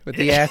again with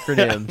the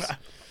acronyms.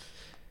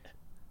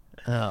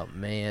 Oh,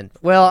 man.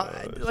 Well,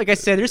 like I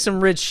said, there's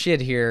some rich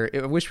shit here.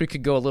 I wish we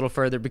could go a little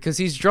further because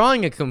he's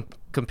drawing a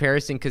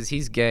comparison because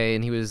he's gay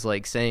and he was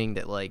like saying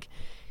that like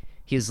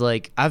he's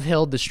like, I've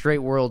held the straight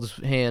world's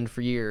hand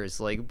for years,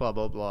 like blah,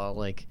 blah, blah.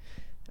 Like,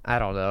 I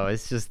don't know.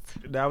 It's just.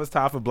 Now it's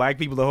time for black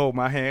people to hold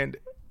my hand.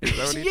 Is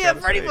that what he's Yeah, trying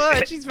to pretty say?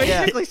 much. He's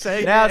basically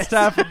saying Now that.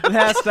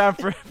 it's time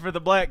for the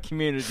black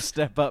community to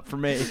step up for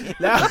me.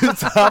 Now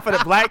it's time for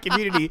the black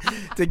community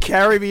to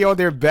carry me on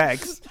their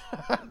backs.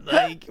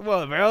 Like, come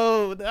on,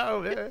 bro. No,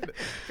 man.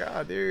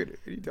 God, dude. What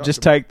are you talking Just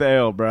about? take the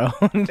L, bro.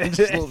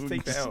 Just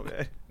take the L,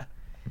 man.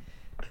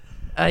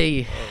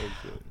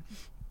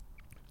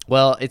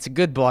 Well, it's a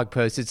good blog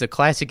post. It's a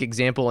classic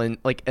example in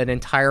like an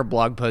entire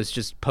blog post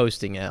just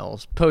posting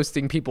L's,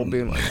 posting people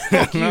being like,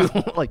 "Fuck you,"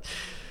 like.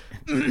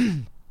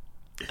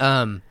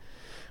 All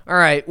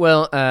right.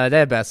 Well, that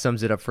about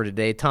sums it up for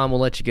today. Tom,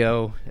 we'll let you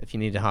go if you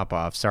need to hop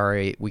off.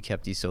 Sorry we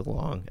kept you so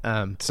long.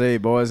 See,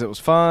 boys, it was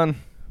fun.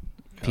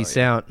 Peace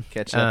out.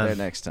 Catch you up there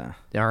next time.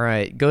 All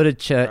right. Go to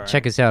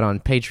check us out on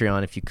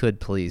Patreon if you could,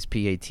 please.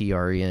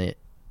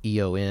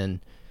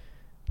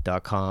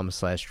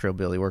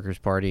 patreon.com/Trillbilly Workers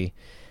Party.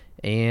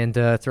 And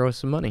throw us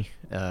some money.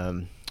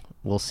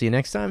 We'll see you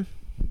next time.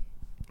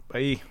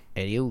 Bye.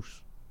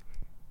 Adios.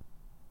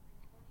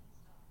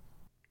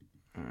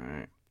 All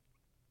right.